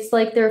 It's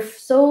like they're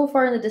so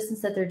far in the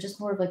distance that they're just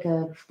more of like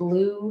a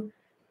blue,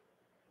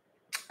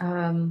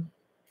 some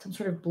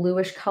sort of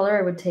bluish color.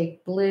 I would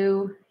take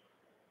blue,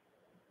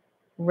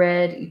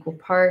 red, equal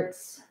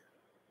parts,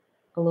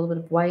 a little bit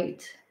of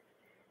white.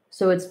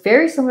 So it's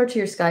very similar to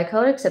your sky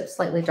color, except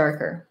slightly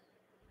darker.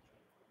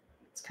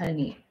 It's kind of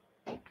neat.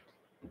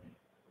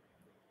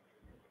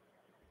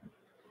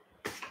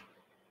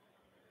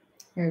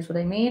 Here's what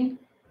I mean.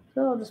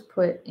 So I'll just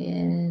put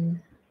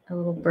in a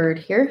little bird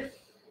here.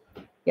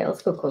 Yeah,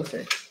 let's go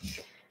closer.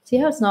 See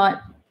how it's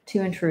not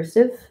too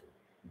intrusive?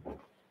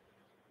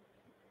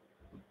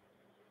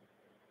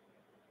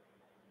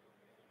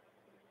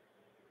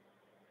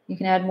 You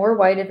can add more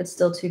white if it's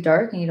still too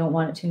dark and you don't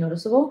want it too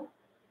noticeable.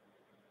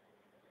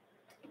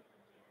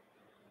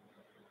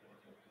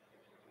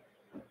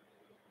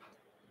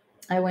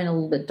 I went a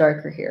little bit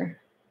darker here.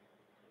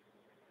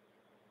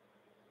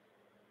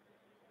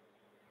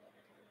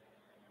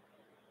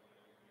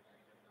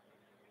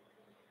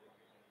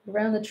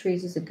 Around the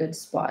trees is a good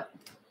spot.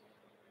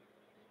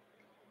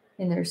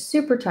 And they're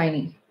super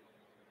tiny.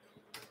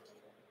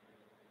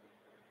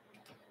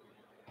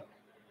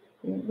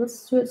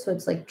 Let's do it so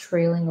it's like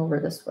trailing over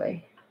this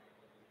way.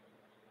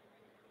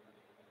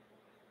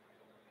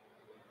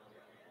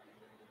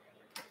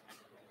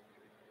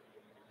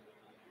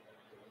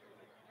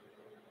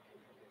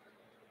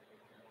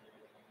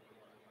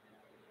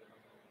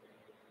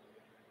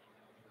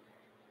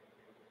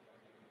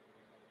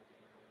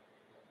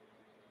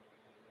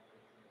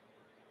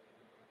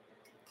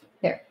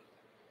 There.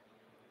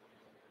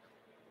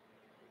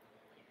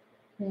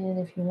 And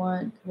if you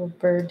want a little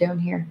bird down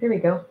here, there we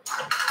go.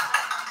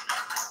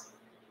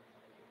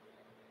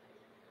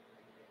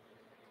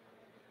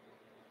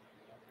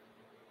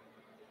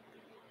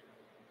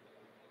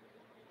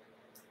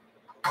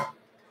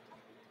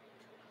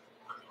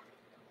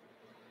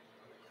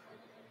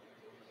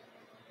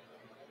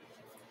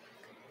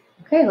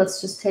 Okay,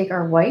 let's just take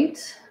our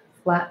white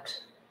flat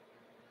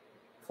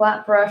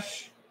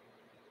brush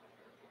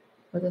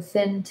with a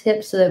thin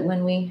tip so that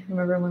when we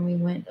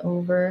went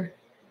over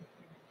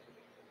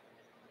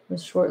with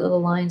short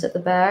little lines at the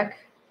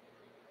back.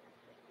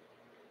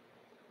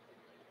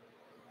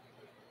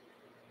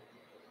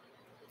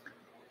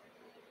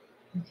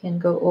 You can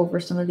go over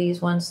some of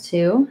these ones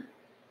too.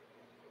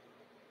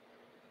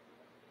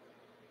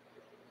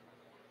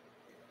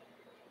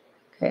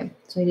 Okay,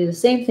 so we do the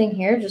same thing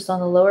here, just on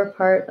the lower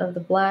part of the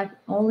black,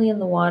 only in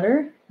the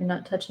water. You're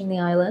not touching the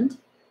island.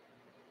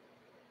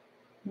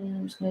 And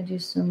I'm just going to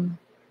do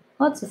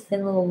lots of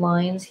thin little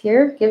lines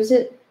here. Gives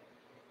it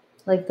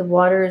like the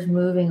water is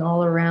moving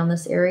all around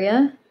this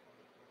area.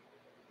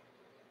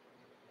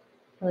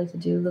 I like to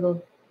do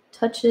little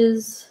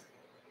touches.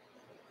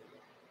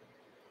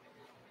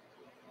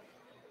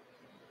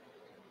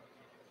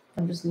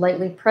 I'm just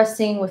lightly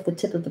pressing with the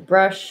tip of the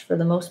brush for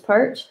the most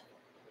part.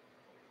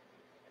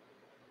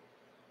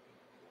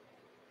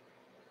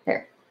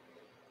 There.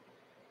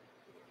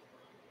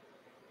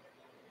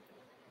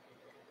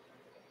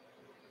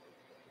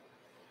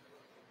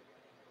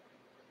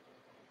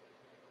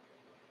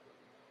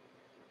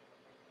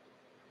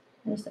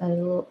 I just added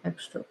a little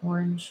extra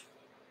orange.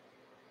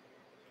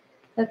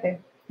 Okay,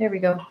 there we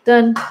go.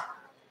 Done.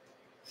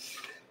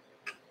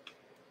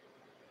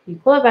 You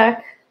pull it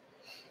back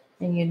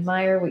and you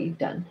admire what you've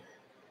done.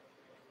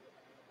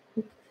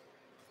 So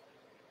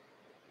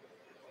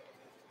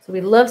we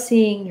love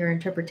seeing your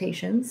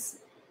interpretations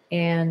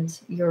and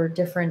your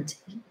different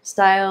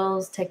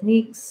styles,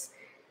 techniques,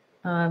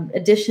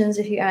 additions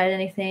if you added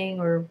anything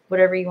or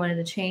whatever you wanted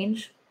to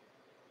change.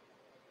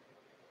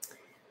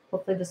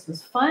 Hopefully this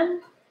was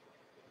fun,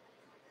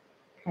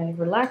 kind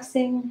of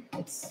relaxing.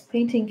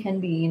 Painting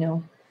can be,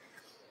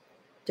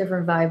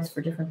 different vibes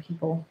for different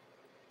people.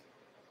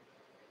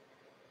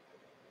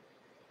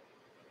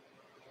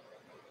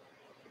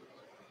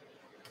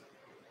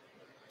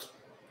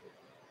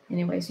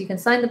 Anyways, you can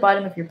sign the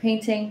bottom of your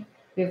painting.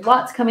 We have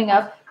lots coming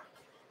up.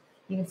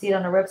 You can see it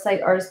on our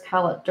website,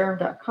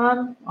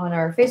 artistpaletedurham.com, on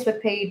our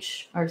Facebook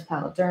page, Artist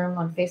Palette Durham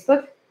on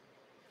Facebook.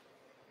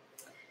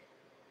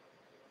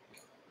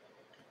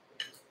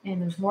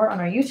 And there's more on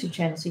our YouTube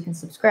channel, so you can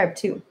subscribe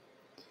too.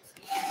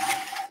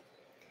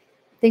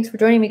 Thanks for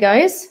joining me,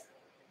 guys.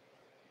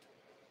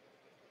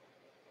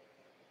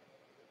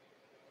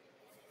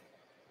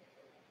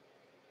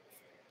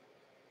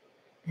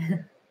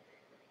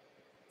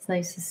 It's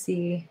nice to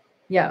see.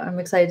 Yeah, I'm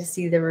excited to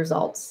see the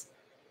results.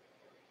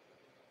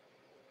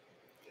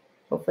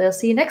 Hopefully I'll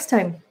see you next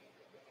time.